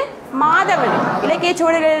எழுதுனது மாதவன். இலக்கிய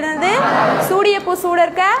சுவடுகள் எழுதுனது சூடிய பூ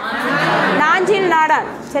சூடர்க்க நாஞ்சில் நாடான்.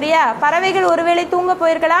 சரியா? பறவைகள் ஒருவேளை தூங்க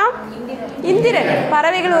போயிருக்கலாம் இந்திரன்.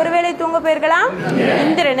 பறவைகள் ஒருவேளை தூங்க போயிருக்கலாம்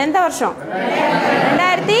இந்திரன். எந்த வருஷம்?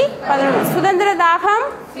 2011. சுதந்திர தாகம்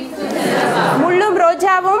முள்ளும்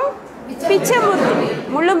ரோஜாவும் பிச்சமூர்த்தி.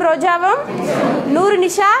 முள்ளும் ரோஜாவும் நூறு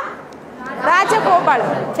நிஷா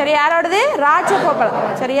ராஜகோபாலம். சரி, யாரோடது? ராஜகோபாலம்.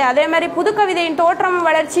 சரியா? அதே மாதிரி புதுக்கவிதையின் தோற்றமும்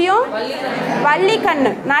வளர்ச்சியும்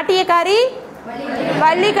வள்ளிக்கண்ணன். நாட்டியக்காரி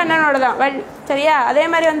வள்ளிக்கண்ணனோட தான். சரியா? அதே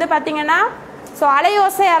மாதிரி வந்து பாத்தீங்கன்னா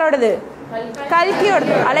அலையோசை யாரோடது?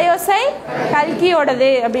 கல்கியோடது. அலையோசை கல்கியோடது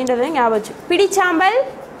அப்படின்றது ஞாபகம். பிடிச்சாம்பல்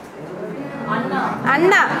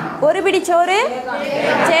அண்ணா. ஒரு பிடிச்சோறு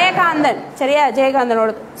ஜெயகாந்தன். சரியா?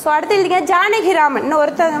 ஜெயகாந்தனோடது. அடுத்து எழுதிங்க ஜானகிராமன். இன்னும்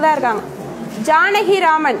ஒருத்தவங்க தான் இருக்காங்க.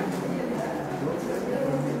 ஜானகிராமன்.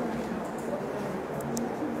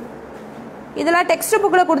 இதெல்லாம் டெக்ஸ்ட்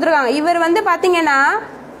புக்ல கொடுத்துருக்காங்க. இவர் வந்து பாத்தீங்கன்னா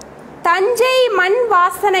தஞ்சை மண்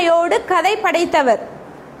வாசனையோடு கதை படைத்தவர்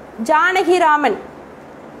ஜானகிராமன்.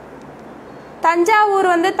 தஞ்சாவூர்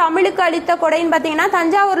வந்து தமிழுக்கு அளித்த கொடைன்னு பாத்தீங்கன்னா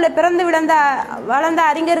தஞ்சாவூர்ல பிறந்து வளர்ந்த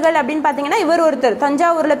அறிஞர்கள் அப்படின்னு பாத்தீங்கன்னா இவர் ஒருத்தர்.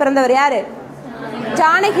 தஞ்சாவூர்ல பிறந்தவர் யாரு?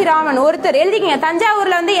 ஜானகிராமன் ஒருத்தர். எழுதிக்கங்க.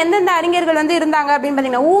 தஞ்சாவூர்ல வந்து எந்தெந்த அறிஞர்கள் வந்து இருந்தாங்க அப்படின்னு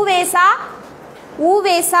பாத்தீங்கன்னா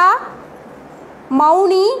ஊவேசா,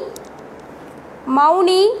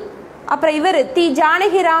 மௌனி, அப்புறம் இவர் தி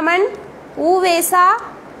ஜானகிராமன், ஊவேசா,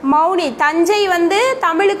 மௌனி. தஞ்சை வந்து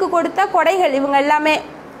தமிழுக்கு கொடுத்த கொடைகள் இவங்க எல்லாமே.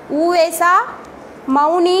 ஊவேசா,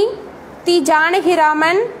 மௌனி, தி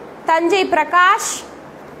ஜானகிராமன், தஞ்சை பிரகாஷ்,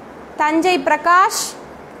 தஞ்சை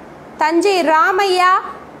ராமையா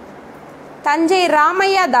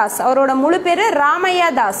தாஸ். அவரோட முழு பேரு ராமையா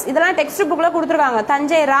தாஸ். இதெல்லாம் டெக்ஸ்ட் புக்ல கொடுத்துருக்காங்க.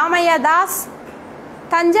 தஞ்சை ராமையா தாஸ்.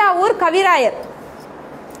 தஞ்சாவூர் கவிராயர்.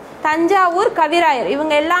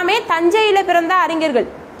 இவங்க எல்லாமே தஞ்சையில பிறந்த அறிஞர்கள்.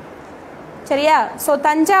 சரியா?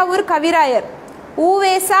 தஞ்சாவூர் கவிராயர்.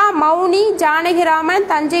 ஊவேசா, மௌனி, ஜானகிராமன்,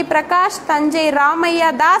 தஞ்சை பிரகாஷ், தஞ்சை ராமையா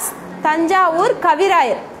தாஸ், தஞ்சாவூர்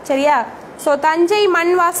கவிராயர். சரியா? தஞ்சை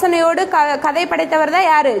மண் வாசனையோடு கதை படைத்தவர் தான்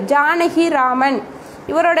யாரு? ஜானகிராமன்.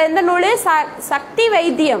 இவரோட எந்த நூலு? சக்தி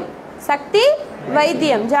வைத்தியம்.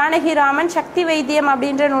 ஜானகிராமன் சக்தி வைத்தியம்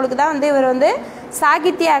அப்படின்ற நூலுக்கு தான் வந்து இவர் வந்து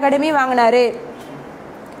சாகித்ய அகாடமி வாங்கினாரு.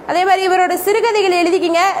 அதே மாதிரி இவரோட சிறுகதைகள்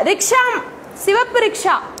எழுதிக்கிங்க. ரிக்ஷா, சிவப்பு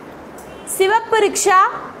ரிக்ஷா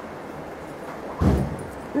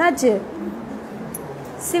என்னாச்சு?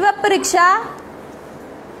 சிவப்பு ரிக்ஷா,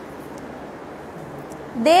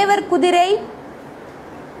 தேவர் குதிரை,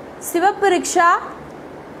 சிவப்பு ரிக்ஷா,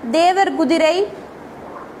 தேவர் குதிரை,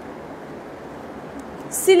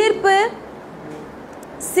 சிலிர்ப்பு,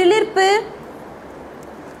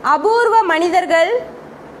 அபூர்வ மனிதர்கள்,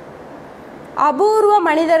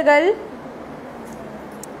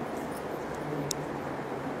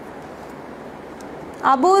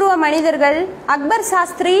 அக்பர்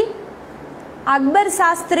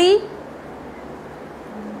சாஸ்திரி,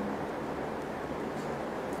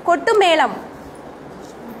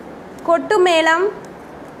 கொட்டுமேளம்,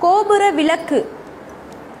 கோபுர விளக்கு.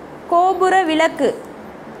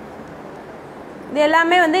 இது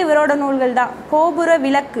எல்லாமே வந்து இவரோட நூல்கள் தான். கோபுர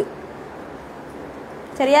விளக்கு.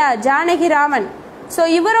 சரியா? ஜானகிராமன்.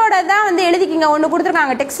 இவரோட தான் வந்து எழுதிக்கிங்க. ஒன்று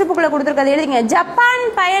கொடுத்துருக்காங்க டெக்ஸ்ட் புக்கில் கொடுத்துருக்கிறது. எழுதிக்கிங்க. ஜப்பான்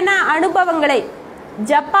பயண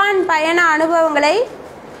அனுபவங்களை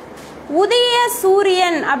உதய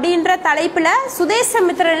சூரியன் அப்படின்ற தலைப்புல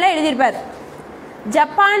சுதேசமித்திரன்ல எழுதியிருப்பார்.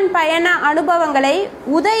 ஜப்பான் பயண அனுபவங்களை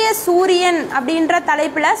உதய சூரியன் அப்படின்ற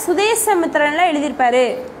தலைப்புல சுதேசமித்திரன்ல எழுதியிருப்பாரு.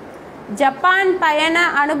 ஜப்பான் பயண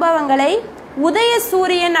அனுபவங்களை உதய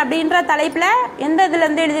சூரியன் அப்படின்ற தலைப்புல எந்த இதுல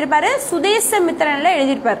இருந்து எழுதியிருப்பாரு?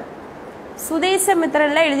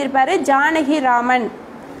 சுதேசமித்திரன்ல எழுதியிருப்பாரு ஜானகிராமன்.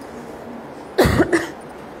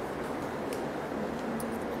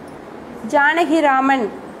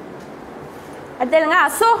 அடுத்ததுங்க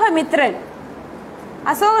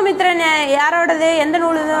அசோகமித்திரன் யாரோடது? எந்த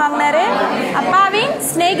நூல் வாங்கினாரு? அப்பாவின்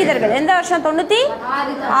சிநேகிதர்கள். எந்த வருஷம்?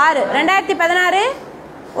 96. 2016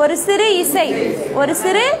 ஒரு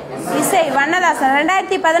சிறு இசை வண்ணதாசன்.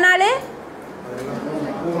 2014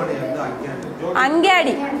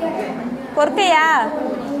 அங்காடி. பொற்கையா?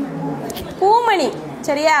 பூமணி.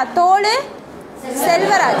 சரியா, தோளு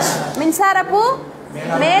செல்வராஜ், மின்சாரப்பூ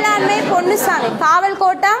மேலாண்மை பொன்னுசாமி, காவல்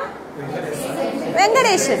கோட்டம்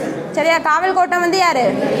வெங்கடேஷன், சரியா. காவல் கோட்டம் வந்து யாரு?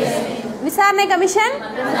 விசாரணை கமிஷன்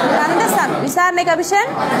கந்தசாமி, விசாரணை கமிஷன்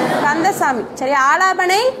கந்தசாமி, சரியா.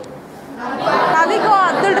 ஆலாபனை கவிகோ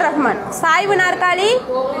அப்துல் ரஹ்மான், சாய்வு நாற்காலி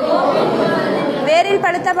வேரில்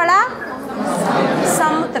பழுத்த பலா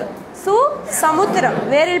சமுத்திரம், சமுத்திரம்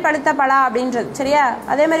வேரில் பழுத்த பலா அப்படின்றது, சரியா.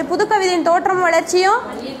 அதே மாதிரி புதுக்கவிதையின் தோற்றமும் வளர்ச்சியும்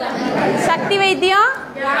சக்தி வைத்தியம்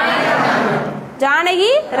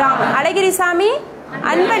ஜானகி ராம், அழகிரிசாமி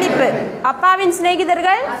அன்பளிப்பு, அப்பாவின்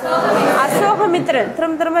சிநேகிதர்கள் அசோகமித்ரன்.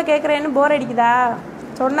 திரும்ப கேட்குறேன்னு போர் அடிக்குதா?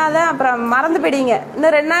 சொன்னாதான் அப்புறம் மறந்து போயிடுவீங்க.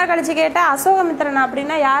 இன்னும் 2 நாள் கழிச்சு கேட்டால் அசோகமித்ரன்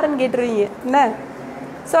அப்படின்னா யாருன்னு கேட்டுருவீங்க என்ன.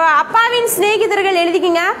 ஸோ அப்பாவின் சிநேகிதர்கள்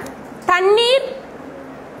எழுதிக்கிங்க. தண்ணீர்,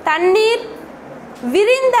 தண்ணீர்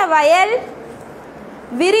விரிந்த வயல்,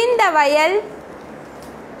 விரிந்த வயல்,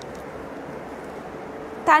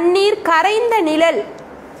 தண்ணீர் கரைந்த நிழல்,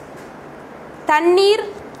 தண்ணீர்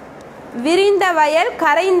விரிந்த வயல்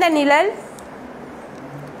கரைந்த நிழல்,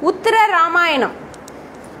 உத்தர ராமாயணம்,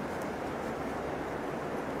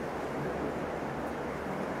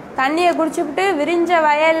 தண்ணியை குடிச்சுக்கிட்டு விரிஞ்ச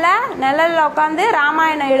வயல்ல நிழல்ல உட்காந்து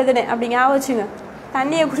ராமாயணம் எழுதுனேன் அப்படிங்க வச்சுங்க.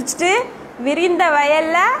 தண்ணியை குடிச்சிட்டு விரிந்த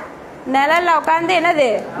வயல்ல நிழல்ல உட்காந்து என்னது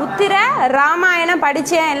உத்திர ராமாயணம்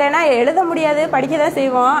படிச்சேன், இல்லைன்னா எழுத முடியாது, படிக்க தான்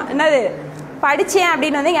செய்வோம், என்னது படிச்சேன்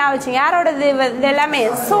அப்படின்னு வந்து ஞாபகம் வச்சுங்க. யாரோடது இது எல்லாமே?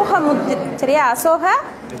 அசோகமுத்து, சரியா,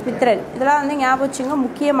 அசோகமித்ரன். இதெல்லாம் வந்து ஞாபகம் வச்சுங்க,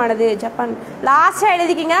 முக்கியமானது. ஜப்பான் லாஸ்டா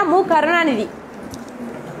எழுதிக்கிங்க. மு கருணாநிதி,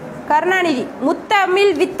 கருணாநிதி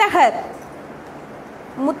முத்தமிழ் வித்தகர்,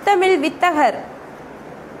 முத்தமிழ் வித்தகர்.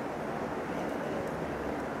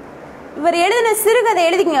 இவர் எழுதின சிறுகதை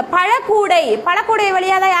எழுதிக்கிங்க. பழக்கூடை, பழக்கூடை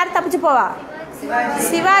வழியா தான் யார் தப்பிச்சு போவா?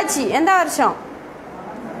 சிவாஜி. எந்த வருஷம்?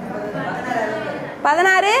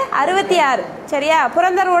 1666, சரியா.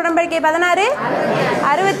 புரந்தர் உடன்படிக்கை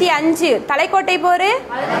 1665, தலைக்கோட்டை போர்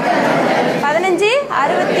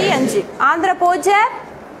 1565, ஆந்திர போஜர்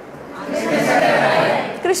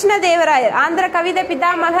கிருஷ்ணதேவராயர், ஆந்திர கவிதை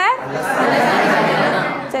பிதாமகர்,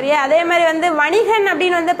 சரியா. அதே மாதிரி வந்து வணிகன்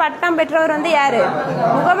அப்படின்னு வந்து பட்டம் பெற்றவர் வந்து யாரு?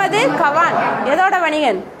 முகமது கவான். எதோட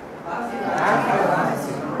வணிகன்?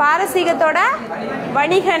 பாரசீகத்தோட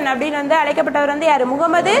வணிகன் அப்படின்னு வந்து அழைக்கப்பட்டவர் வந்து யாரு?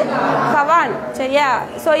 முகமது கவான், சரியா.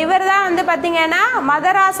 ஸோ இவர் தான் வந்து பார்த்தீங்கன்னா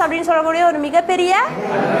மதராஸ் அப்படின்னு சொல்லக்கூடிய ஒரு மிகப்பெரிய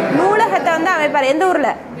நூலகத்தை வந்து அமைப்பார். எந்த ஊர்ல?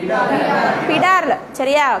 பிடார்ல,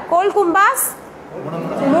 சரியா. கோல்கும்பாஸ்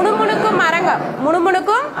முணுமுணுக்கும் அரங்கம்,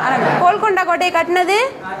 முணுமுணுக்கும் அரங்கம். கோல்கொண்டா கோட்டையை கட்டினது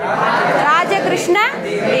ராஜகிருஷ்ண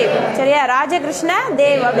தேவ், சரியா, ராஜகிருஷ்ண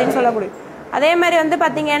தேவ் அப்படின்னு சொல்லக்கூடிய. அதே மாதிரி வந்து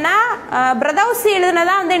பாத்தீங்கன்னா பிரதௌசி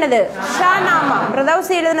எழுதுனதா வந்து என்னது? ஷாநாமா.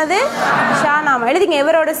 பிரதௌசி எழுதுனது ஷாநாமா. எழுதிங்க.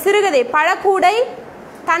 இவரோட சிறுகதை பழக்கூடை,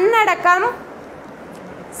 தன்னடக்கம்,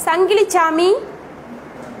 சங்கிலிச்சாமி.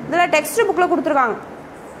 இதெல்லாம் டெக்ஸ்ட் புக்ல கொடுத்துருக்காங்க.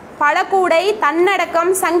 பழக்கூடை,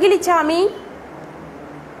 தன்னடக்கம், சங்கிலிச்சாமி.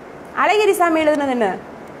 அழகிரிசாமி எழுதுனது என்ன?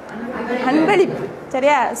 அன்பளிப்பு,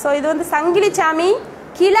 சரியா. ஸோ இது வந்து சங்கிலிச்சாமி.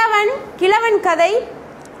 கிழவன், கிழவன் கதை,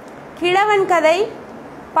 கிழவன் கதை,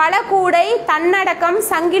 பழக்கூடை, தன்னடக்கம்,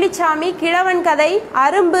 சங்கிலிச்சாமி, கிழவன் கதை.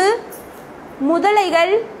 அரும்பு,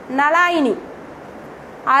 முதலைகள், நலாயினி.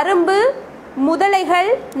 அரும்பு,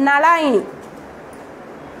 முதலைகள், நலாயினி.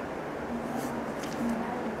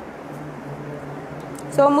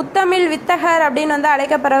 ஸோ முத்தமிழ் வித்தகர் அப்படின்னு வந்து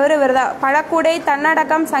அழைக்கப்படுறவர் இவர் தான். பழக்கூடை,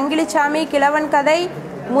 தன்னடக்கம், சங்கிலிச்சாமி, கிழவன் கதை,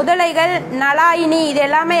 முதலைகள், நலாயினி. இது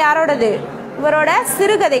எல்லாமே யாரோடது? இவரோட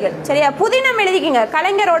சிறுகதைகள், சரியா. புதினம் எழுதிக்கிங்க.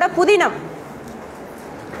 கலைஞரோட புதினம்.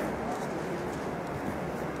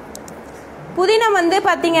 புதினம் வந்து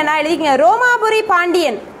பாத்தீங்கன்னா எழுதிக்கிங்க. ரோமாபுரி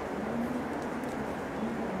பாண்டியன்.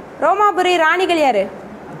 ரோமாபுரி ராணிகள் யாரு?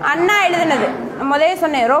 அண்ணா எழுதுனது. முதலே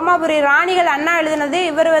சொன்னேன், ரோமாபுரி ராணிகள் அண்ணா எழுதுனது.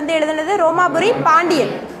 இவர் வந்து எழுதுனது ரோமாபுரி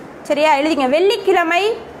பாண்டியன், சரியா. எழுதிங்க. வெள்ளிக்கிழமை,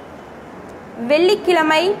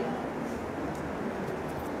 வெள்ளிக்கிழமை.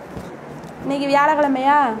 இன்னைக்கு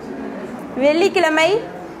வியாழக்கிழமையா? வெள்ளிக்கிழமை.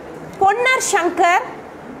 பொன்னர் சங்கர்,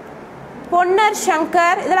 பொன்னர்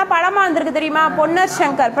சங்கர். இதெல்லாம் படமா வந்திருக்கு தெரியுமா? பொன்னர்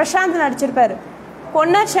சங்கர், பிரசாந்த் நடிச்சிருப்பாரு.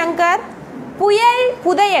 பொன்னர் சங்கர். புயல்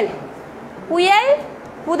புதையல், புயல்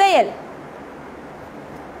புதையல்.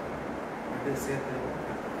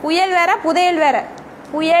 புயல் வேற புதையல் வேற.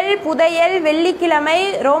 புயல் புதையல், வெள்ளிக்கிழமை,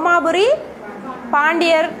 ரோமாபுரி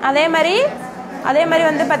பாண்டியர். அதே மாதிரி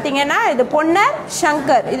வந்து பாத்தீங்கன்னா இது பொன்னர்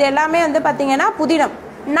சங்கர். இது எல்லாமே வந்து பாத்தீங்கன்னா புதினம்.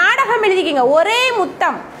 நாடகம் எழுதிக்கிங்க. ஒரே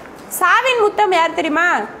முத்தம். சாவின் முத்தம் யார் தெரியுமா?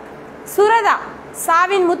 சுரதா.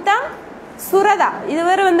 சாவின் முத்தம் சுரதா.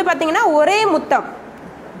 இதுவரை வந்து பாத்தீங்கன்னா ஒரே முத்தம்,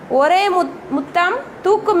 ஒரே முத்தம்.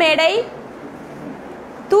 தூக்கு மேடை,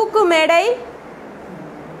 தூக்கு மேடை.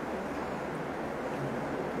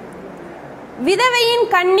 விதவையின்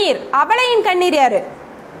கண்ணீர். அபலையின் கண்ணீர் யாரு?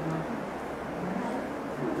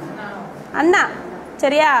 அண்ணா.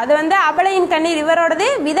 சரியா? அது வந்து அபலையின் கண்ணீர் இவரோடது.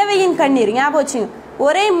 விதவையின் கண்ணீர் ஞாபகம் வச்சுங்க.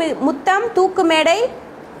 ஒரே முத்தம், தூக்கு மேடை,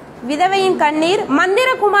 விதவையின் கண்ணீர்.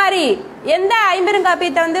 மந்திரகுமாரி எந்த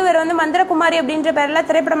ஐம்பெருங்காப்பியத்தை வந்து இவர் வந்து மந்திரகுமாரி அப்படின்ற பேர்ல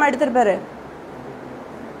திரைப்படமா எடுத்திருப்பாரு?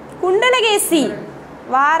 குண்டலகேசி.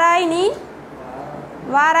 வாராய் நீ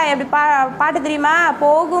வாராய் அப்படி பாட்டு தெரியுமா?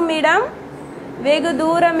 போகும் இடம் வெகு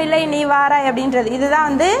தூரம் இல்லை நீ வாராய் அப்படின்றது. இதுதான்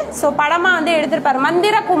வந்து படமா வந்து எடுத்திருப்பாரு.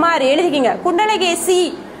 மந்திரகுமாரி எழுதிக்கிங்க. குண்டலகேசி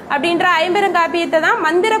அப்படின்ற ஐம்பெருங்காப்பியத்தை தான்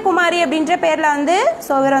மந்திரகுமாரி அப்படின்ற பேர்ல வந்து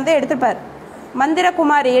இவர் வந்து எடுத்திருப்பாரு.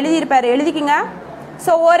 மந்திரகுமாரி எழுதியிருப்பாரு, எழுதிக்கிங்க.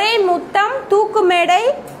 ஒரே முத்தம், தூக்கு மேடை,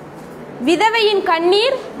 விதவையின்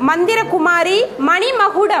கண்ணீர், மந்திரகுமாரி,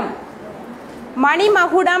 மணிமகுடம்.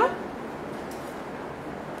 மணிமகுடம்,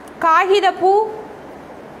 காகிதப்பூ,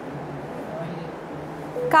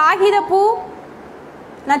 காகிதப்பூ,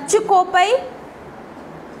 நச்சுக்கோப்பை,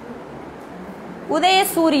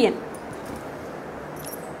 உதயசூரியன்.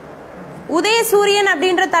 உதயசூரியன்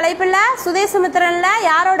அப்படின்ற தலைப்புல சுதேசமித்திரன்ல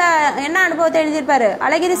யாரோட என்ன அனுபவத்தை எழுதியிருப்பாரு?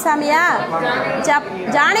 அழகிரி சாமியா?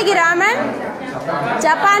 ஜானகிராமன்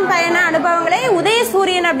ஜப்பான் பயண அனுபவங்களை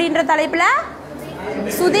உதயசூரியன் அப்படின்ற தலைப்புல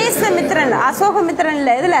சுதேசமித்திரன், அசோகமித்திரன்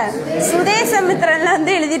இல்ல, இதுல சுதேசமித்திரன்ல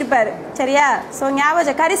வந்து எழுதியிருப்பாரு. சரியா?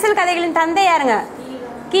 ஞாபகம். கரிசல் கதைகளின் தந்தை யாருங்க?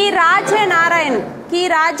 கி. ராஜ நாராயணன். கி.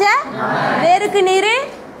 ராஜ வேருக்கு நீரு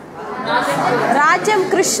ராஜம்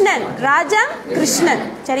கிருஷ்ணன். ராஜம் கிருஷ்ணன்.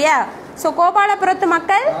 சரியா? கோபாலபுரத்து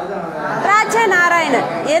மக்கள் ராஜ நாராயணன்.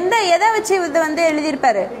 எதை வச்சு இது வந்து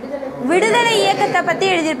எழுதியிருப்பாரு? விடுதலை இயக்கத்தை பத்தி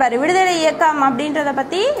எழுதியிருப்பாரு. விடுதலை இயக்கம் அப்படின்றத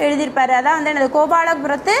பத்தி எழுதியிருப்பாரு. அதான் வந்து எனது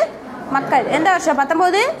கோபாலபுரத்து மக்கள். எந்த வருஷம்?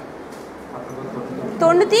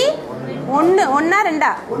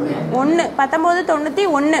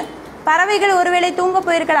 1991. பறவைகள் ஒருவேளை தூங்க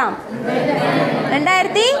போயிருக்கலாம்.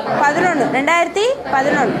 2011.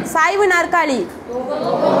 சாய்வு நாற்காலி.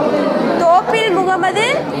 தோப்பில் முகமது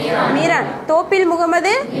மீரான். தோப்பில்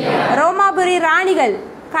முகமது. ரோமாபுரி ராணிகள்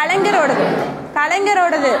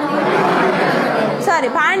கலைஞரோடது. சாரி,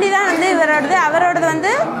 பாண்டி தான் வந்து இவரோடது. அவரோடது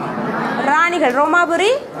வந்து ராணிகள்,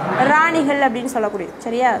 ரோமாபுரி ராணிகள் அப்படின்னு சொல்லக்கூடியது.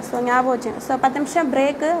 சரியா? ஞாபகம் வச்சு 10 நிமிஷம்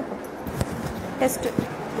பிரேக்கு. டெஸ்ட் இருக்கு.